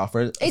 it died off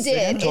for It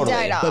did. Totally. It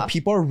died off. But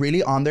people are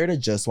really on there to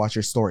just watch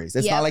your stories.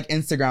 It's Yep. not like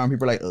Instagram.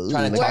 People are like, ugh,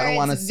 Trying to like, talk- I don't Where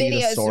want to it's see the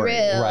videos, story.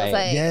 reels, Right.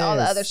 like all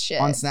the other shit.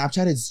 On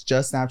Snapchat, it's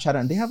just Snapchat,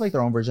 and they have like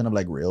their own version of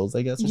like Reels,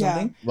 I guess, or Yeah.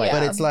 something. Right.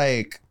 But Yeah. it's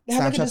like They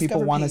have, like, a Snapchat people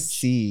Discover want to page.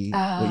 see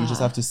what you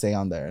just have to say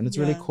on there, and it's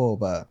really Yeah. cool.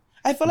 But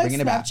I feel like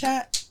Bringing it back.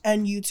 Snapchat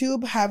and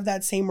YouTube have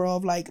that same role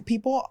of like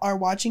people are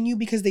watching you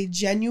because they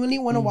genuinely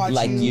want to watch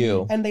Like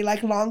you. and they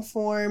like long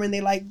form and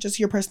they like just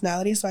your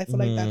personality. So I feel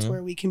like that's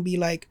where we can be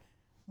like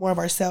more of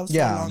ourselves. for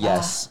Yeah. a long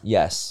Yes.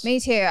 Yes. Me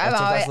too.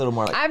 TikTok's a little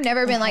more like- I've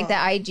never been like the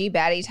IG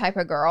baddie type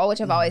of girl, which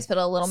I've always felt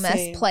a little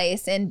Same.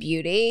 misplaced in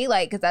beauty,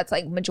 like because that's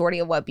like majority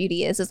of what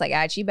beauty is like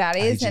IG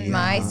baddies, IG, and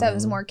my yeah. stuff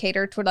is more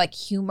catered toward like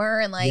humor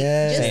and like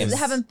Yes. just Same.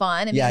 having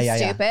fun and Yeah, being yeah,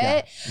 yeah, stupid.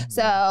 yeah.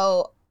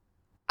 So.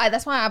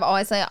 That's why I've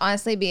always like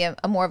honestly be a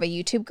more of a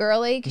YouTube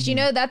girly because you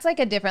know that's like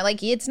a different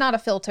like it's not a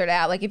filtered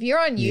out like if you're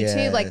on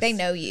YouTube like they Yes.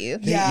 know you.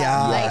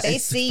 Yeah. Like, they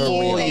it's see for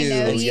you, they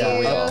know It's you.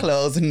 up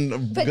close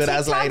and But good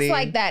ass TikTok's lighting.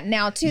 like that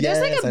now too.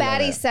 There's like Yes, a I love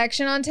baddie it.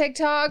 section on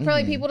TikTok for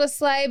like people to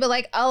slay, but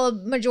like a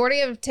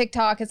majority of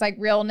TikTok is like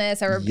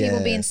realness or people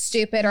being Yes.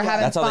 stupid or having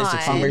That's all they fun.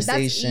 succeed.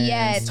 Conversations,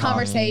 Yes, talking.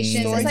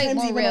 conversations. Story It's like time's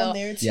more even real. on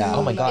there too. Yeah.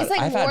 Oh my God. It's like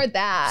I've more had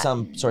that.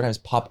 Some sometimes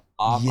pop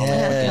off.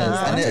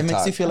 Yes, and it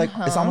makes you feel like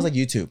it's almost like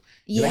YouTube.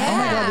 You're like, oh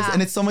my God,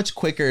 and it's so much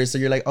quicker. So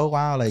you're like, oh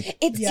wow, like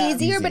it's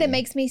easier, but it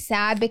makes me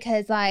sad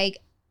because like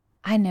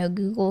I know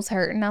Google's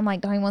hurting. I'm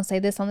like, don't even want to say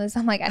this on this.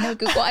 I'm like, I know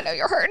Google, I know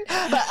you're hurting,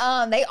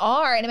 but they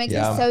are, and it makes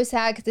me so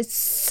sad because it's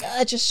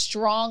such a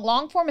strong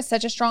long form is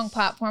such a strong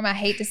platform. I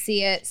hate to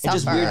see it suffer.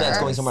 It's just weird that it's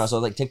going somewhere else. So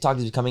like TikTok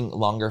is becoming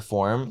longer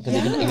form because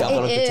you can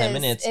upload up to 10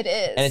 minutes. It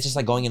is, and it's just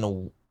like going in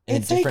a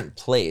different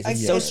place.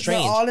 It's so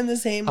strange. They're all in the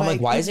same. I'm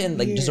like, why is it in,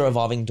 like just a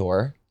revolving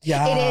door?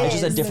 Yeah, it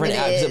it's just a different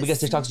app because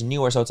TikTok's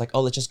newer, so it's like,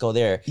 oh, let's just go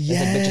there.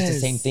 Yes. It's just the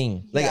same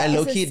thing. Like I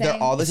low key,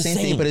 they're all the same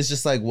thing, but it's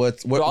just like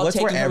what's where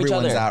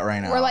everyone's at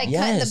right now. We're like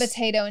cutting the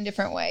potato in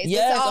different ways.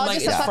 Yes, it's all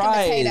like, just a fucking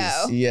fries.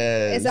 potato.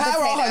 Yes, it's a potato.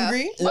 We're all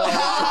hungry. We're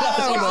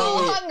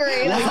all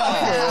hungry.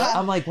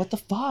 I'm like, what the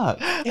fuck?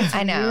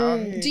 I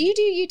know. Do you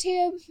do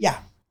YouTube? Yeah.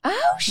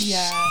 Oh shit.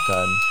 Yeah.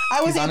 Good.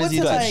 I was able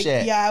to like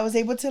I was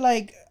able to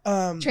like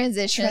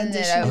transition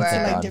it over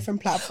to like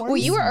different platforms. Well,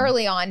 you were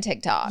early on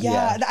TikTok.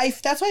 Yeah.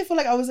 That's why I feel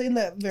like I was in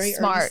the very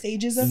early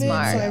stages of it. So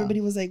everybody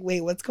was like,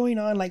 wait, what's going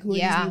on? Like, who are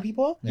these new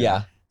people?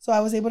 Yeah. So I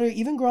was able to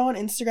even grow on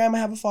Instagram. I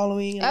have a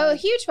following. And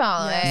huge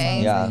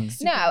following. Yeah.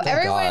 No,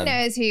 everyone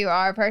knows who you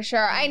are for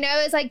sure. I know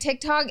it's like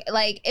TikTok,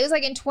 like it was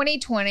like in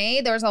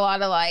 2020, there was a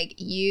lot of like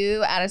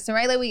you, Addison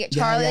Rae, we get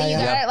Charlie, you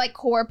got like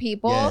core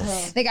people.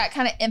 Yes. They got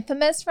kind of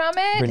infamous from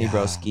it. Brittany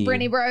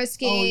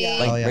Broski. Oh, yeah.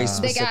 Like very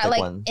they got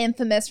like ones.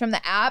 infamous from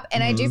the app.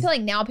 And I do feel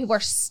like now people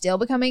are still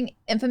becoming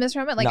infamous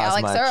from it. Like not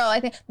Alex Earl, I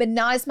think, but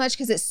not as much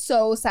because it's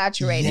so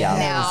saturated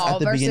now. At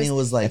the beginning it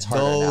was like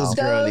those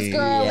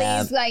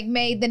girlies like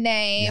made the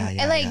name.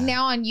 And like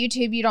now on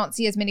YouTube, you don't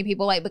see as many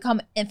people like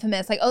become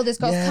infamous. Like, oh, this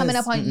girl's coming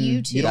up on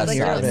YouTube. You don't see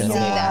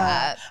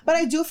that. But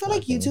I do feel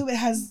like YouTube,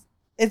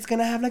 it's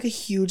gonna have like a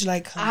huge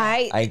like.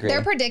 I agree.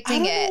 They're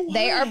predicting it.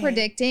 They are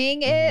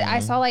predicting it. I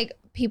saw like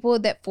people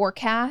that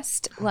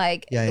forecast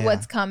like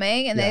what's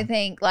coming, and they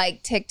think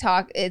like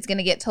TikTok is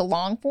gonna get to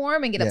long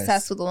form and get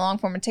obsessed with the long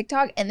form of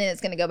TikTok, and then it's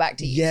gonna go back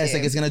to YouTube. Yes,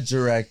 like it's gonna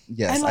direct.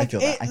 Yes, and like I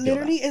feel that. It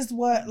literally is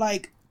what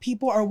like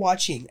people are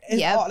watching.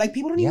 Like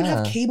people don't even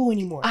have cable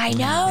anymore. I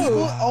know.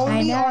 People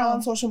only are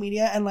on social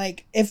media, and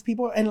like if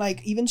people and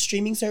like even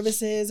streaming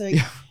services, like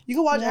you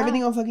can watch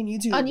everything on fucking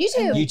YouTube. On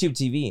YouTube. YouTube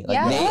TV.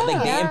 Like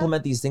they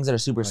implement these things that are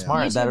super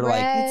smart YouTube that are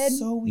like Red, it's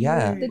so weird.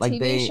 Yeah. The like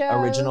TV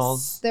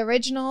shows, the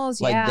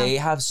originals. Like they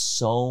have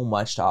so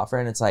much to offer,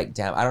 and it's like,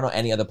 damn, I don't know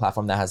any other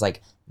platform that has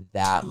like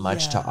that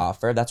much to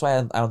offer. That's why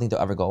I don't think they'll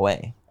ever go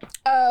away.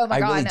 Oh my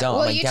God. I really don't.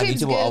 Well, like,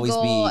 YouTube's YouTube will always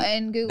be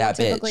and Google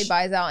typically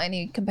buys out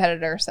any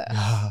competitor, so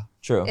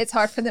true. It's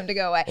hard for them to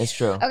go away. It's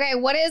true. Okay,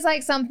 what is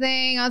like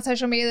something on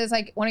social media that's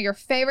like one of your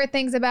favorite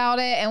things about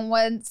it, and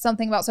what's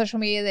something about social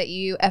media that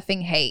you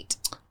effing hate?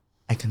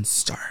 I can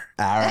start.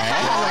 All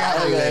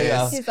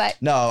right. He's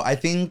like, no, I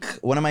think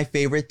one of my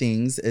favorite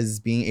things is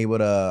being able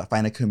to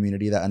find a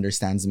community that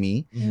understands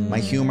me, my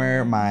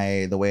humor,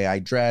 the way I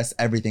dress,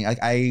 everything. Like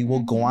I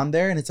will go on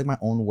there and it's like my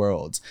own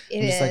world.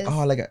 It's like,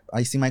 oh, like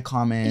I see my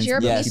comments. It's your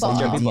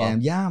people.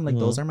 Yeah, I'm like,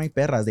 those are my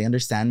perras. They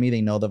understand me.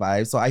 They know the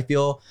vibe. So I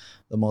feel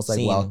the most like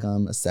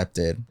welcome,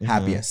 accepted,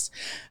 happiest.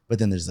 But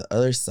then there's the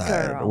other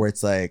side where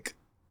it's like,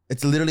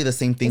 it's literally the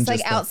same thing. It's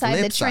just like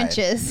outside the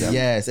trenches.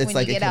 Yes, it's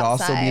like it could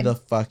also be the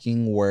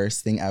fucking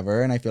worst thing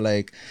ever. And I feel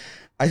like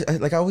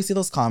I always see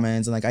those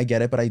comments and like I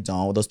get it, but I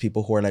don't. Those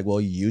people who are like, well,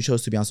 you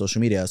chose to be on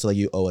social media, so like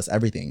you owe us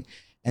everything.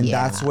 And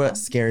that's what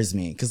scares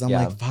me because I'm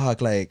like,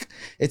 fuck, like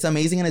it's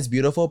amazing and it's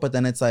beautiful, but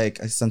then it's like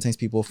sometimes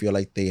people feel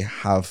like they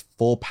have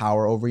full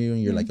power over you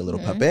and you're like a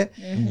little puppet.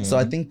 So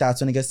I think that's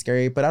when it gets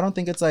scary. But I don't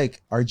think it's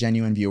like our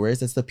genuine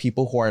viewers. It's the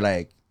people who are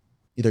like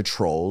either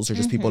trolls or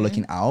just people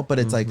looking out, but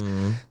it's like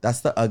that's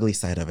the ugly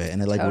side of it,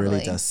 and it like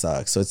really does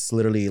suck. So it's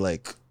literally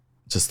like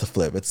just the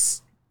flip.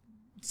 It's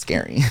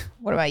scary.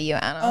 What about you,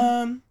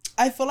 Anna?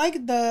 I feel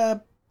like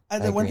the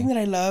one thing that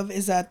I love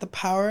is that the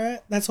power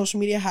that social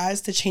media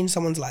has to change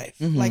someone's life,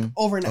 like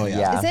overnight. Oh,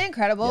 yeah. Isn't it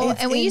incredible?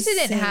 And we used to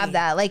didn't have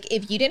that. Like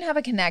if you didn't have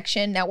a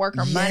connection, network,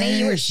 or money,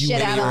 you were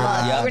shit out of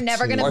luck. You were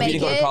never gonna make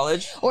it.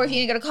 Or if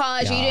you didn't go to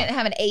college, or you didn't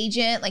have an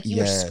agent, like you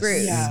were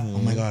screwed. Yeah. Oh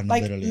my God. No,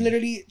 like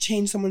literally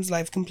change someone's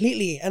life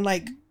completely, and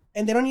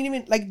they don't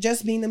even like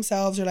just being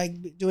themselves or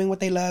like doing what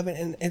they love,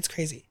 and it's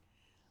crazy.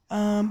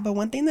 But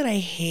one thing that I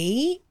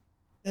hate,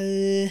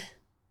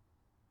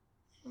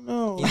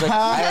 no. He's like,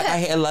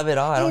 I love it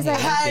all. I don't hate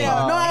anything.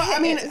 No, I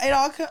mean, it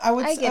all. I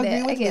would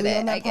agree with Lily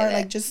on that part.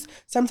 Like, just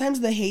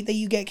sometimes the hate that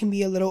you get can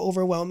be a little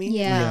overwhelming.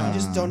 Yeah. You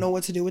just don't know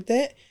what to do with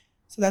it.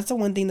 So that's the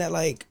one thing that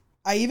like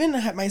I even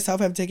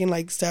have taken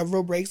like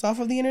several breaks off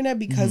of the internet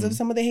because of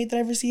some of the hate that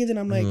I've received, and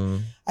I'm like,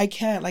 I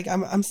can't. Like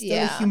I'm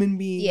still a human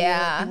being.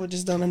 Yeah. People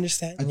just don't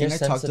understand. I think I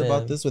talked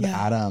about this with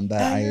Adam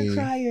you're a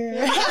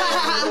crier.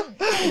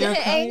 You're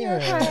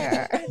a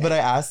crier. But I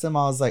asked him,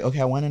 I was like,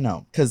 okay, I want to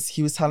know. Because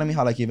he was telling me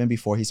how like even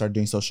before he started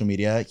doing social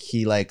media,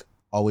 he like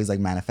always like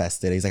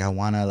manifested. He's like, I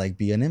want to like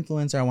be an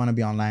influencer. I want to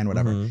be online,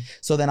 whatever.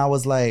 So then I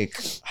was like,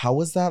 how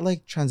was that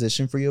like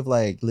transition for you of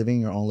like living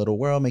your own little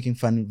world, making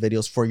fun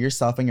videos for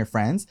yourself and your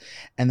friends?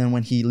 And then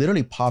when he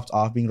literally popped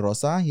off being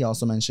Rosa, he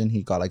also mentioned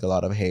he got like a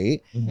lot of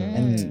hate.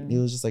 And it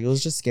was just like, it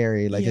was just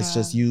scary. Like, it's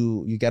just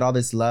you get all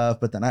this love,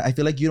 but then I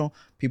feel like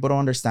people don't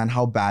understand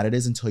how bad it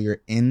is until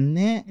you're in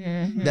it.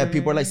 That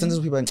people are like, sometimes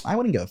people are like, I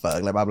wouldn't give a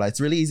fuck, like blah blah. It's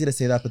really easy to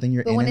say that, but then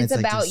you're in when it, it's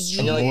about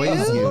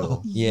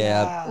you.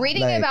 Yeah.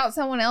 Reading like, about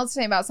someone else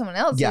saying about someone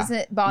else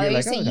doesn't bother you.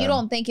 Like, So you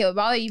don't think it would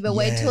bother you, but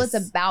wait till it's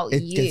about you.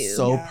 It gets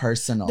so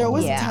personal. There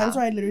was times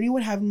where I literally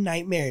would have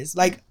nightmares,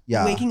 like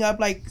waking up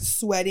like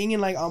sweating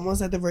and like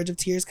almost at the verge of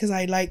tears because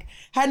I like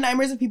had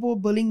nightmares of people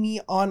bullying me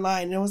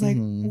online, and I was like,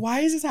 why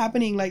is this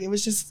happening? Like, it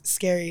was just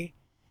scary.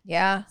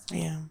 Yeah. So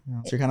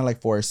you're kind of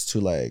like forced to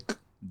like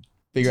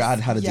figure out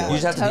how to do it. You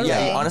just have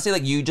to, honestly,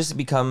 like you just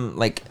become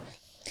like.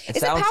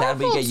 It's a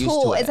powerful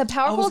tool. It's a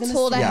powerful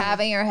tool to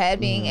have in your head,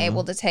 being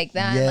able to take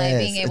that and like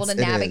being able to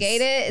navigate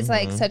it. It's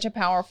like such a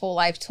powerful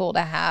life tool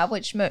to have,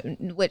 which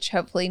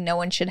hopefully no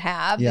one should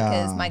have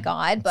because my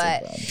God.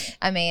 But so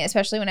I mean,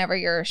 especially whenever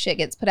your shit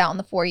gets put out on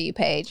the For You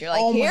page, you're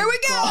like, here we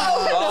go.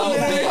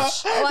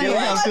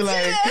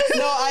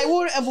 No, I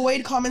would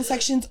avoid comment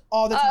sections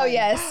all the time. Oh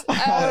yes.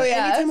 Oh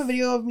yeah. Anytime a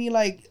video of me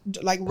like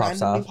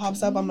randomly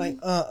pops up, I'm like,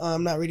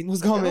 I'm not reading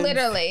those comments.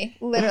 Literally.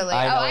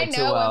 I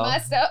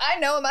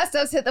know when my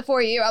stuff's hit the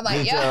For You. I'm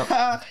like,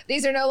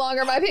 these are no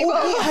longer my people.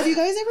 Have you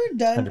guys ever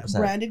done 100%.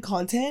 Branded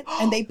content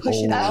and they push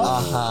it out?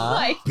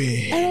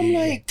 And I'm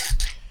like,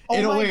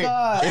 my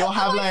God. It'll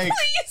have like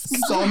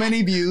so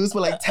many views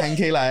but like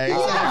 10K likes.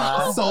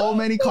 Like, so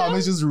many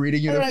comments just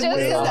reading you. Like,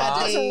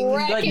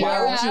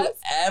 why would you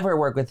ever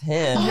work with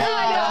him? Yeah,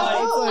 I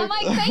know. I'm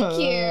like,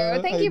 thank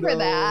you. Thank you for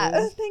that.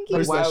 Thank you.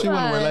 Especially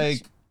when we're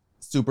like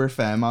super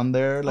femme on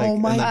there, like,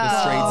 and like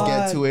the straights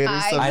get to it or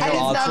something. I know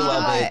all too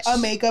well, bitch. A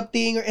makeup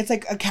thing, or it's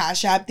like a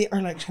Cash App thing,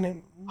 or like trying to.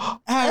 No,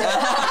 but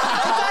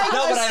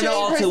I know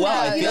all too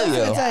well. I feel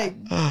you. It's like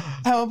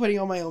I'm putting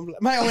on my own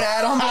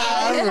ad on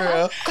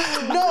my own.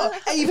 No,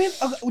 even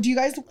do you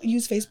guys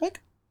use Facebook?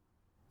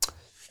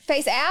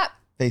 Face app.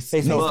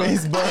 Facebook. No,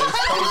 Facebook.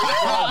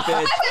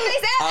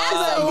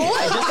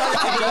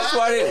 I just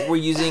started. We're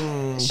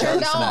using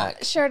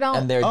Sure don't.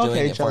 And they're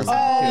doing it for me.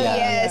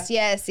 Yes.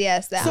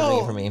 That's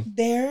so for me.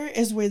 There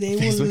is where they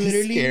will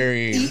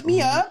literally eat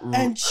me up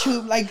and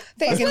chew like.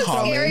 Facebook's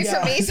scary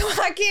for me, so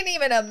I can't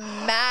even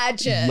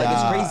imagine. Like,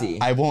 it's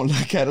crazy. I won't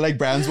look at it. Like,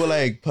 brands will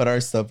like put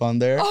our stuff on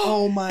there.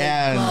 Oh my God.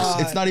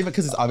 And it's not even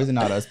because it's obviously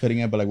not us putting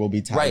it, but like we'll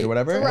be tagged or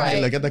whatever. Right. I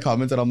look at the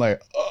comments and I'm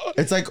like,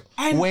 it's like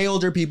way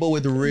older people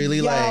with really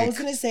I was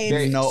gonna say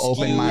very no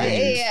open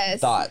mind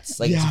thoughts.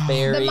 Like it's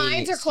very the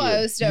minds are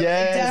closed.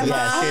 Yes, the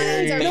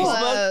minds are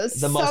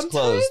closed. The most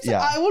closed.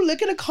 I will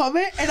look at a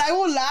comment and I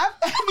will laugh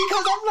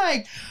because I'm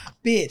like,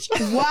 bitch,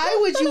 why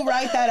would you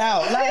write that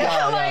out? Like,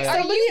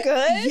 are you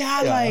good?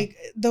 Yeah, like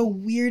the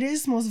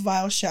weirdest, most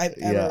vile shit I've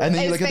ever. Yeah, and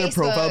then you look at their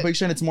profile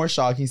picture and it's more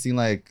shocking seeing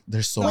like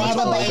there's so much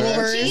love no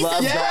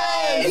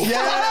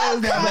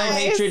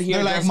hatred here.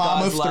 They're like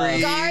mom of 3.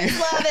 God's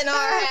love in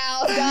our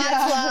house.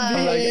 God's love.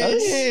 I'm like,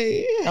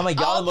 okay. I'm like,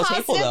 y'all the most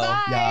hateful though.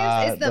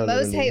 Yeah, it's the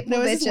most hateful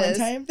bitches. One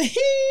time.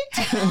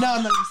 No,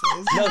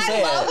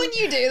 I love when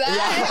you do that.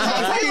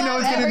 That's how you know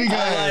it's gonna be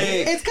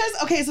good. It's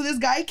because so this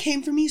guy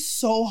came for me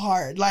so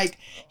hard. Like,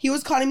 he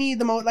was calling me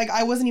the most, like,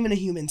 I wasn't even a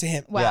human to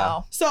him.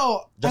 Wow.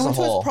 So I went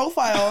to his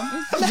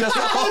profile. Just a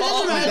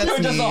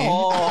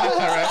hole.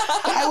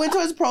 I went to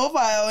his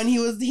profile and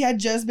he had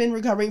just been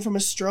recovering from a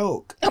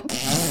stroke. I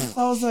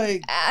was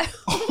like,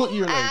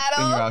 you're like,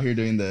 and you're out here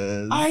doing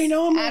this. I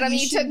know. I'm Adam,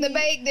 like, you took the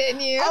bake,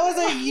 didn't you? I was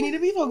like, you need to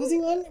be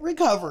focusing on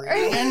recovery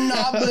and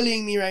not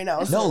bullying me right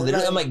now. No,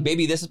 literally, I'm like,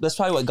 baby, that's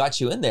probably what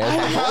got you in there.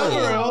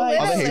 All the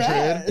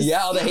hatred.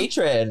 Yeah, all the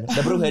hatred.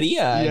 The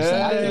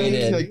brujeria.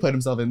 He like put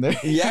himself in there.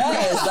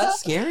 Yes, that's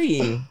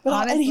scary.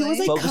 But, and he was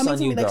like coming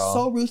to me like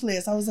so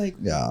ruthless. I was like,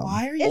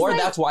 why are you? Or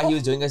that's why he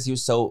was doing this. He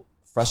was so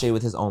frustrated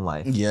with his own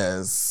life.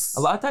 Yes.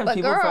 A lot of times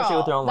people are frustrated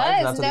with their own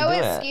life. That is no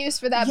excuse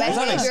for that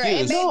behavior.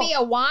 It may be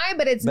a why,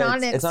 but it's not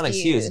an excuse. It's not an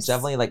excuse. It's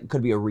definitely like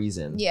could be a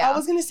reason. Yeah. I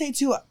was gonna say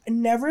too,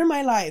 never in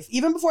my life,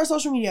 even before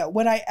social media,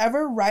 would I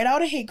ever write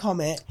out a hate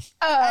comment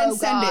and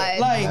send it.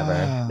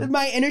 Like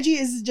my energy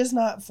is just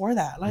not for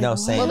that. Like, no,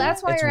 same. Well,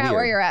 that's why you're at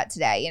where you're at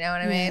today. You know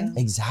what I mean?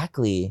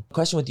 Exactly.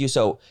 Question with you.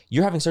 So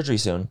you're having surgery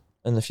soon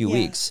in a few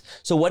weeks.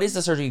 So what is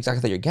the surgery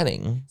exactly that you're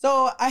getting?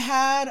 So I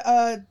had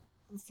a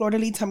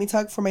fleur-de-lis tummy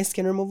tuck for my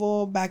skin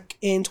removal back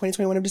in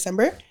 2021 of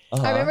December.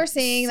 I remember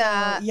seeing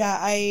that. Yeah,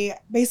 I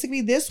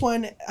basically this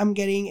one I'm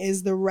getting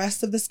is the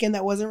rest of the skin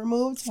that wasn't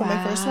removed from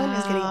my first one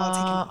is getting all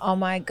taken off. Oh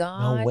my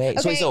God. No way.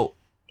 Okay. So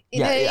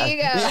there you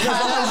go.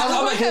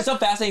 I'm like, it's so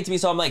fascinating to me.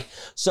 So I'm like,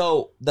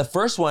 so the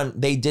first one,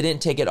 they didn't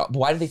take it off.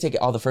 Why did they take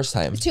it all the first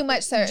time? Too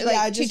much, sir.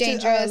 Like, too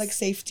dangerous. Like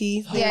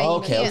safety. Yeah,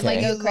 you can't like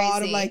go crazy. A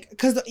lot of like,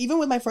 because even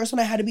with my first one,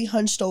 I had to be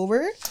hunched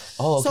over.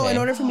 Oh, okay. So in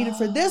order for me to,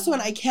 for this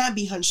one, I can't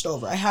be hunched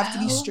over. I have to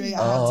be straight.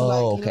 I have to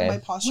like, my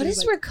posture. What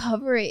is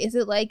recovery? Is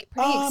it like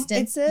pretty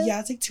extensive?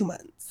 It's like 2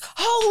 months.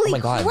 Holy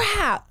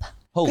crap.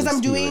 Because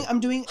I'm doing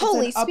it's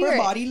an upper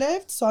body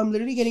lift, so I'm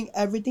literally getting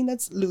everything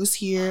that's loose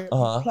here,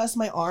 plus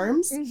my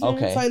arms.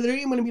 Okay. So I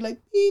literally am gonna be like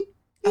beep.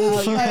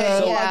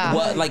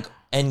 What like?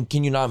 And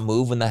can you not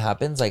move when that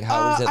happens? Like,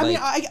 how is it? I mean,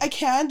 I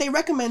can. They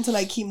recommend to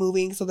like keep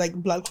moving, so like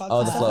blood clots.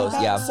 Oh, the flows,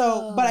 like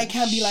So, but I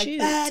can't be like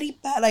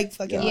like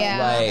fucking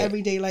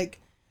every day.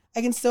 Like,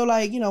 I can still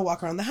like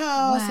walk around the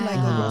house and like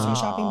go grocery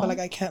shopping, but like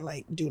I can't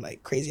like do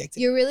like crazy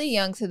activities. You're really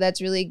young, so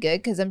that's really good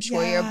because I'm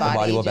sure your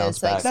body will bounce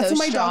back. That's so what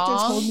my doctor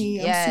strong. told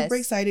me. I'm super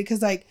excited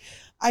because like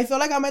I feel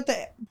like I'm at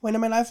the point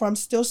in my life where I'm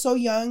still so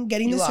young.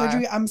 Getting the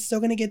surgery, I'm still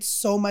gonna get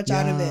so much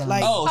out of it.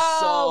 Like,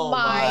 oh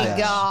my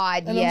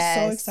god, and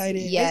I'm so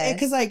excited. Yes,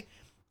 because like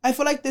I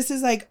feel like this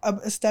is like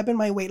a step in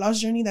my weight loss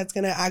journey that's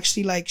gonna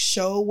actually like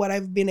show what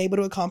I've been able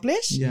to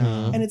accomplish. Yeah,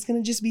 and it's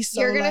gonna just be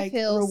so you're gonna like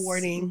feel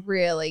rewarding,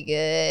 really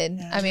good.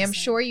 Yeah, I mean, I'm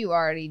sure you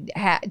already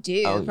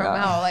do from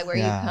how like where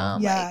you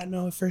come. Yeah, like.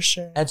 No, for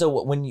sure. And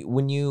so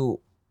when you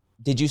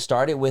did you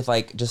start it with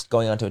like just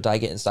going onto a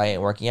diet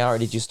and working out, or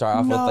did you start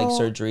off with like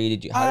surgery?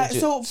 Did you? How did you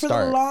so for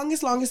start? the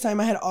longest time,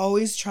 I had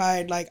always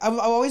tried like I've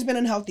always been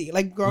unhealthy.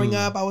 Like growing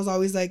up, I was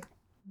always like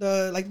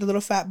the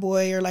little fat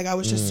boy, or like I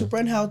was just super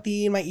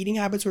unhealthy, and my eating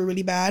habits were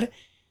really bad.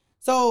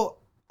 So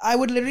I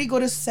would literally go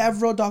to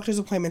several doctor's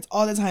appointments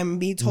all the time and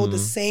be told the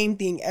same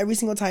thing every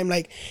single time.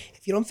 Like,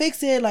 if you don't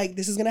fix it, like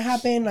this is gonna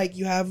happen. Like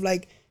you have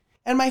like,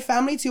 and my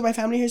family too. My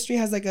family history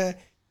has like a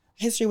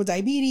history with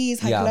diabetes,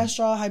 high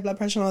cholesterol, high blood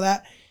pressure, and all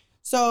that.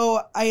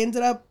 So I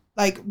ended up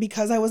like,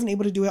 because I wasn't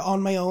able to do it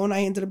on my own,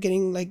 I ended up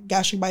getting like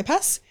gastric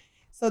bypass.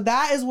 So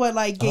that is what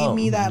like gave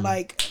me that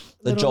like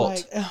the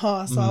jolt.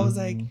 Like, So I was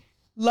like,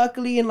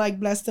 luckily and like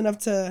blessed enough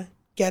to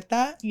get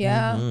that.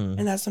 Yeah.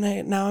 And that's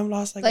when I'm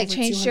lost like over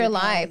changed your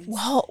life. pounds.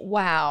 Whoa,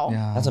 wow.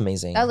 Yeah. That's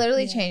amazing. That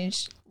literally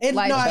changed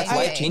life. That's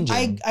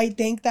life-changing. I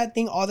thank that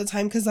thing all the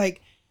time because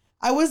like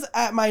I was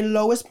at my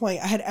lowest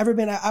point I had ever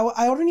been at.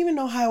 I don't even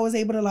know how I was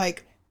able to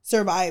like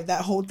survive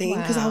that whole thing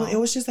because it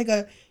was just like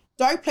a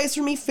dark place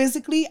for me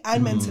physically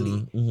and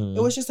mentally.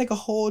 It was just like a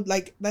whole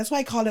like, that's why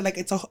I call it like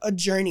it's a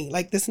journey,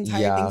 like this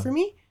entire thing for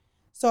me.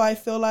 So I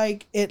feel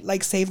like it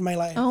like saved my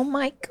life. Oh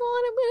my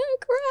god, I'm gonna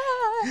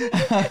cry.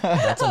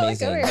 That's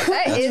amazing.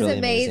 That is really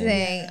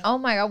amazing. Oh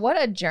my god, what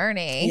a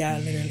journey. Yeah,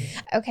 literally.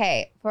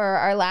 Okay, for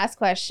our last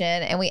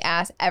question, and we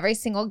ask every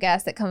single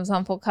guest that comes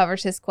on Full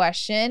Coverage this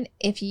question: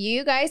 if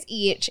you guys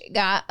each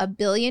got $1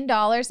 billion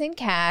in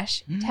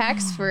cash,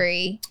 tax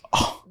free,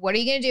 what are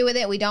you gonna do with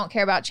it? We don't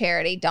care about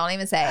charity. Don't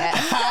even say it.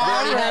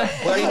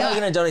 we already know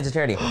you're gonna donate to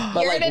charity. But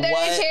you're like, gonna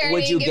donate to charity.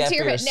 Would you get for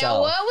yourself? Now,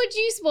 what would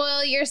you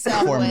spoil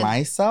yourself For with?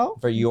 myself?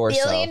 For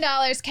yourself. $1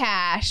 billion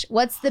cash.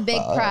 What's the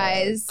big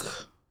prize?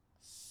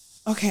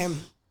 Okay.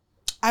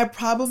 I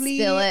probably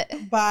Spill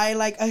it. buy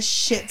like a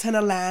shit ton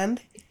of land.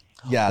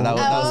 Yeah, that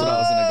was what I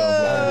was gonna go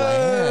for.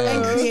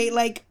 And create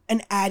like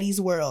an Addie's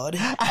world.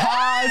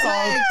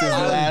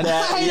 Disneyland.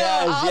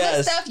 All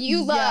the stuff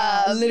you love.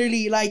 Yeah,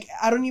 literally, like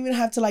I don't even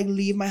have to like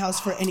leave my house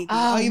for anything.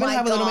 I'll even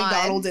have a little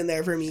McDonald's in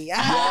there for me.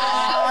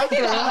 Yeah,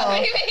 maybe a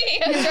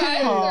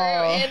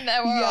drive-through in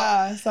the world.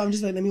 Yeah, so I'm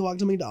just like, let me walk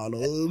to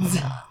McDonald's.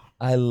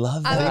 I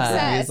love that. I'm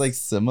obsessed. It's like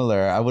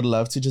similar. I would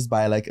love to just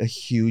buy like a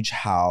huge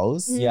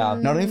house. Yeah.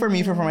 Not only for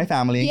me, for my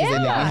family, because they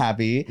make me Yeah.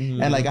 happy.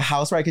 And like a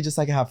house where I could just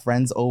like have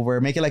friends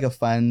over, make it like a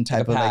fun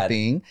type of like pad.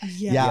 thing.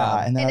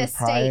 Yeah. And then An I'd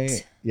probably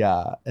estate.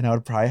 and I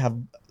would probably have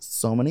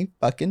so many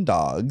fucking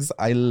dogs.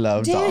 I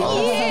love Do dogs. you?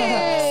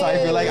 So I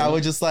feel like I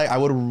would just like, I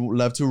would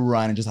love to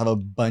run and just have a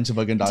bunch of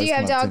fucking dogs. Do you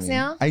have come up to dogs me.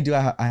 now? I do.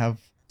 I have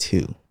 2.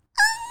 Do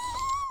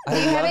you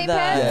have any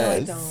pets? Yes.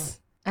 I don't.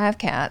 I have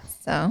cats,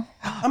 so.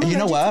 I'm You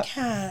know allergic to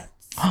what? cats.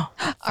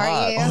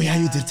 Are you? Oh yeah,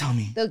 you did tell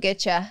me. They'll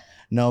get you.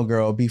 No,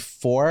 girl.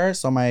 Before,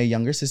 so my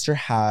younger sister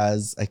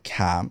has a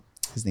cat.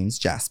 His name's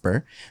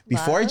Jasper.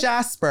 Before Love.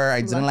 Jasper,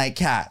 I didn't like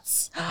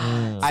cats.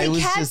 I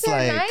was Cats just are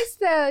like, nice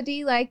though. Do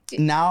you like?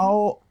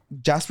 now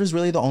Jasper's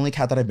really the only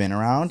cat that I've been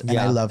around, and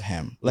Yeah. I love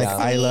him. Like Yeah.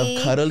 I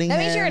love cuddling That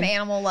him. means you're an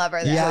animal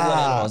lover. Then. Yeah. I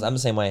love animals. I'm the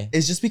same way.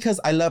 It's just because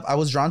I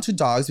was drawn to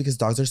dogs because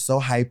dogs are so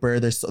hyper.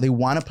 They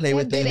want to play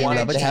with They things. have They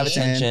love energy. They have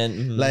attention.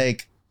 attention. Mhm.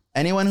 Like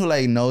anyone who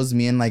like knows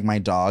me and like my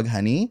dog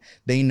Honey,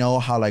 they know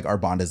how like our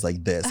bond is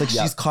like this. Like she's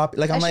like I'm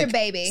That's like your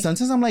baby.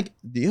 Sometimes I'm like,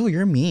 ew,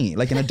 you're me.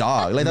 Like in a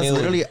dog. Like that's Mood.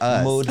 literally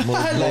us. Mood.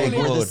 Like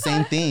we're the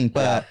same thing.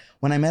 But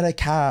when I met a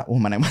cat,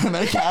 when I met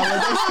a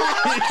cat,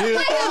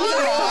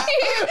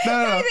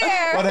 no.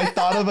 When I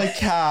thought of a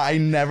cat, I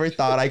never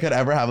thought I could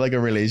ever have like a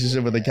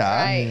relationship with a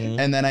cat. Right.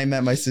 And then I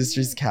met my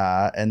sister's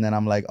cat, and then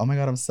I'm like, oh my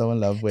god, I'm so in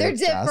love with They're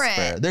different.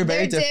 Jasper. They're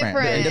very They're different.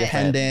 They're different.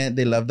 independent.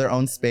 They love their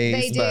own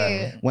space. They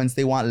But do. once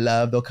they want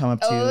love, they'll come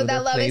up to you. Oh, They're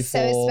that love is so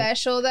playful.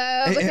 special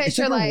though, because It's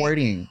you're like like.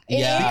 rewarding. It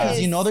Yeah. is.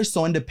 Because they're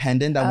so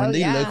independent that Oh, when they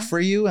yeah. look for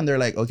you and they're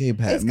like, okay,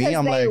 pet It's me, because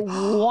I'm they like,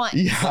 want.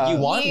 yeah. You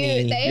want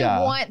me. They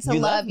Yeah. want to You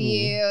love love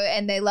me. you,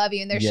 and they love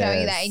you, and they're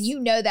showing you that, Yes. and you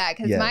know that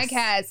because my Yes.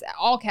 cats,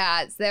 all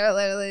cats, they're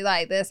literally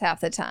like this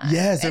half the time.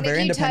 Yes, they're and very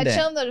if you independent.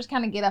 touch them, they'll just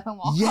kind of get up and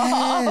walk.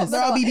 Yes.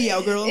 They're all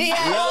BBL girls. Yeah.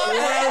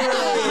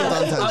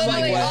 Don't touch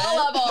Literally me. all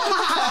of them.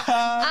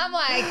 I'm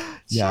like, like,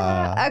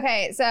 yeah.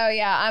 Okay, so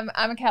yeah,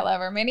 I'm a cat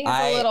lover. Manny has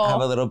I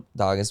have a little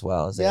dog as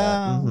well. So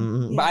Yeah.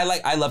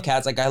 But I love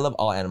cats. Like I love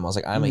all animals.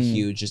 Like I'm a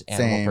huge just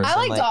animal person.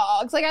 I like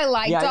dogs. Like I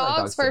like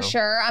dogs for too.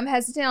 sure. I'm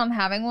hesitant on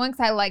having one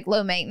because I like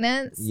low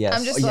maintenance. Yes.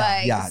 I'm just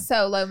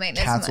so low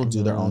maintenance. Cats will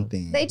do their own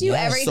thing. They do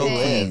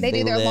everything. They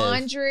do their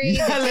laundry.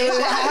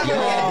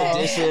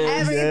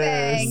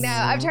 Everything. No,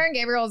 I've turned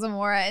Gabriel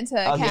Zamora into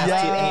a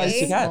cat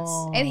lady. Two cats.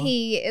 And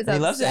he is he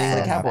loves it. He's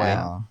a cat boy.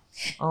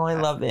 Oh, I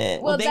love it.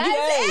 Well, thank you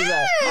guys.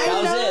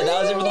 That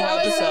was it for the whole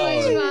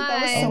episode.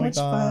 That was so much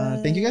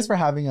fun. Thank you guys for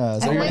having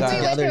us. We went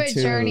through a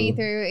journey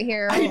through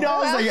here. I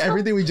know. It's like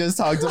everything we just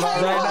talked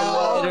about right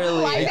now.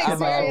 Literally. I'm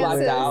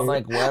blacked out. I'm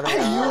like, what?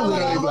 You're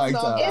literally blacked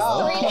out.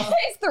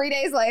 It's 3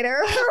 days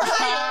later.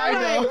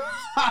 I know.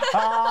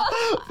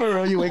 For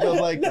real, you wake up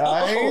like,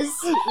 guys.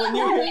 When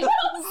you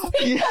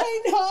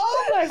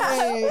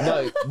I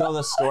know. No,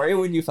 the story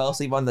when you fell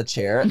asleep on the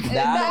chair,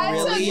 that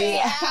really,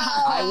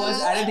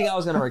 I didn't think I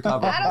was gonna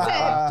recover from that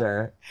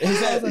after. He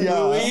said,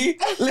 Louis,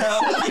 really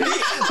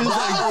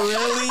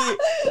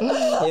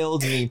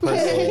killed me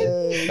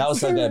personally. That was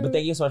so good. But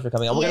thank you so much for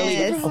coming on. We're gonna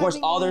leave, of course,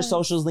 all their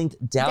socials linked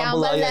down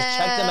below. You guys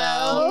check them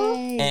out,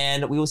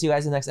 and we will see you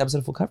guys in the next episode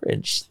of Full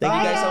Coverage. Thank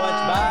you guys so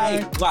much.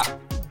 Bye. Mwah.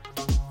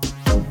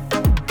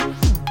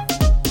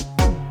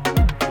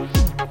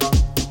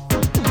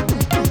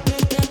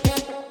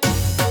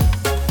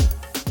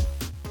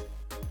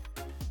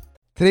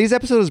 Today's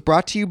episode is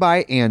brought to you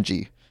by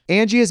Angie.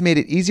 Angie has made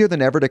it easier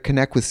than ever to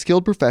connect with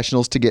skilled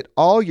professionals to get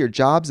all your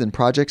jobs and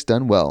projects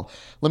done well.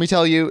 Let me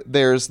tell you,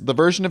 there's the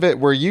version of it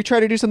where you try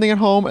to do something at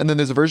home, and then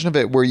there's a version of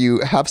it where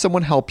you have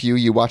someone help you,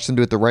 you watch them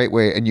do it the right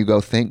way, and you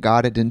go, thank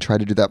God I didn't try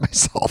to do that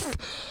myself.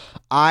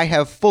 I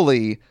have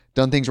fully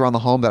done things around the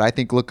home that I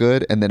think look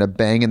good, and then a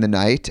bang in the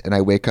night, and I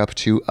wake up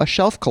to a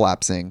shelf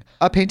collapsing,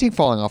 a painting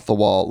falling off the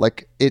wall.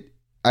 Like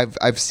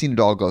I've seen it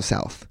all go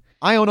south.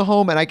 I own a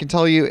home, and I can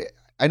tell you,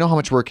 I know how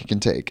much work it can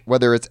take.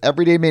 Whether it's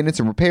everyday maintenance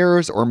and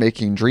repairs or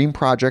making dream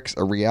projects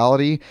a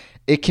reality,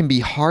 it can be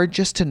hard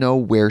just to know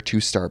where to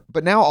start.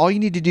 But now all you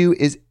need to do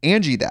is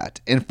Angie that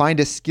and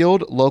find a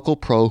skilled local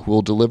pro who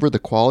will deliver the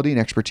quality and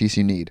expertise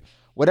you need.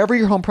 Whatever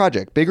your home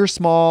project, big or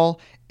small,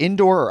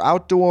 indoor or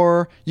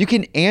outdoor, you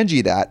can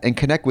Angie that and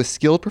connect with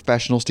skilled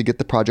professionals to get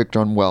the project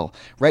done well.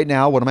 Right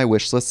now, one of my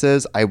wish lists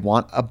is I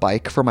want a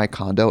bike for my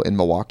condo in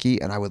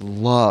Milwaukee, and I would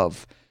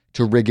love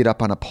to rig it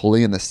up on a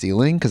pulley in the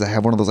ceiling because I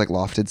have one of those like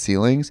lofted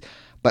ceilings,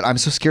 but I'm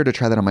so scared to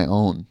try that on my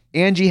own.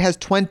 Angie has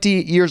 20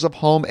 years of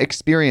home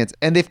experience,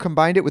 and they've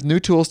combined it with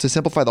new tools to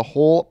simplify the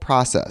whole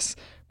process.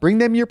 Bring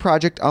them your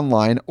project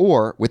online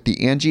or with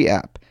the Angie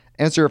app.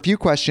 Answer a few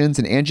questions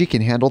and Angie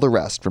can handle the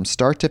rest from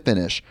start to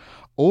finish,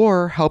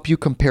 or help you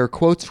compare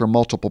quotes from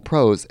multiple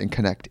pros and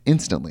connect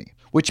instantly,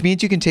 which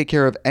means you can take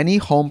care of any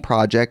home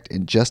project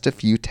in just a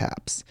few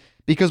taps.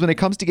 Because when it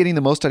comes to getting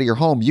the most out of your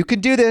home, you can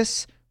do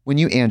this when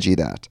you Angie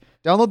that.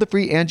 Download the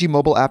free Angie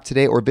mobile app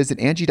today or visit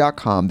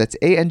Angie.com. That's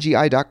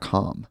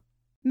ANGI.com.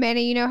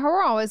 Manny, you know how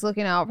we're always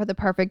looking out for the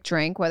perfect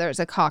drink, whether it's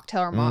a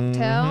cocktail or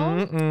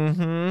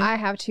mocktail? I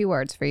have 2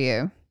 words for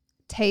you.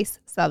 Taste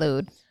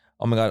salud.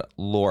 Oh my God,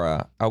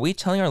 Laura, are we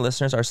telling our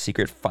listeners our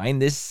secret find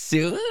this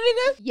soon?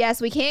 Yes,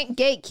 we can't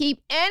gatekeep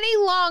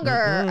any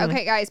longer.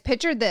 Okay, guys,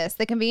 picture this.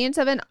 The convenience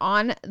of an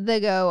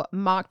on-the-go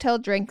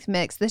mocktail drink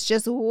mix that's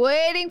just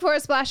waiting for a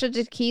splash of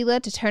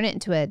tequila to turn it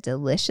into a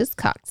delicious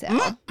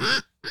cocktail.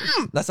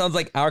 That sounds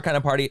like our kind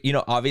of party. You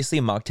know,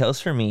 obviously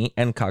mocktails for me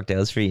and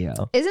cocktails for you.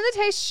 Isn't the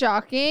taste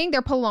shocking?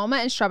 Their Paloma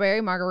and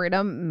Strawberry Margarita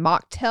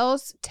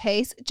mocktails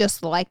taste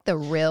just like the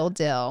real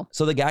deal.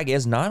 So the gag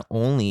is not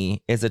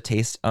only is the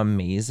taste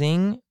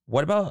amazing,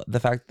 what about the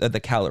fact that the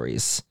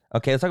calories?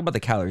 Okay, let's talk about the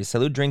calories.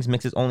 Salud drinks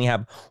mixes only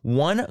have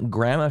 1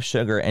 gram of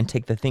sugar and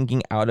take the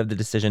thinking out of the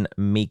decision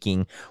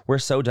making. We're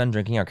so done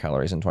drinking our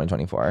calories in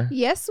 2024.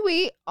 Yes,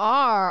 we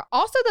are.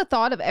 Also, the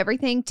thought of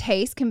everything,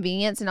 taste,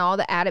 convenience, and all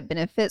the added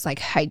benefits like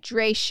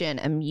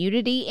hydration,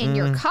 immunity in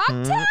your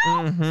cocktail.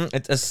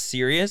 It's a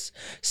serious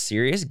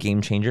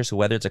game changer. So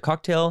whether it's a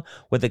cocktail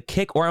with a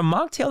kick or a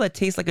mocktail that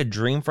tastes like a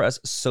dream for us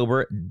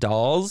sober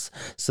dolls,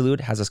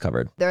 Salud has us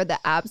covered. They're the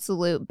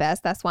absolute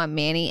best. That's why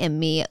Manny and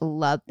me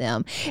love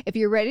them. If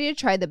you're ready to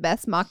try the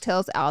best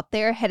mocktails out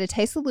there, head to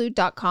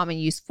tastesalud.com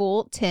and use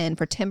FULL10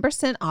 for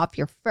 10% off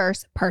your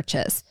first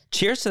purchase.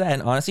 Cheers to that,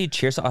 and honestly,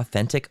 cheers to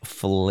authentic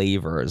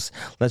flavors.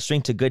 Let's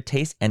drink to good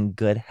taste and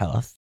good health.